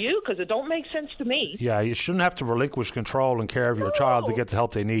sense to you? Because it don't make sense to me. Yeah, you shouldn't have to relinquish control and care of your child to get the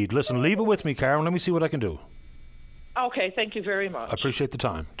help they need. Listen, leave it with me, Karen. Let me see what I can do. Okay, thank you very much. I appreciate the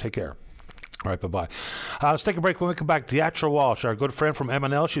time. Take care. All right, bye-bye. Let's take a break. When we come back, Deatra Walsh, our good friend from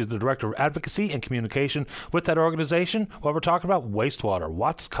M&L. She's the Director of Advocacy and Communication with that organization. What we're talking about, wastewater.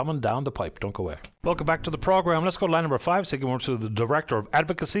 What's coming down the pipe? Don't go away. Welcome back to the program. Let's go to line number 5. Say good morning to the Director of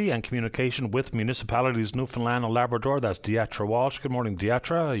Advocacy and Communication with Municipalities Newfoundland and Labrador. That's Deatra Walsh. Good morning,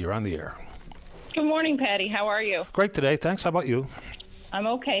 Deatra. You're on the air. Good morning, Patty. How are you? Great today. Thanks. How about you? I'm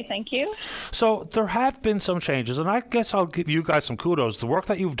okay, thank you. So there have been some changes, and I guess I'll give you guys some kudos. The work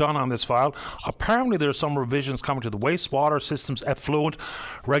that you've done on this file, apparently there's some revisions coming to the wastewater systems effluent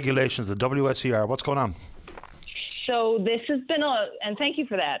regulations, the WSER. What's going on? So this has been and thank you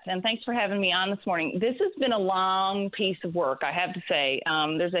for that, and thanks for having me on this morning. This has been a long piece of work, I have to say.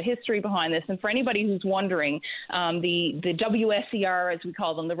 There's a history behind this, and for anybody who's wondering, the WSER, as we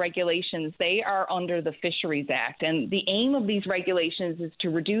call them, the regulations, they are under the Fisheries Act, and the aim of these regulations is to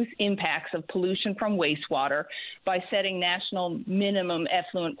reduce impacts of pollution from wastewater by setting national minimum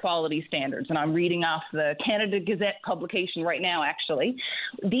effluent quality standards. And I'm reading off the Canada Gazette publication right now, actually.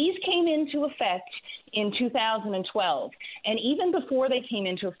 These came into effect in 2012. And even before they came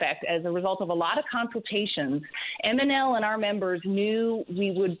into effect, as a result of a lot of consultations, M&L and our members knew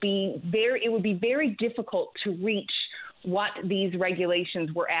it would be very difficult to reach what these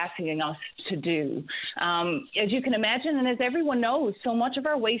regulations were asking us to do. As you can imagine, and as everyone knows, so much of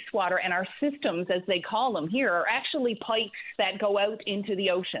our wastewater and our systems, as they call them here, are actually pipes that go out into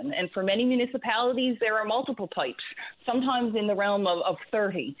the ocean. And for many municipalities, there are multiple pipes, sometimes in the realm of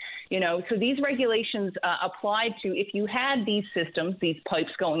 30. You know, so these regulations applied to if you had these systems, these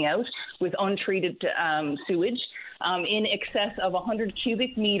pipes going out with untreated sewage, in excess of 100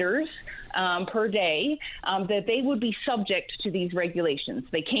 cubic meters per day, that they would be subject to these regulations.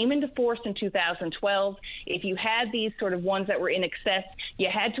 They came into force in 2012. If you had these sort of ones that were in excess, you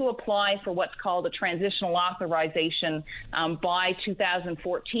had to apply for what's called a transitional authorization by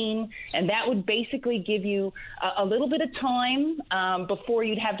 2014, and that would basically give you a little bit of time before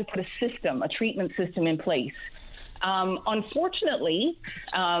you'd have to put a treatment system in place. Unfortunately,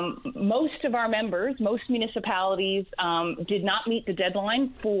 most of our members, most municipalities did not meet the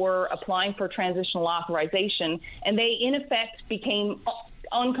deadline for applying for transitional authorization, and they, in effect, became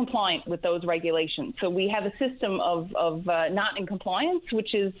uncompliant with those regulations. So we have a system of not in compliance,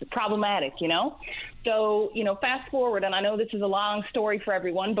 which is problematic, you know. So, you know, fast forward, and I know this is a long story for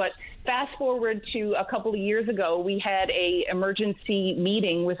everyone, but fast forward to a couple of years ago, we had a emergency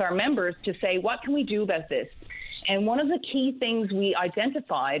meeting with our members to say, what can we do about this? And one of the key things we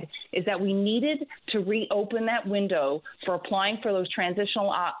identified is that we needed to reopen that window for applying for those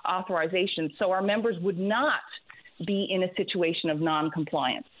transitional authorizations so our members would not be in a situation of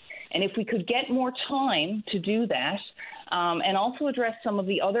non-compliance. And if we could get more time to do that and also address some of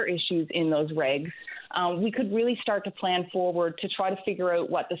the other issues in those regs, we could really start to plan forward to try to figure out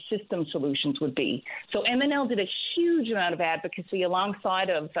what the system solutions would be. So M&L did a huge amount of advocacy alongside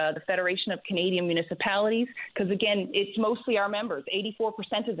of the Federation of Canadian Municipalities, because again, it's mostly our members.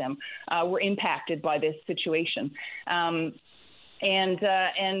 84% of them were impacted by this situation.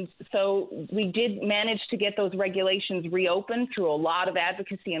 And so we did manage to get those regulations reopened through a lot of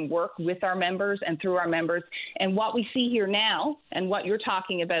advocacy and work with our members and through our members. And what we see here now, and what you're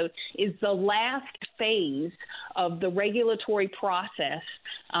talking about, is the last phase of the regulatory process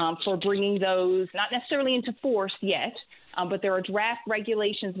for bringing those, not necessarily into force yet, but there are draft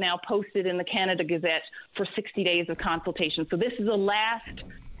regulations now posted in the Canada Gazette for 60 days of consultation. So this is the last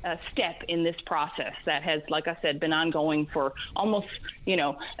step in this process that has, like I said, been ongoing for almost,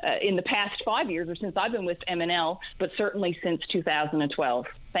 in the past 5 years or since I've been with MNL, but certainly since 2012.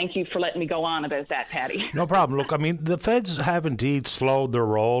 Thank you for letting me go on about that, Patty. No problem. Look, I mean, the feds have indeed slowed their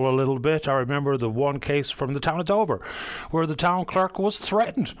roll a little bit. I remember the one case from the town of Dover where the town clerk was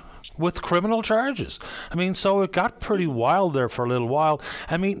threatened with criminal charges. I mean, so it got pretty wild there for a little while.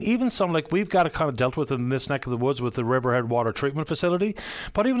 I mean, even some, like, we've got it kind of dealt with in this neck of the woods with the Riverhead Water Treatment Facility,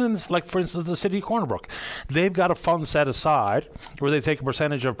 but even in this, like, for instance, the city of Corner Brook, they've got a fund set aside where they take a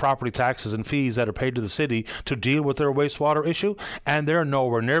percentage of property taxes and fees that are paid to the city to deal with their wastewater issue, and they're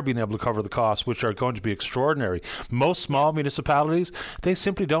nowhere near being able to cover the costs, which are going to be extraordinary. Most small municipalities, they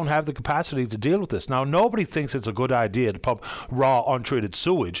simply don't have the capacity to deal with this. Now, nobody thinks it's a good idea to pump raw, untreated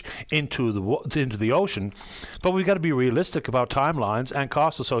sewage into the ocean, but we've got to be realistic about timelines and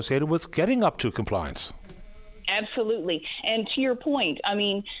costs associated with getting up to compliance. Absolutely. And to your point, I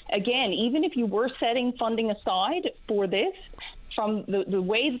mean, again, even if you were setting funding aside for this, from the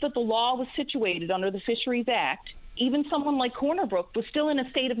ways that the law was situated under the Fisheries Act, even someone like Corner Brook was still in a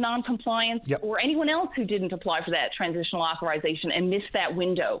state of non-compliance, or anyone else who didn't apply for that transitional authorization and missed that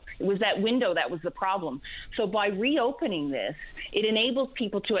window. It was that window that was the problem. So by reopening this, it enables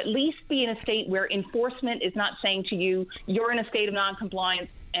people to at least be in a state where enforcement is not saying to you, you're in a state of non-compliance,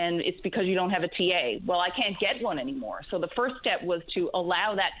 and it's because you don't have a TA. Well, I can't get one anymore. So the first step was to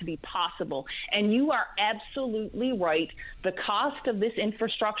allow that to be possible. And you are absolutely right. The cost of this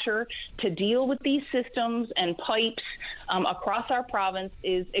infrastructure to deal with these systems and pipes across our province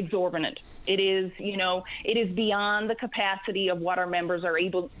is exorbitant. It is, it is beyond the capacity of what our members are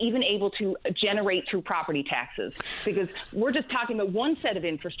able to generate through property taxes, because we're just talking about one set of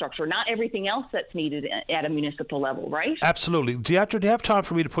infrastructure, not everything else that's needed at a municipal level, right? Absolutely. Deidre, do you have time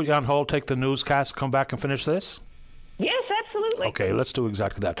for me to put you on hold, take the newscast, come back and finish this? Yes, absolutely. Okay, let's do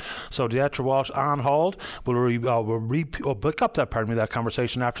exactly that. So, Deidre Walsh on hold. We'll pick up that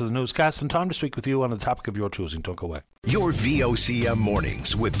conversation after the newscast, and time to speak with you on the topic of your choosing. Don't go away. Your VOCM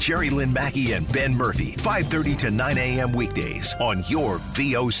mornings with Jerry Lynn Mackey and Ben Murphy, 5:30 to 9 a.m. weekdays on your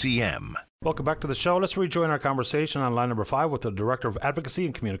VOCM. Welcome back to the show. Let's rejoin our conversation on line number 5 with the Director of Advocacy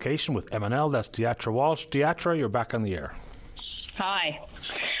and Communication with MNL. That's Deidre Walsh. Deidre, you're back on the air. Hi.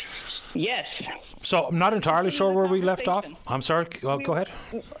 Yes. So I'm not entirely sure where we left off. I'm sorry. Go ahead.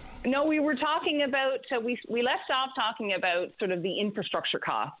 No, we were talking about, we left off talking about sort of the infrastructure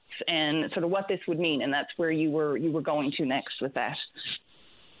costs and sort of what this would mean, and that's where you were going to next with that.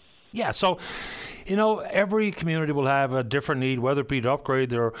 Yeah, so, every community will have a different need, whether it be to upgrade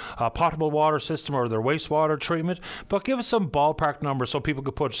their potable water system or their wastewater treatment. But give us some ballpark numbers so people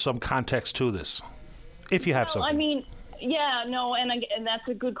could put some context to this, if you have something. I mean, yeah, no, and that's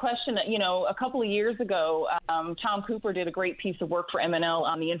a good question. A couple of years ago, Tom Cooper did a great piece of work for MNL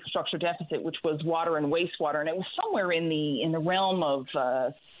on the infrastructure deficit, which was water and wastewater, and it was somewhere in the realm of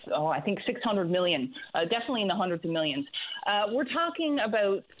I think 600 million, definitely in the hundreds of millions. We're talking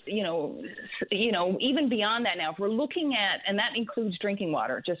about, even beyond that now, if we're looking at, and that includes drinking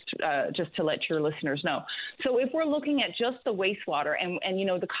water, just to let your listeners know. So if we're looking at just the wastewater and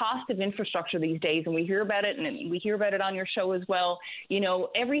the cost of infrastructure these days, and we hear about it, and we hear about it on your show as well,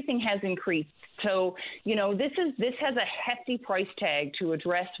 everything has increased. So, this has a hefty price tag to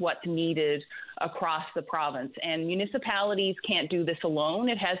address what's needed across the province. And municipalities can't do this alone.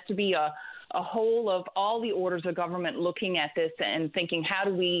 It has to be a whole of all the orders of government looking at this and thinking, how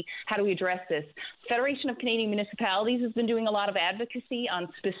do we address this? Federation of Canadian Municipalities has been doing a lot of advocacy on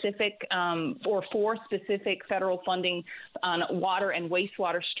specific for specific federal funding on water and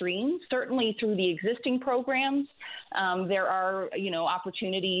wastewater streams. Certainly through the existing programs, there are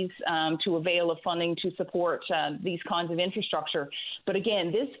opportunities to avail of funding to support these kinds of infrastructure. But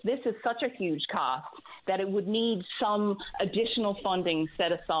again, this is such a huge cost that it would need some additional funding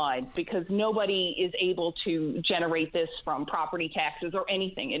set aside, because nobody is able to generate this from property taxes or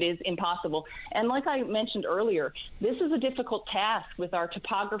anything. It is impossible. And like I mentioned earlier, this is a difficult task with our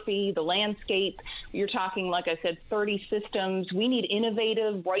topography, the landscape. You're talking, like I said, 30 systems. We need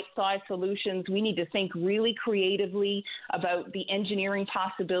innovative, right-sized solutions. We need to think really creatively about the engineering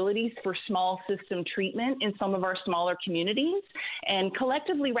possibilities for small system treatment in some of our smaller communities, and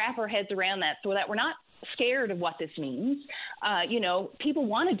collectively wrap our heads around that so that we're not scared of what this means. People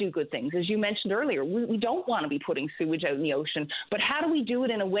want to do good things. As you mentioned earlier, we don't want to be putting sewage out in the ocean, but how do we do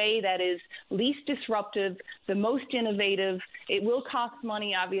it in a way that is least disruptive, the most innovative? It will cost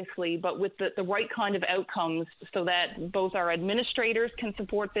money, obviously, but with the right kind of outcomes so that both our administrators can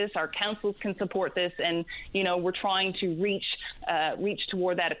support this, our councils can support this, and, we're trying to reach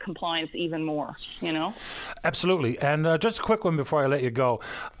toward that compliance even more, Absolutely. And just a quick one before I let you go.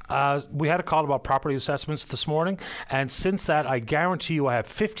 We had a call about property assessments this morning, and since that, I guarantee you I have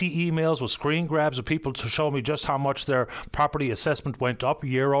 50 emails with screen grabs of people to show me just how much their property assessment went up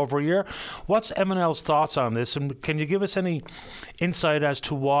year over year. What's M&L's thoughts on this, and can you give us any insight as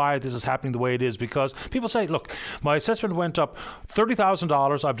to why this is happening the way it is? Because people say, look, my assessment went up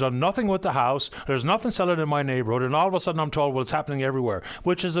 $30,000, I've done nothing with the house, there's nothing selling in my neighborhood, and all of a sudden I'm told, well, it's happening everywhere,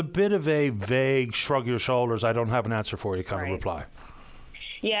 which is a bit of a vague shrug your shoulders, I don't have an answer for you kind of reply.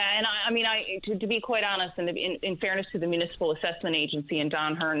 Yeah, and to be quite honest, and in fairness to the Municipal Assessment Agency and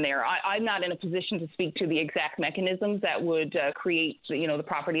Don Hearn there, I'm not in a position to speak to the exact mechanisms that would create, the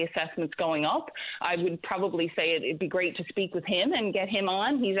property assessments going up. I would probably say it'd be great to speak with him and get him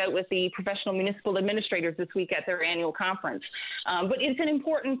on. He's out with the professional municipal administrators this week at their annual conference. But it's an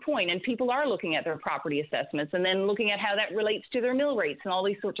important point, and people are looking at their property assessments and then looking at how that relates to their mill rates and all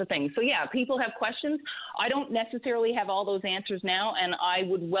these sorts of things. So, yeah, people have questions. I don't necessarily have all those answers now, and I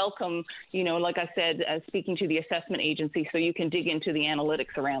would welcome, like I said, speaking to the assessment agency so you can dig into the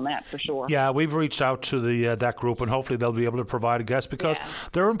analytics around that for sure. Yeah, we've reached out to the that group, and hopefully they'll be able to provide a guest because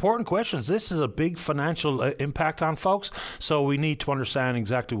they're important questions. This is a big financial impact on folks, so we need to understand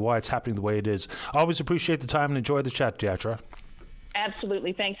exactly why it's happening the way it is. Always appreciate the time and enjoy the chat, Deatra.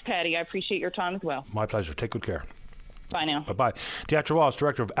 Absolutely. Thanks, Patty. I appreciate your time as well. My pleasure. Take good care. Bye now. Bye-bye. Deatra Walsh,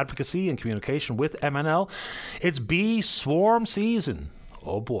 Director of Advocacy and Communication with M&L. It's bee swarm season.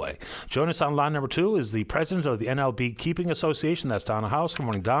 Oh, boy. Joining us on line number 2 is the president of the NL Beekeeping Association. That's Donna House. Good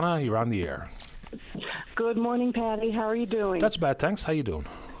morning, Donna. You're on the air. Good morning, Patty. How are you doing? That's bad, thanks. How you doing?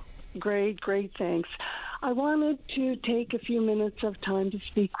 Great, thanks. I wanted to take a few minutes of time to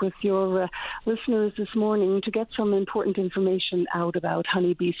speak with your listeners this morning to get some important information out about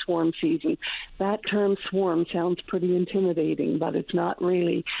honeybee swarm season. That term swarm sounds pretty intimidating, but it's not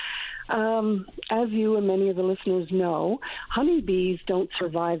really. As you and many of the listeners know, honeybees don't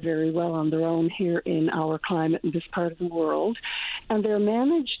survive very well on their own here in our climate in this part of the world, and they're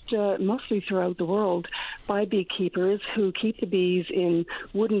managed mostly throughout the world by beekeepers who keep the bees in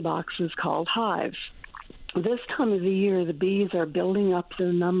wooden boxes called hives. This time of the year, the bees are building up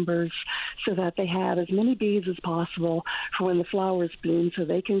their numbers so that they have as many bees as possible for when the flowers bloom so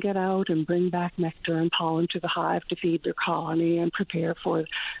they can get out and bring back nectar and pollen to the hive to feed their colony and prepare for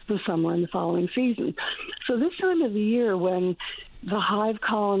the summer and the following season. So this time of the year, when the hive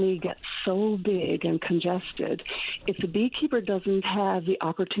colony gets so big and congested, if the beekeeper doesn't have the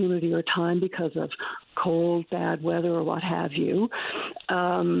opportunity or time because of cold, bad weather, or what have you,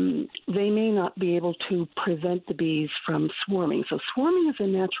 they may not be able to prevent the bees from swarming. So swarming is a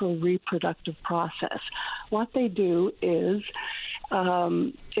natural reproductive process. What they do is,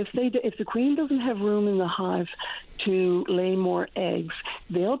 if the queen doesn't have room in the hive to lay more eggs,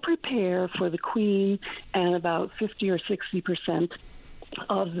 they'll prepare for the queen and about 50 or 60%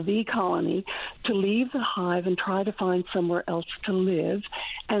 of the bee colony to leave the hive and try to find somewhere else to live,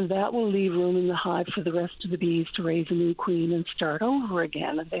 and that will leave room in the hive for the rest of the bees to raise a new queen and start over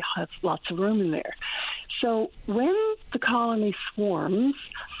again, and they have lots of room in there. So when the colony swarms,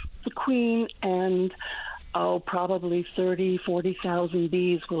 the queen and probably 30,000, 40,000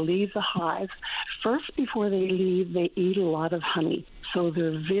 bees will leave the hive. First, before they leave, they eat a lot of honey. So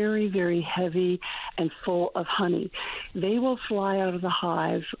they're very, very heavy and full of honey. They will fly out of the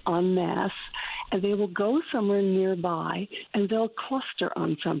hive en masse, and they will go somewhere nearby, and they'll cluster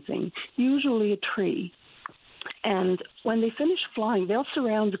on something, usually a tree. And when they finish flying, they'll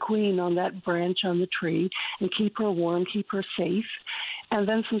surround the queen on that branch on the tree and keep her warm, keep her safe. And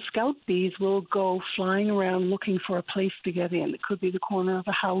then some scout bees will go flying around looking for a place to get in. It could be the corner of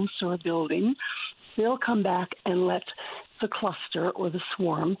a house or a building. They'll come back and let the cluster or the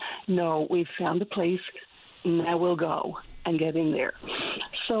swarm know we've found a place, now we'll go and get in there.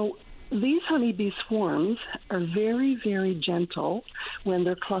 So these honeybee swarms are very, very gentle when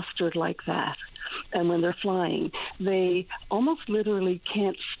they're clustered like that. And when they're flying, they almost literally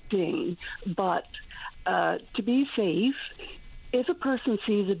can't sting. But to be safe, if a person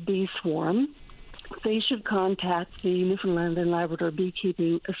sees a bee swarm, they should contact the Newfoundland and Labrador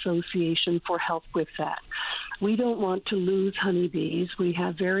Beekeeping Association for help with that. We don't want to lose honeybees. We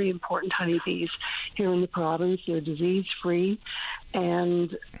have very important honeybees here in the province. They're disease-free,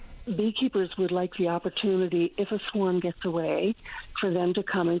 and beekeepers would like the opportunity, if a swarm gets away, for them to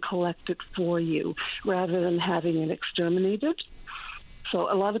come and collect it for you rather than having it exterminated.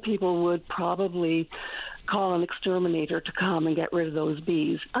 So a lot of people would probably call an exterminator to come and get rid of those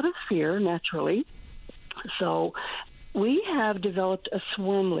bees out of fear, naturally. So we have developed a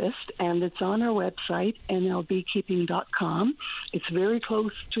swarm list, and it's on our website, nlbeekeeping.com. It's very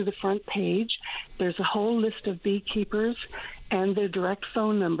close to the front page. There's a whole list of beekeepers and their direct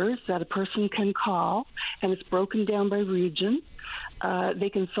phone numbers that a person can call, and it's broken down by region. They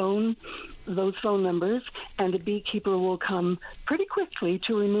can phone those phone numbers, and a beekeeper will come pretty quickly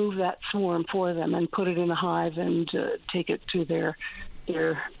to remove that swarm for them and put it in a hive and take it to their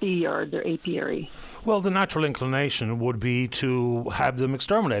bee yard, their apiary. Well, the natural inclination would be to have them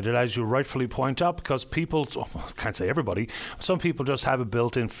exterminated, as you rightfully point out, because people, I can't say everybody, some people just have a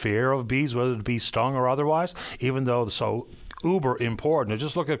built-in fear of bees, whether it be stung or otherwise, even though so uber important.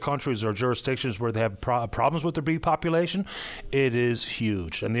 Just look at countries or jurisdictions where they have problems with their bee population. It is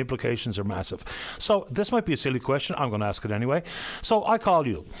huge, and the implications are massive. So this might be a silly question. I'm going to ask it anyway. So I call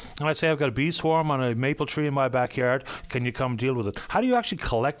you, and I say I've got a bee swarm on a maple tree in my backyard. Can you come deal with it? How do you actually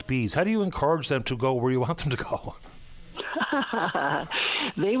collect bees? How do you encourage them to go where you want them to go?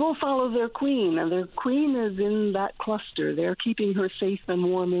 They will follow their queen, and their queen is in that cluster. They're keeping her safe and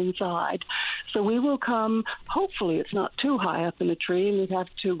warm inside. So we will come, hopefully it's not too high up in a tree, and we'd have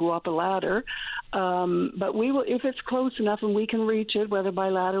to go up a ladder. But we will, if it's close enough and we can reach it, whether by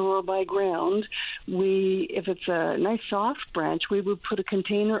ladder or by ground, if it's a nice soft branch, we would put a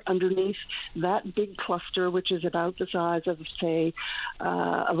container underneath that big cluster, which is about the size of, say,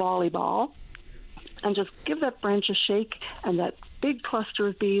 a volleyball, and just give that branch a shake, and that big cluster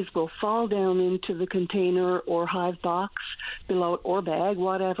of bees will fall down into the container or hive box below it, or bag,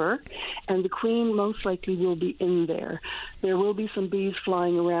 whatever, and the queen most likely will be in there. There will be some bees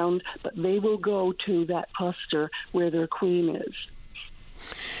flying around, but they will go to that cluster where their queen is.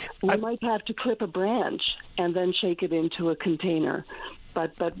 We might have to clip a branch and then shake it into a container.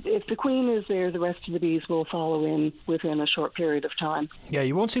 But if the queen is there, the rest of the bees will follow in within a short period of time. Yeah,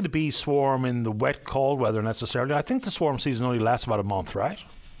 you won't see the bees swarm in the wet, cold weather necessarily. I think the swarm season only lasts about a month, right?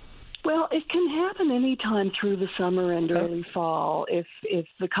 Well, it can happen any time through the summer and early fall if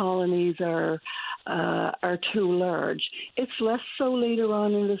the colonies are too large. It's less so later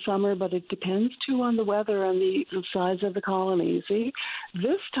on in the summer, but it depends too on the weather and the size of the colonies. See,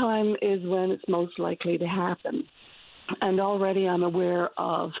 this time is when it's most likely to happen. And already I'm aware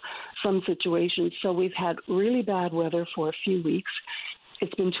of some situations. So we've had really bad weather for a few weeks.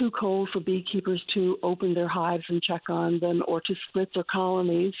 It's been too cold for beekeepers to open their hives and check on them, or to split their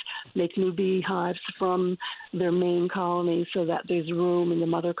colonies, make new bee hives from their main colony so that there's room in the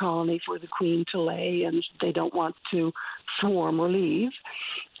mother colony for the queen to lay, and they don't want to swarm or leave.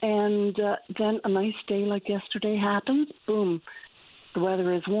 And then a nice day like yesterday happens, boom. The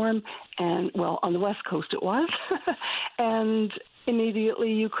weather is warm, and, well, on the West Coast it was, and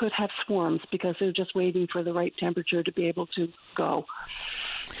immediately you could have swarms because they're just waiting for the right temperature to be able to go.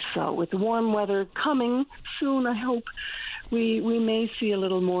 So with the warm weather coming soon, I hope we may see a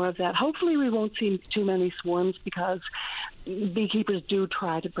little more of that. Hopefully we won't see too many swarms, because beekeepers do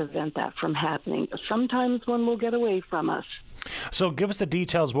try to prevent that from happening. Sometimes one will get away from us. So give us the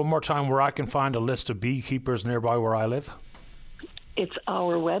details one more time where I can find a list of beekeepers nearby where I live. It's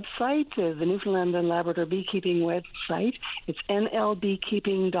our website, the Newfoundland and Labrador Beekeeping website. It's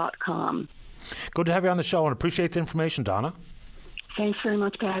nlbeekeeping.com. Good to have you on the show, and appreciate the information, Donna. Thanks very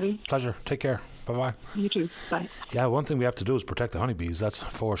much, Patty. Pleasure. Take care. Bye-bye. You too. Bye. Yeah, one thing we have to do is protect the honeybees. That's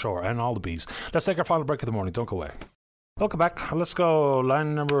for sure, and all the bees. Let's take our final break of the morning. Don't go away. Welcome back. Let's go.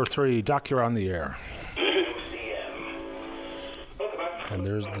 Line number 3. Doc, you're on the air. And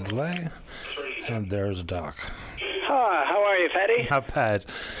there's the delay. And there's Doc. Hi, how are you, Fatty? Not bad.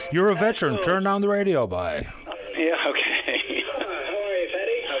 You're a veteran. Turn down the radio by. Yeah, okay. How are you,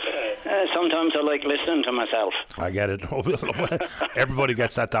 Fatty? Sometimes I like listening to myself. I get it. Everybody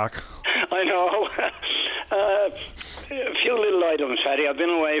gets that, Doc. I know. A few little items, Fatty. I've been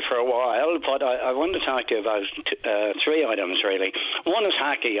away for a while, but I wanted to talk to you about 3 items, really. One is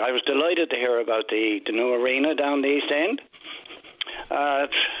hockey. I was delighted to hear about the new arena down the East End.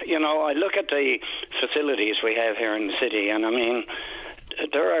 I look at the facilities we have here in the city, and I mean,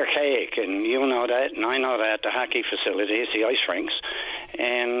 they're archaic, and you know that, and I know that, the hockey facilities, the ice rinks.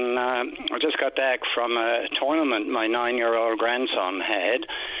 And I just got back from a tournament my 9-year-old grandson had.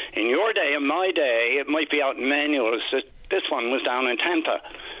 In your day, in my day, it might be out in manuals. This one was down in Tampa.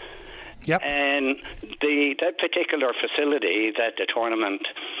 Yep. And that particular facility that the tournament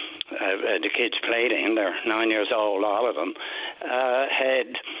the kids played in, they're 9 years old, all of them,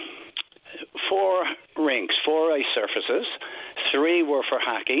 had 4 rinks, 4 ice surfaces. 3 were for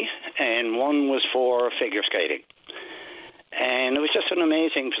hockey, and 1 was for figure skating. And it was just an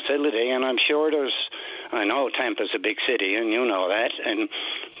amazing facility, and I'm sure I know Tampa's a big city, and you know that, and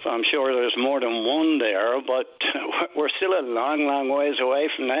I'm sure there's more than one there, but we're still a long, long ways away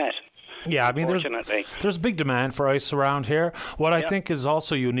from that. Yeah, I mean, there's big demand for ice around here. What I think is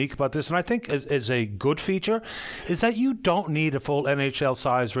also unique about this, and I think is a good feature, is that you don't need a full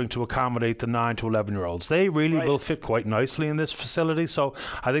NHL-sized rink to accommodate the 9 to 11-year-olds. They really will fit quite nicely in this facility, so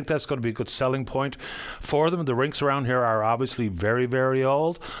I think that's going to be a good selling point for them. The rinks around here are obviously very, very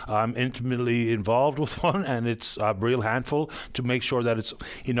old. I'm intimately involved with one, and it's a real handful to make sure that it's,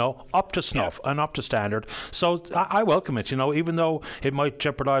 up to snuff and up to standard. So I welcome it, even though it might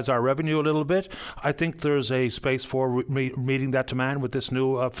jeopardize our revenue a little bit. I think there's a space for meeting that demand with this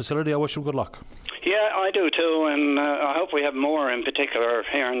new facility. I wish them good luck. Yeah, I do too, and I hope we have more in particular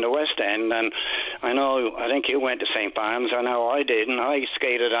here in the West End. And I think you went to St. Barnes. I know I did, and I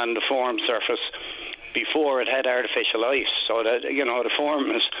skated on the foam surface before it had artificial ice, so that the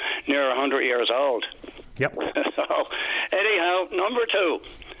foam is near 100 years old. Yep. So anyhow, number 2.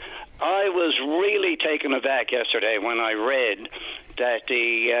 I was really taken aback yesterday when I read that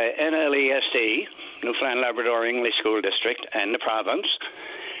the NLESD, Newfoundland Labrador English School District, and the province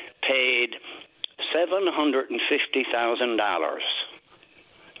paid $750,000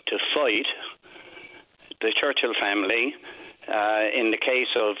 to fight the Churchill family in the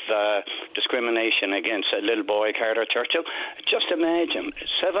case of discrimination against a little boy, Carter Churchill. Just imagine,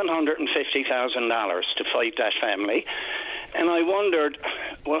 $750,000 to fight that family. And I wondered,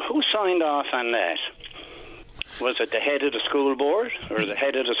 well, who signed off on that? Was it the head of the school board or the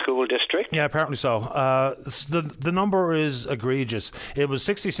head of the school district? Yeah, apparently so. The number is egregious. It was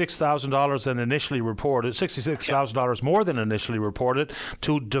 $66,000 than initially reported, $66,000 more than initially reported,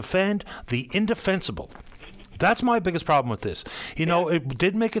 to defend the indefensible. That's my biggest problem with this. It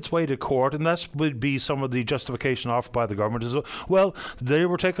did make its way to court, and that would be some of the justification offered by the government. Is, well, they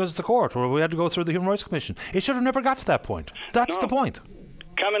were taking us to court, or we had to go through the Human Rights Commission. It should have never got to that point. That's the point.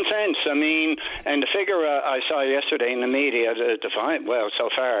 Common sense. I mean, and the figure I saw yesterday in the media, so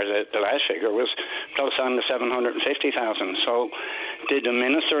far, the last figure was close on to 750,000. So did the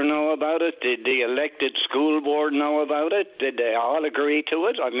minister know about it? Did the elected school board know about it? Did they all agree to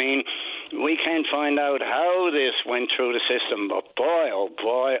it? I mean, we can't find out how this went through the system, but boy, oh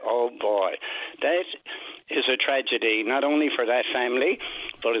boy, oh boy. That is a tragedy, not only for that family,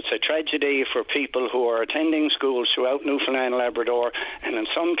 but it's a tragedy for people who are attending schools throughout Newfoundland and Labrador, and in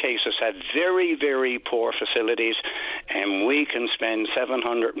some cases have very, very poor facilities, and we can spend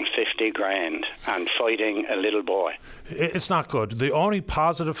 $750,000 on fighting a little boy. It's not good. The only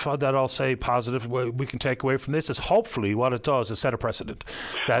positive that I'll say we can take away from this is hopefully what it does is set a precedent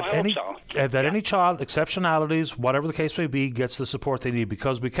that any child, exceptionalities, whatever the case may be, gets the support they need,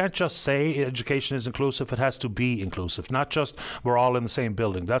 because we can't just say education is inclusive. It has to be inclusive, not just we're all in the same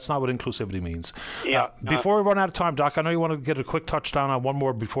building. That's not what inclusivity means. Before we run out of time, Doc, I know you want to get a quick touchdown on one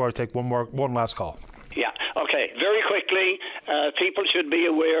more before I take one last call. Yeah, okay. Very quickly, people should be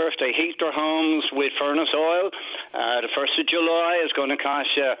aware if they heat their homes with furnace oil, the 1st of July is going to cost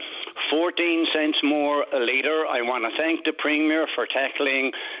you 14 cents more a litre. I want to thank the Premier for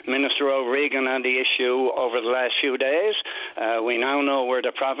tackling Minister O'Regan on the issue over the last few days. We now know where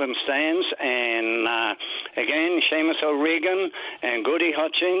the province stands, and again, Seamus O'Regan and Goody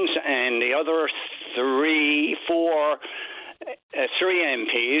Hutchings and the other three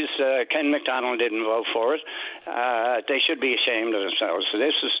MPs, Ken McDonald didn't vote for it. They should be ashamed of themselves. So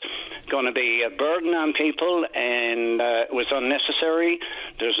this is going to be a burden on people, and it was unnecessary.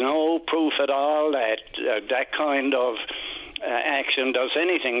 There's no proof at all that that kind of action does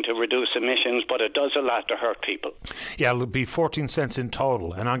anything to reduce emissions, but it does a lot to hurt people. Yeah, it'll be 14 cents in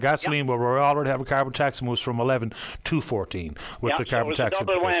total. And on gasoline, where we already have a carbon tax, it moves from 11 to 14 with the carbon tax.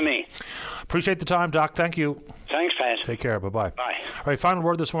 Double whammy. Appreciate the time, Doc. Thank you. Thanks, Pat. Take care. Bye-bye. Bye. All right, final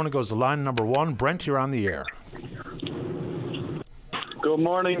word this morning goes to line number 1. Brent, you're on the air. Good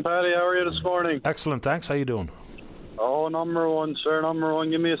morning, Paddy. How are you this morning? Excellent, thanks. How you doing? Oh, number 1, sir. Number 1.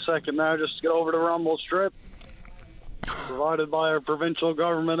 Give me a second now just to get over the rumble strip. Provided by our provincial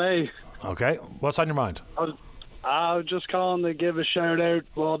government, eh? Okay. What's on your mind? I was just calling to give a shout out.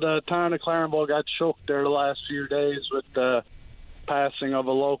 Well, the town of Clarenville got shook there the last few days with the passing of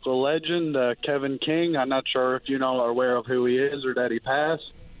a local legend, Kevin King. I'm not sure if you know or aware of who he is or that he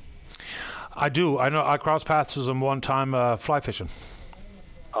passed. I do. I know. I crossed paths with him one time fly fishing.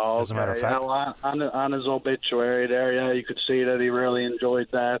 Oh, as a matter of okay. fact. Yeah, well, on his obituary there, yeah, you could see that he really enjoyed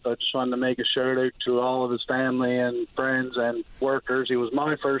that. I just wanted to make a shout out to all of his family and friends and workers. He was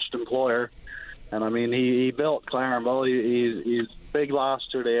my first employer, and I mean, he built Clarenville. He's big loss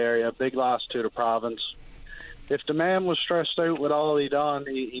to the area, big loss to the province. If the man was stressed out with all he done,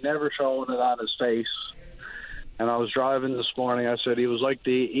 he never showed it on his face. And I was driving this morning, I said he was like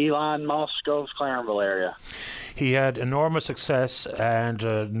the Elon Musk of Clarenville area. He had enormous success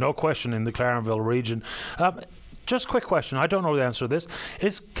and no question in the Clarenville region. Just a quick question, I don't know the answer to this.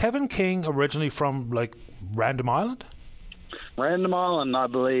 Is Kevin King originally from, like, Random Island? Random Island, I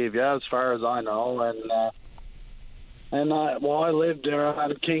believe, yeah, as far as I know. And I lived there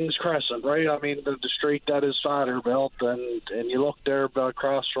on King's Crescent, right? I mean, the street that his father built, and you look there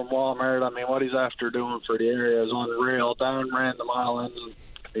across from Walmart. I mean, what he's after doing for the area is unreal. Down Random Island,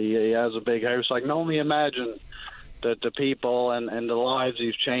 he has a big house. I can only imagine that the people and the lives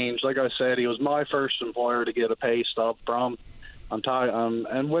he's changed. Like I said, he was my first employer to get a pay stub from.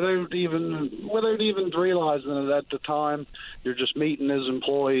 And without even realizing it at the time, you're just meeting his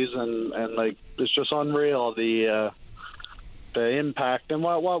employees, and like, it's just unreal the impact and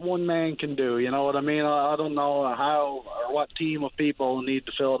what one man can do. You know what I mean? I don't know how or what team of people need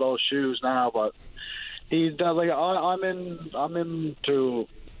to fill those shoes now, but he's like, I'm into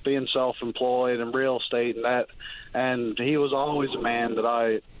being self-employed and real estate and that. And he was always a man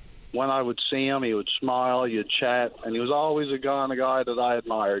that when I would see him, he would smile, you'd chat, and he was always a guy that I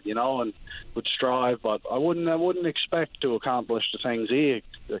admired, you know, and would strive. But I wouldn't expect to accomplish the things he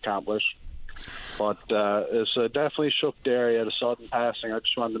accomplished. But it's definitely shook the area, the sudden passing. I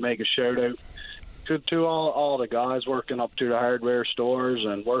just wanted to make a shout out to all the guys working up to the hardware stores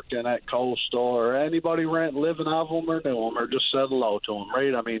and working at Cold Store, or anybody living off them or knew them, or just said hello to them,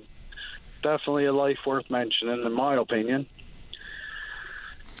 right? I mean, definitely a life worth mentioning, in my opinion.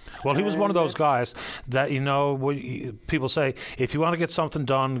 Well, he was one of those guys that, you know, people say, if you want to get something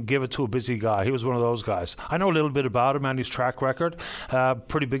done, give it to a busy guy. He was one of those guys. I know a little bit about him and his track record.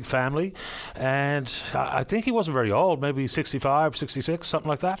 Pretty big family. And I think he wasn't very old, maybe 65, 66, something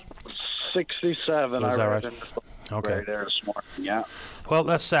like that. 67, Is that right? Okay. Right there this morning, yeah. Well,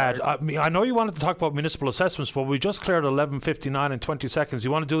 that's sad. I know you wanted to talk about municipal assessments, but we just cleared 11:59 in 20 seconds. You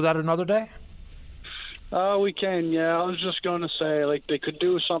want to do that another day? We can, yeah. I was just going to say, like, they could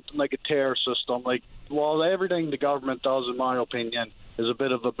do something like a tier system. Like, well, everything the government does, in my opinion, is a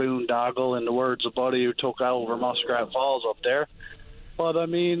bit of a boondoggle, in the words of Buddy who took over Muskrat Falls up there. But, I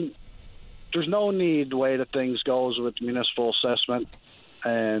mean, there's no need the way that things goes with municipal assessment,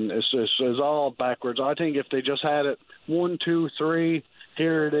 and it's all backwards. I think if they just had it 1, 2, 3,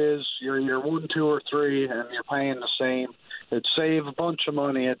 here it is, you're 1, 2, or 3, and you're paying the same. It'd save a bunch of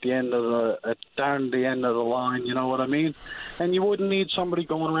money at the end of down the end of the line, you know what I mean? And you wouldn't need somebody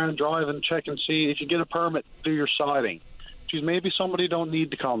going around driving, check and see if you get a permit, do your siding. Geez, maybe somebody don't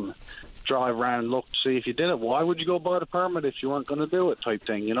need to come drive around and look to see if you did it. Why would you go buy the permit if you weren't going to do it, type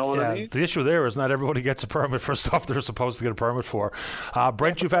thing? You know what I mean? The issue there is not everybody gets a permit for stuff they're supposed to get a permit for.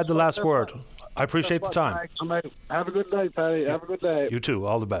 Brent, you've had the last word. I appreciate the time. Have a good day, Patty. Have a good day. You too.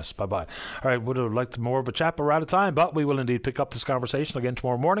 All the best. Bye-bye. All right, would have liked more of a chat, but we're out of time. But we will indeed pick up this conversation again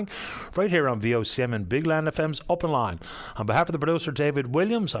tomorrow morning, right here on VOCM and Big Land FM's Open Line. On behalf of the producer, David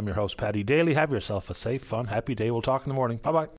Williams, I'm your host, Paddy Daly. Have yourself a safe, fun, happy day. We'll talk in the morning. Bye-bye.